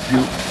 If you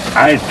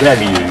I tell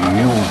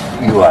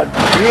you are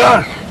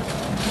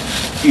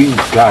just in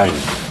time.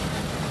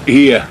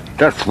 Here,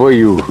 that's for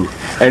you.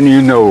 And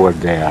you know what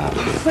they are.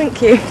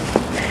 Thank you.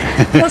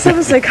 That's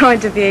ever so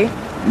kind of you.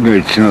 No,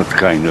 it's not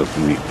kind of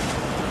me.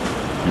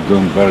 You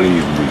don't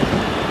believe me.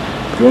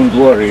 Don't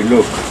worry,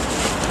 look.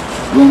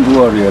 Don't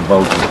worry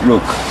about it,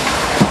 look.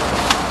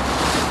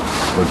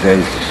 But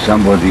there's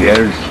somebody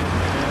else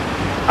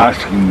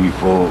asking me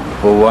for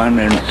one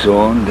and so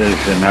on.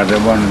 There's another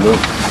one, look.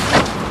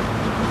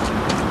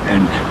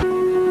 And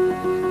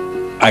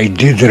I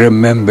did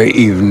remember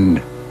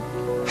even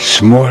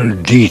small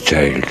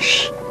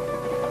details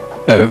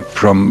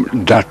from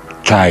that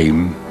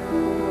time,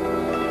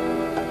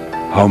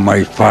 how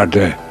my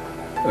father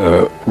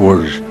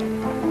was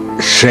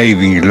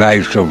saving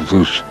lives of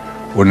those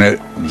on a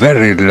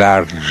very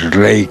large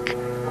lake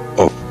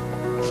of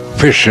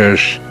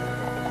fishers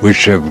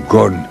which have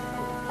gone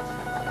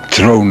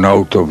thrown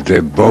out of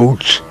their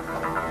boats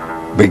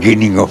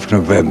beginning of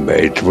November.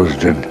 It was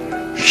then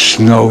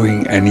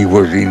snowing and he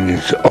was in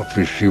his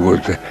office. He was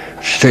the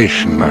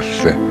station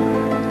master.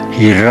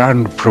 He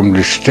ran from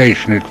the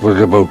station. It was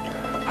about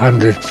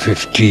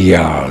 150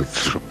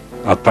 yards.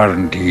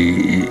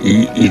 Apparently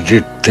he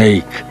did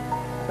take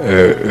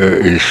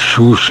his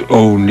shoes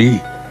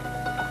only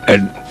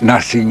and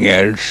nothing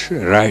else,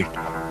 right?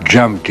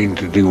 Jumped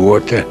into the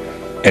water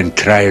and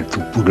tried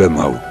to pull them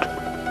out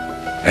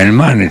and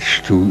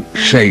managed to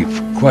save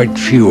quite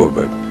few of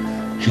them.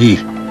 He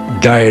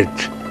died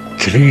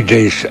 3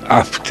 days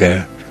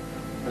after,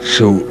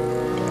 so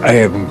I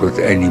haven't got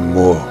any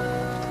more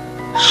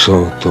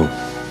sort of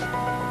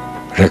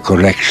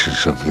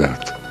recollections of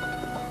that.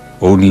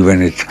 Only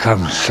when it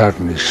comes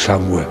suddenly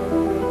somewhere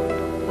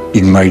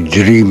in my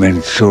dream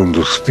and so on,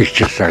 those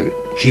pictures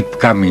keep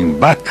coming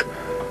back,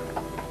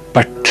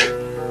 but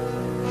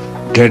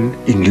then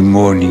in the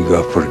morning you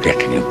are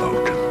forgetting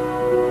about them.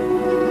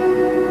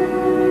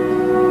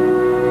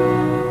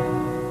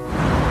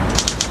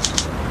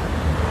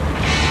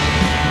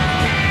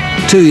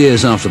 Two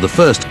years after the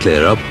first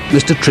clear-up,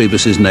 Mr.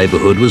 Trebus's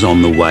neighbourhood was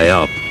on the way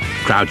up.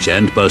 Crouch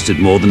End boasted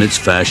more than its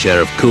fair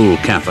share of cool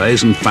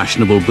cafes and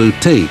fashionable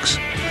boutiques.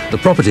 The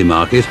property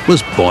market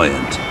was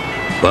buoyant,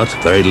 but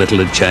very little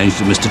had changed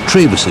in Mr.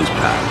 Trebus's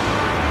plan.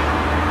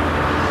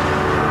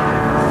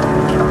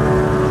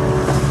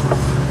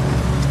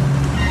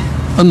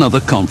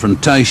 Another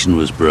confrontation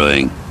was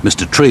brewing.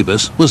 Mr.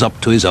 Trebus was up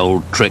to his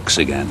old tricks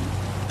again.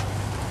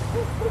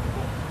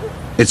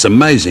 It's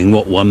amazing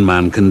what one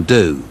man can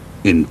do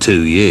in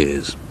 2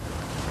 years.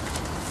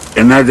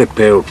 Another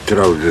pair of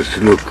trousers,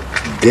 look,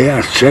 they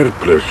are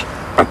surplus,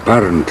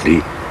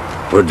 apparently,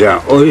 but they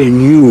are all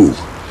new.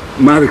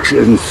 Marks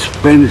and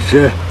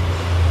Spencer,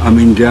 I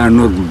mean, they are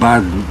not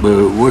bad,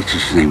 what's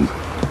his name?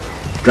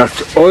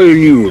 That's all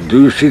new.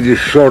 Do you see the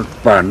short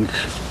pants?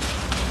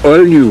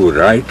 All new,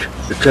 right?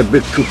 It's a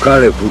bit too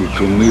colorful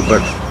to me,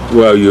 but,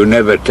 well, you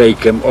never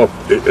take them off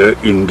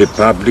in the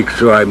public,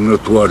 so I'm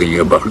not worrying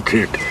about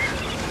it.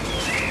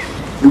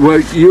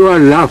 Well, you are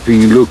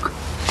laughing, look.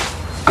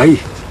 I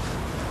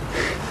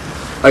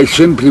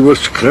simply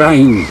was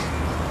crying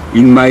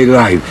in my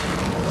life,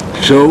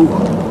 so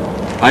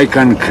I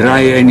can't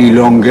cry any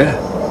longer.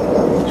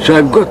 So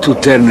I've got to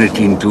turn it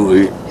into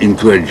a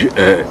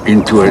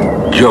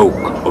joke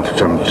of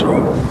some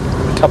sort.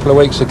 A couple of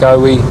weeks ago,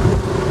 we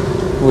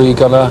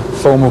got a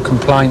formal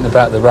complaint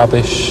about the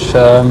rubbish.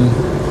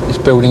 It's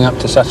building up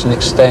to such an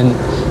extent,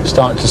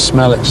 starting to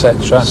smell,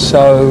 etc.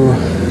 So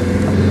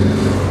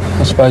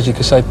I suppose you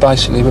could say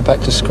basically we're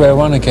back to square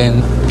one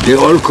again. They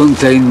all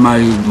contain my...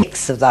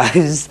 Mix of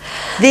those.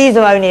 These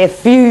are only a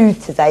few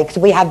today because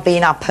we have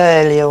been up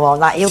earlier on.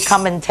 Like he'll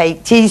come and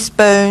take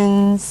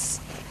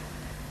teaspoons,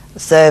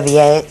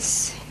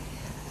 serviettes,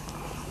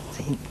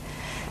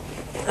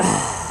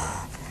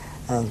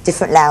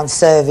 different lounge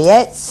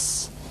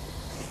serviettes.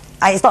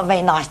 It's not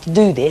very nice to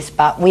do this,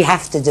 but we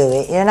have to do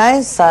it, you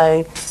know,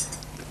 so...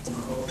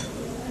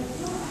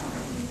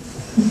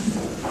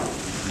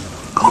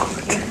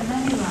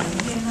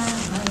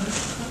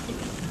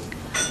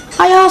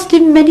 I asked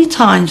him many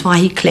times why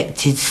he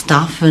collected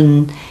stuff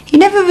and he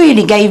never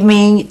really gave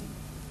me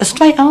a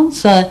straight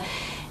answer.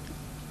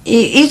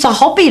 It's a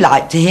hobby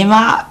like to him.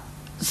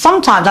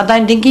 Sometimes I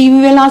don't think he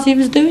even realised he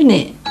was doing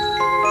it.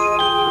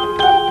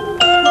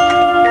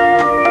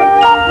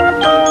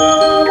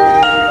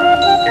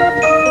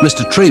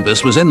 Mr.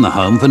 Trebus was in the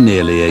home for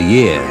nearly a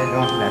year.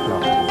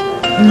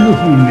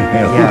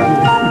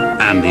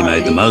 And he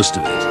made the most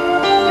of it.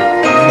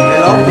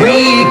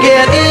 We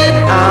get it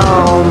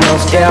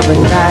almost every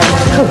night.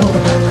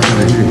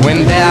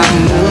 When that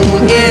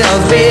moon is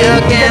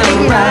big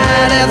and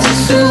bright, it's a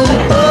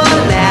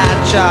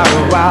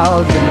supernatural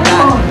world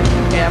tonight.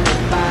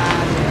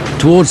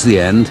 Towards the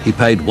end, he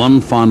paid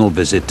one final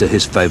visit to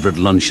his favourite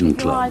luncheon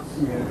club.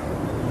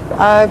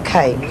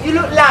 Okay. You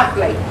look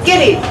lovely.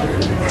 Get it.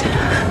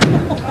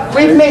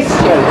 We've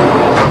missed you.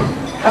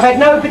 I've had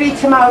nobody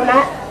to moan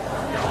at.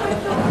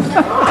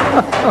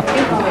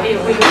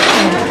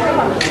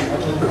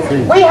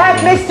 We have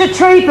Mr.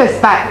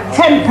 Trebus back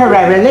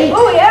temporarily.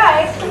 Oh,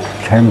 yes.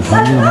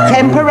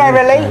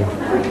 Temporarily?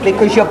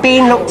 Because you're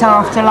being looked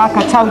after like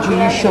I told you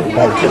you should be.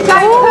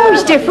 Oh,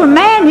 he's a different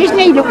man, isn't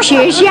he? Looks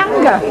years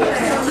younger.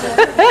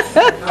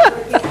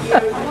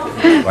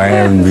 I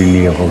haven't been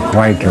here for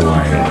quite a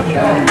while.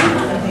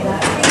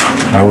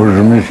 I was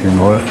missing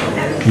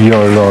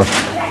your lot.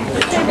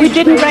 You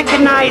didn't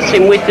recognise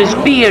him with his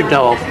beard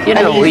off. You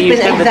know, he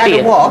used to have a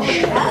beard.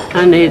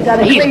 And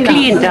he's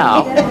cleaned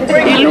up.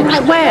 He looks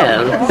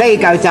well. There you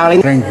go,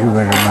 darling. Thank you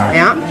very much.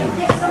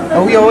 Yeah.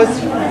 All yours.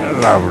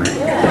 Lovely.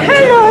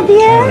 Hello,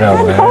 dear.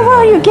 Lovely. How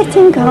are you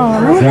getting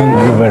on?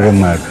 Thank you very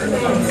much.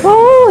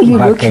 Oh, you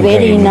Back look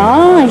very again.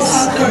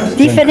 nice.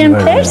 Different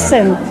very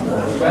person.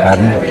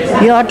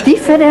 Pardon? You're a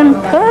different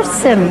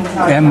person.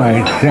 Am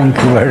I? Thank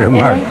you very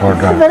much for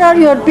that. Where are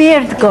your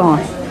beard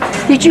gone?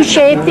 Did you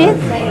shave it?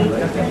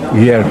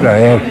 Yes, I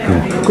have to.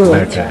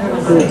 Good. Better.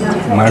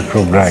 Much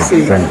obliged.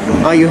 Thank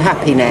you. Are you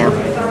happy now?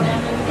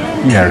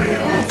 Yes.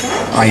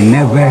 I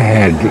never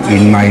had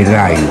in my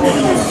life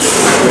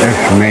as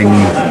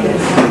many,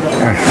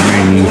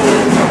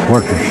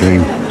 what is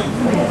it,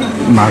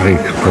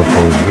 marriage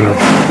proposals.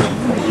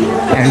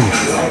 And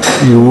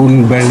you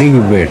wouldn't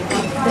believe it.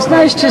 It's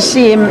nice to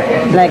see him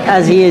like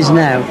as he is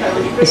now.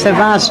 It's a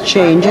vast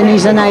change and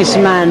he's a nice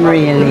man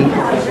really.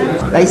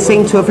 They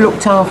seem to have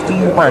looked after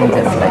you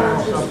wonderfully.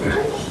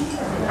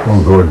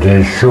 Oh God,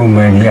 there's so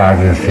many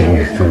other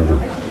things to do.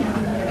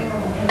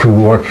 To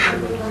watch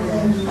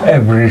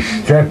every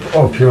step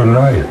of your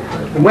life.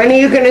 When are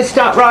you going to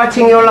start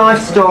writing your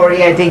life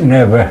story, Eddie?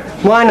 Never.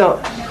 Why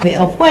not? Bit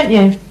off, weren't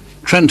you?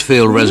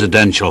 Trentfield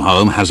Residential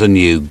Home has a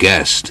new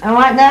guest. All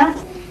right now?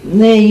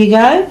 There you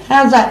go.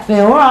 How's that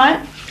feel? All right?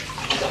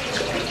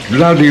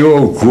 Bloody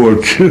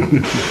awkward.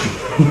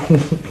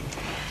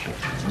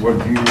 What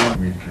do you want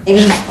me to? He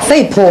was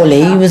very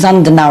poorly. He was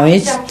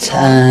undernourished.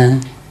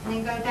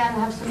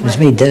 It was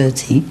very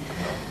dirty.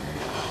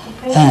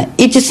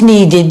 He just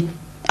needed...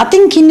 I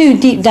think he knew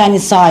deep down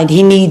inside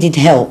he needed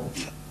help.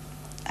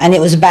 And it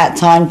was about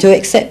time to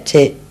accept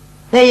it.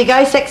 There you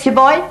go, sexy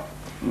boy.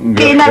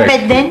 Get in that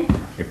bed then.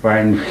 If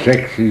I'm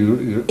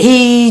sexy...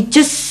 He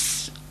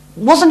just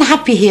wasn't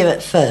happy here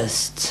at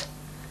first.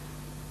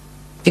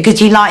 Because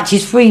he liked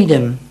his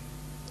freedom.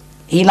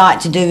 He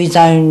liked to do his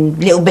own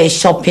little bit of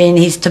shopping,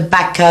 his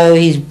tobacco,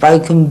 his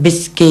broken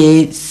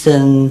biscuits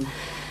and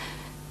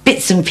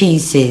bits and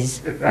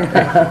pieces.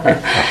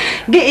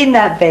 Get in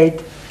that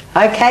bed,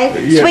 okay?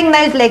 Yeah. Swing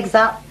those legs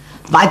up.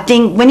 But I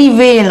think when he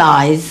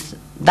realised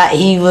that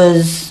he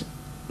was,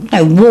 you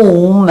know,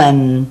 warm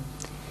and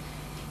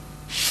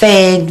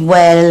fed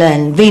well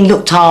and being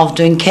looked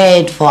after and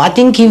cared for, I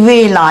think he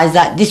realised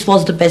that this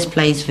was the best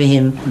place for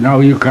him. Now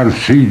you can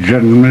see,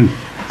 gentlemen,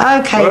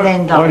 Okay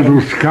then, all darling.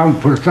 those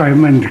comforts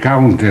I'm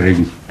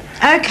encountering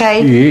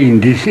Okay. in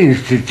this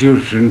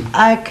institution.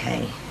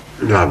 Okay.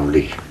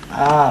 Lovely.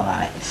 All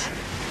right.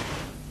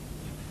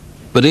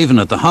 But even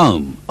at the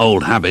home,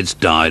 old habits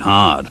died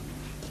hard.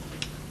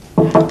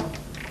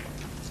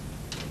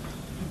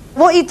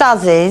 What he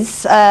does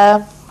is,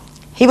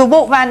 he will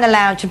walk around the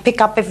lounge and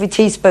pick up every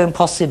teaspoon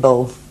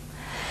possible.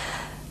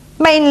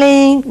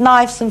 Mainly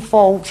knives and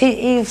forks.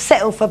 He'll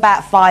settle for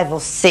about 5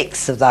 or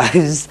 6 of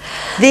those.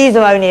 These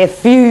are only a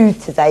few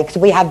today because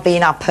we have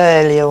been up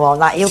earlier on.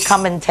 Like he'll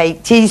come and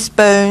take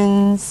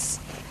teaspoons,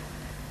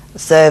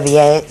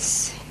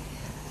 serviettes,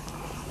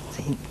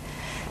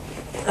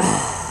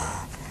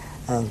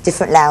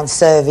 different lounge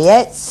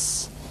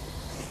serviettes.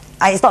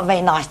 It's not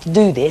very nice to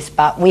do this,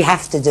 but we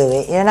have to do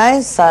it, you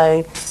know,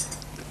 so...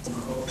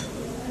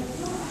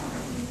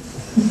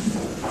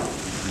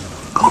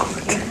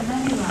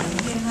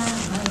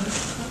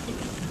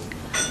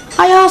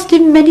 I asked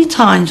him many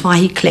times why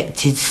he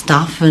collected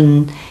stuff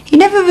and he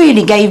never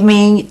really gave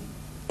me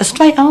a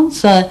straight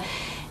answer.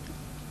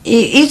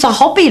 It's a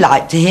hobby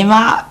like to him.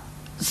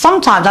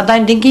 Sometimes I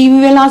don't think he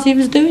even realised he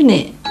was doing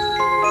it.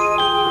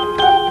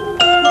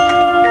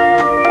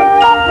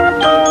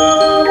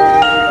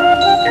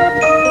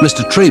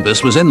 Mr.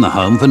 Trebus was in the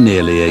home for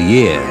nearly a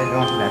year.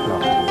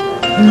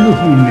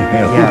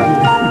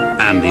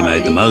 And he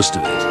made the most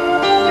of it.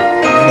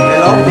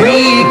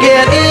 We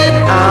get it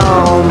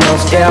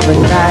almost every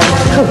night.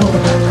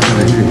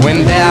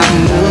 When that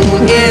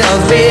moon is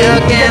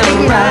big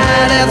and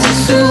bright, it's a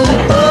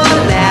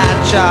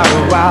supernatural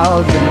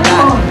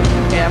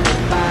delight.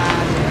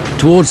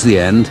 Towards the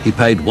end, he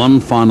paid one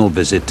final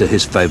visit to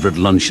his favourite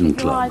luncheon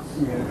club.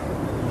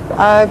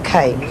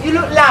 Okay. You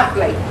look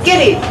lovely.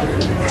 Get in.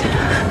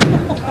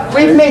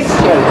 We've missed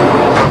you.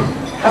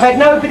 I've had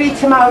nobody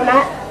to moan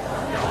at.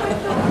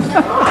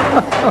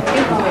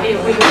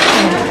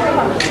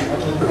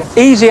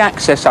 Easy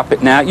access up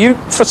it now. You,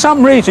 for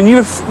some reason,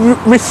 you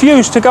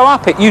refuse to go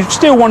up it. You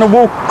still want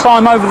to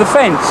climb over the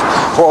fence.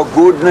 For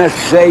goodness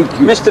sake,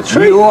 Mr.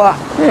 Tree. You are...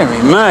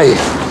 Deary me.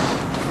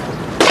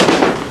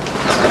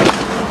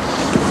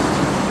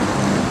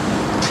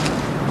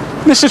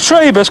 Mr.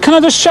 Trebus, can I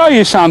just show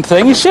you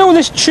something? You see all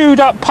this chewed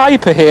up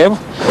paper here? Would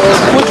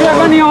you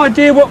have any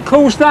idea what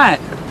caused that?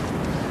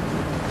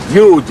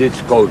 You did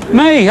cause it.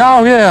 Me?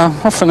 Oh yeah,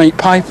 I often eat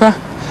paper.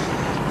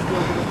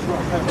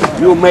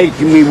 You make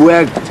me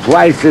work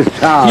twice as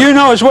hard. You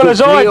know as well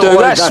as I do,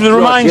 that's the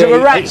remains of a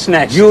rat's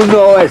nest. You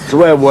know as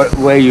well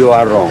where you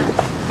are wrong.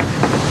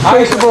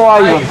 Peaceable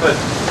Haven.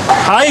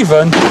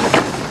 Haven?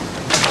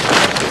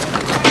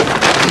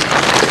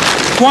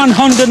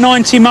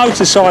 190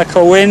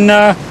 motorcycle in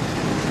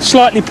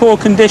slightly poor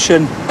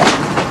condition.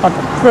 I'm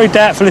very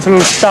doubtful if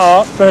it'll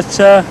start, but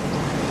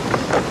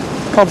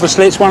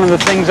obviously it's one of the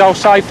things I'll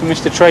say for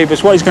Mr.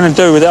 Trebus. What he's going to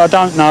do with it, I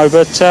don't know,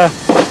 but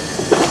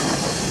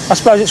I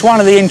suppose it's one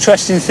of the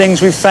interesting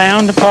things we've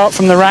found, apart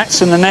from the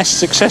rats and the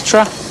nests,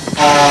 etc.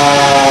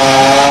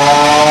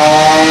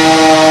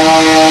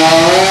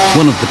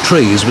 One of the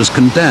trees was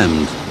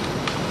condemned.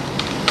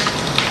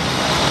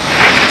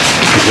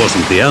 It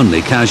wasn't the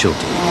only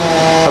casualty.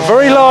 A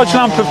very large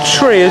lump of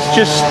tree has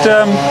just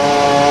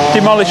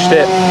demolished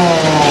it.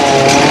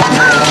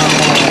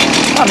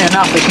 Funny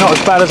enough, it's not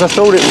as bad as I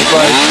thought it would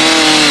be.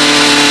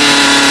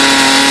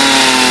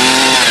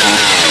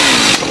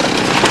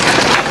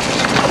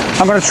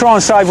 I'm going to try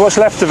and save what's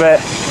left of it.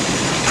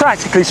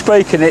 Practically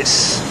speaking,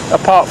 it's,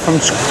 apart from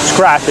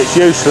scrap, it's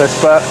useless,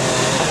 but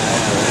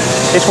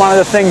it's one of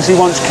the things he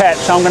wants kept,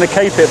 so I'm going to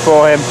keep it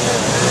for him.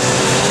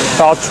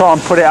 So I'll try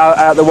and put it out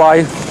of the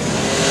way.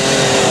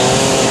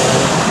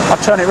 I'll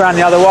turn it around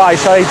the other way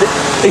so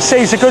he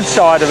sees the good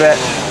side of it.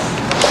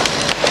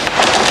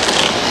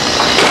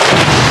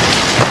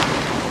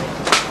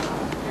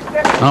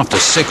 After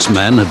 6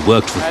 men had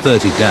worked for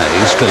 30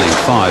 days, filling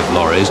 5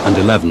 lorries and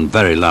 11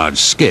 very large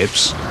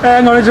skips,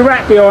 Hang on, there's a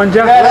rat behind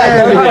you.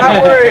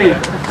 Don't worry.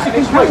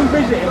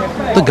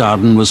 the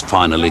garden was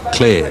finally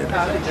cleared.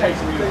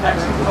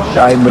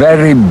 I'm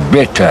very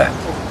bitter.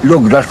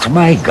 Look, that's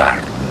my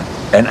garden.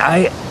 And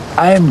I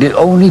am the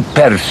only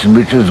person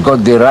which has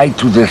got the right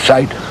to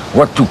decide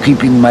what to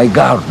keep in my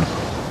garden.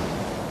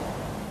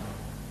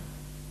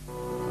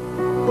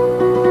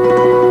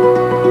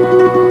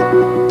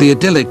 The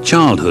idyllic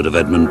childhood of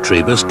Edmund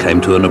Trebus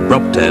came to an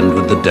abrupt end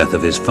with the death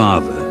of his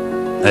father.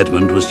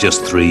 Edmund was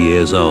just 3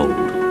 years old.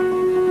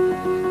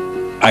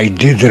 I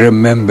did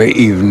remember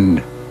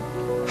even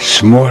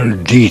small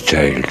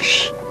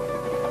details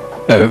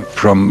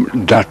from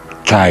that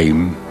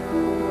time,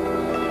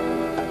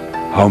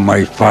 how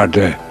my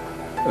father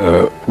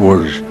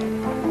was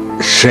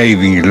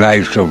saving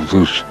lives of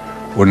those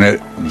on a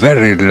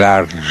very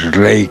large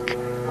lake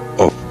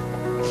of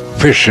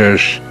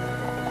fishers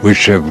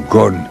which have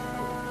gone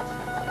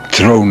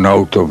thrown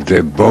out of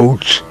their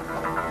boats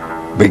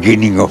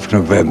beginning of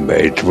November.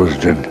 It was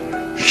then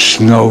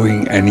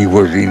snowing and he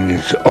was in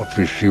his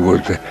office, he was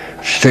a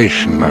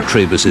station master.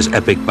 Trebus's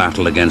epic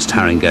battle against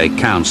Haringey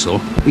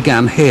Council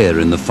began here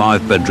in the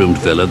 5-bedroomed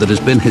villa that has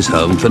been his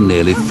home for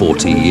nearly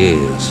 40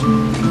 years.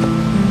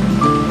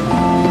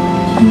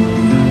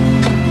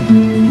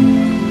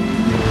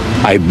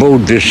 I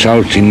bought this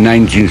house in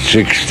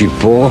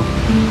 1964,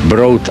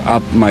 brought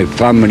up my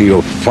family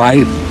of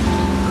 5.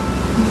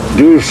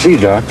 Do you see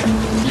that?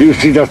 Do you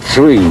see that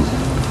swing?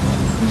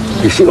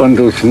 You see on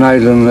those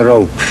nylon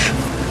ropes?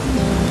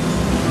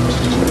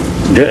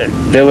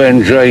 They were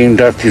enjoying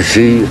that, you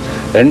see,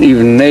 and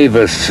even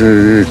neighbors,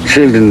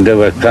 children, they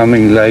were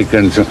coming like,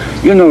 and so,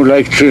 you know,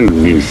 like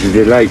children, you see,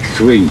 they like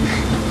swings.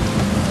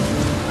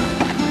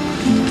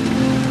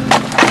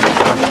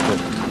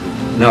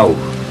 Now,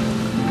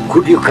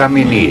 could you come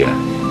in here?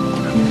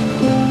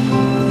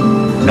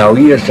 Now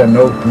here's an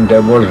open,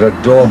 there was a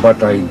door,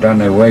 but I done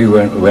away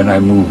when I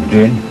moved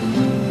in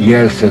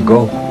years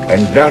ago,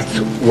 and that's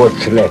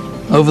what's left.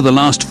 Over the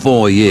last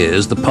 4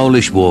 years, the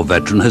Polish war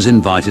veteran has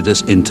invited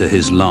us into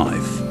his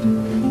life.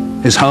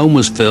 His home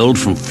was filled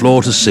from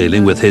floor to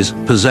ceiling with his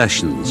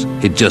possessions.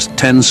 He'd just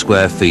 10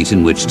 square feet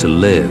in which to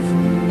live.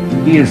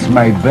 Here's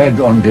my bed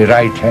on the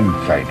right-hand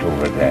side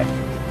over there.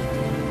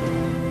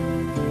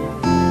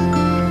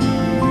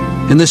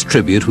 In this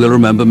tribute, we'll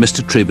remember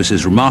Mr.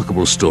 Trebus's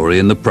remarkable story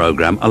in the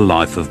programme A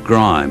Life of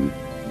Grime,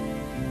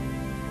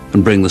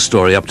 and bring the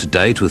story up to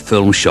date with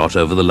film shot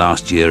over the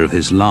last year of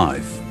his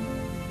life.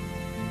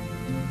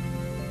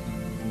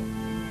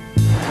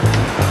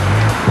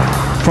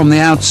 From the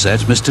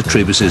outset, Mr.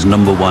 Trebus's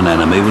 #1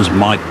 enemy was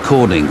Mike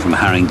Cording from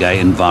Haringey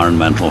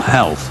Environmental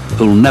Health,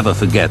 who'll never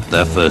forget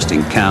their first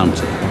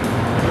encounter.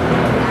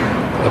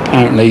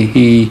 Apparently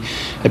he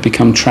had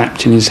become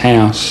trapped in his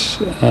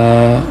house.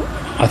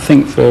 I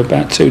think for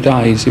about 2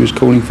 days he was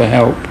calling for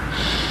help.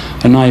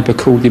 A neighbour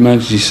called the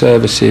emergency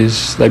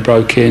services, they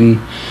broke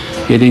in,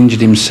 he had injured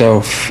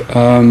himself.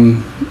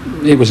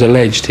 It was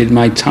alleged he'd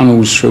made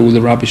tunnels through all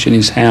the rubbish in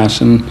his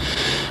house, and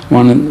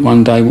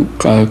one day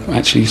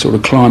actually sort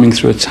of climbing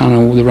through a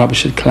tunnel, all the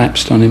rubbish had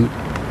collapsed on him.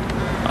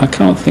 I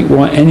can't think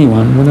why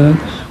anyone would want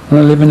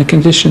to live in a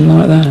condition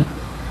like that.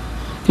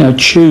 You know,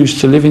 choose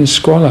to live in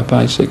squalor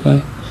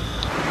basically.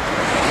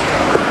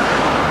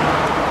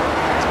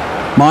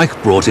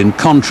 Mike brought in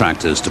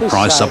contractors to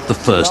price up the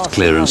first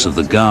clearance of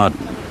the garden.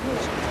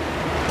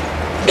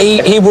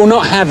 He will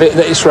not have it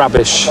that it's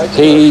rubbish.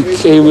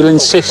 He will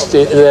insist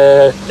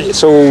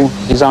it's all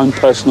his own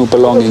personal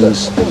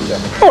belongings.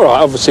 All right,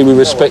 obviously we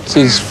respect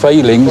his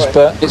feelings,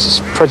 but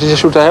it's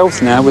prejudicial to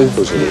health now with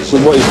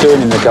what he's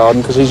doing in the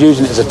garden, because he's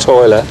using it as a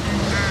toilet.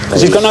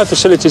 Because he's got no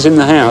facilities in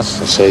the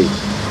house. I see.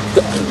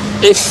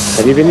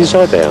 Have you been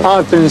inside the house?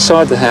 I've been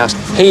inside the house.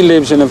 He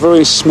lives in a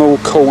very small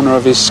corner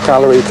of his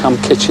scullery come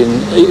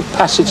kitchen.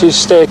 Passages,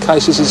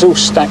 staircases, it's all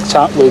stacked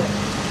up with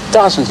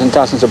dozens and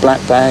dozens of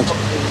black bags.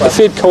 If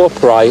he'd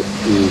cooperate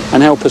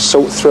and help us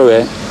sort through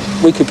it,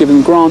 we could give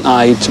him grant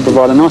aid to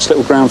provide a nice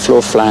little ground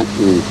floor flat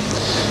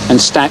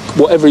and stack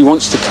whatever he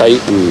wants to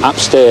keep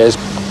upstairs.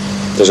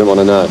 Doesn't want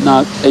to know?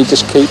 No, he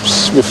just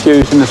keeps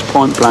refusing us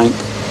point blank.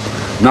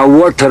 Now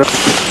what are...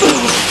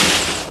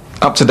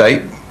 Up to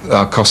date,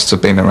 our costs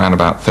have been around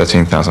about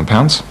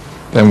 £13,000.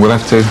 Then we'll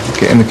have to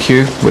get in the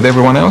queue with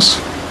everyone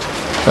else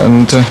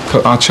and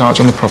put our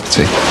charge on the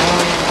property.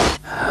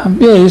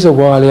 Yeah, he's a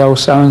wily old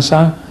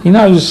so-and-so. He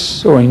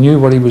knows, or he knew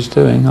what he was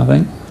doing, I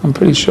think. I'm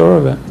pretty sure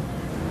of it.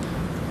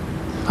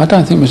 I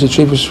don't think Mr.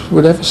 Trebus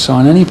would ever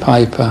sign any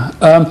paper.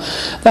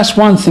 That's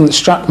one thing that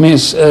struck me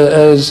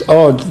as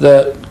odd,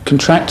 that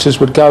contractors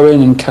would go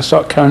in and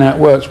start carrying out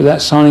works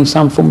without signing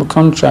some form of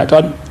contract.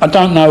 I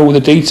don't know all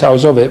the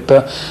details of it,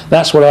 but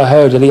that's what I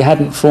heard, that he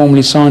hadn't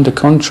formally signed a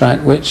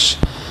contract, which,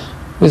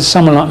 with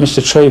someone like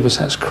Mr. Trebus,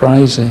 that's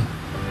crazy.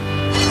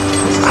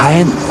 I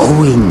am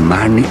owing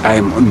money. I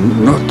am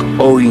not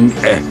owing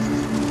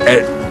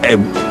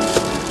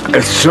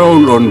a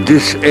soul on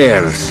this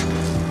earth,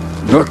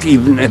 not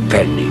even a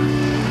penny.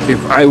 If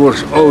I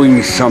was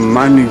owing some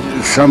money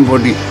to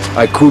somebody,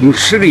 I couldn't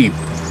sleep,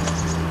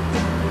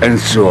 and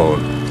so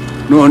on.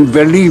 No, and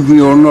believe me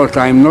or not,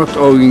 I'm not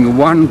owing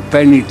one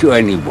penny to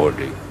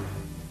anybody.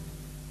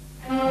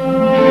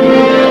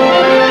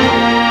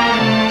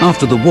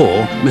 After the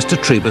war, Mr.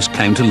 Trebus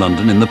came to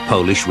London in the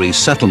Polish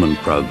resettlement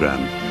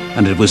programme,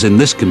 and it was in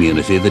this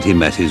community that he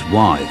met his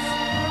wife.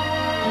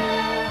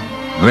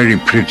 Very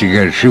pretty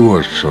girl she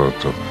was,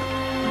 sort of.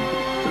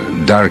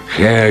 Dark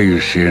hair, you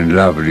see, and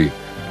lovely,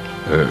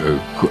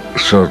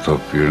 sort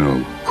of, you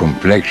know,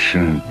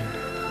 complexion.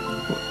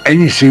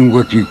 Anything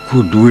what you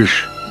could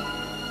wish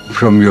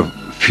from your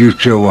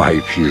future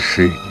wife, you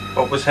see.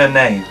 What was her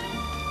name?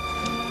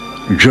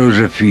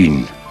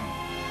 Josephine.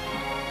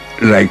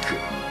 Like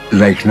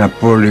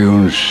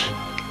Napoleon's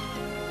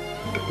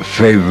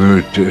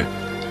favorite,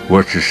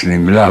 what's his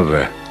name,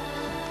 lover.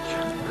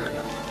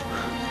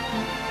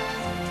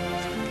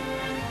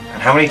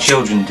 And how many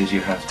children did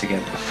you have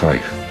together?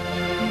 5.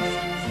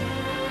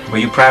 Were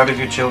you proud of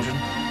your children?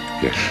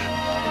 Yes.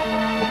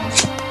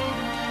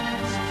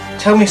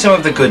 Tell me some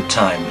of the good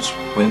times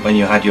when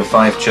you had your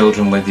 5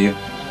 children with you.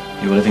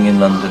 You were living in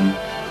London.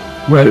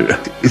 Well,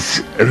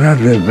 it's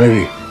rather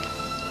very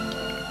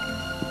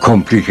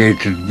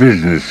complicated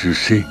business, you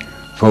see,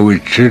 for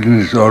which children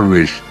is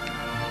always,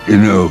 you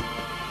know,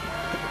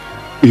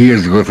 he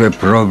has got a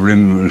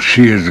problem,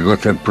 she has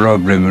got a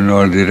problem, and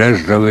all the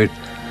rest of it.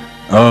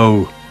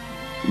 Oh,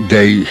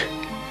 they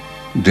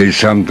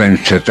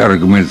sometimes had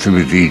arguments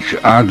with each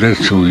other,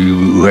 so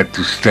you had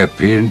to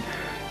step in.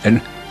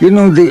 And, you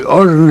know, the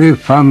ordinary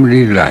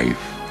family life.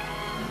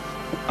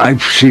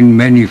 I've seen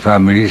many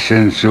families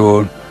and so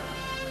on,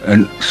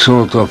 and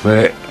sort of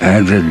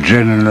had a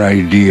general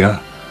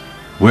idea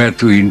where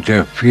to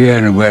interfere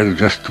and where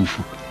just to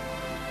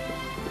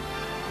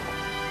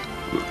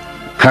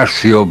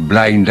cast your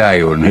blind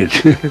eye on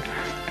it,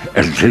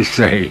 as they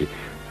say.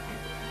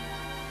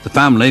 The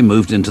family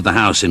moved into the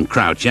house in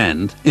Crouch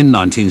End in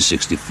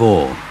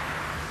 1964.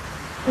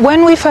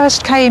 When we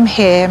first came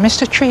here,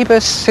 Mr.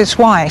 Trebus'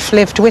 wife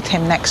lived with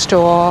him next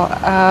door,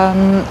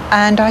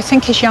 and I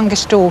think his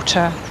youngest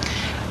daughter,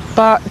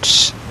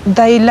 but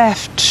they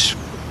left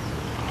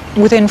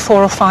within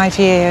 4 or 5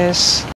 years.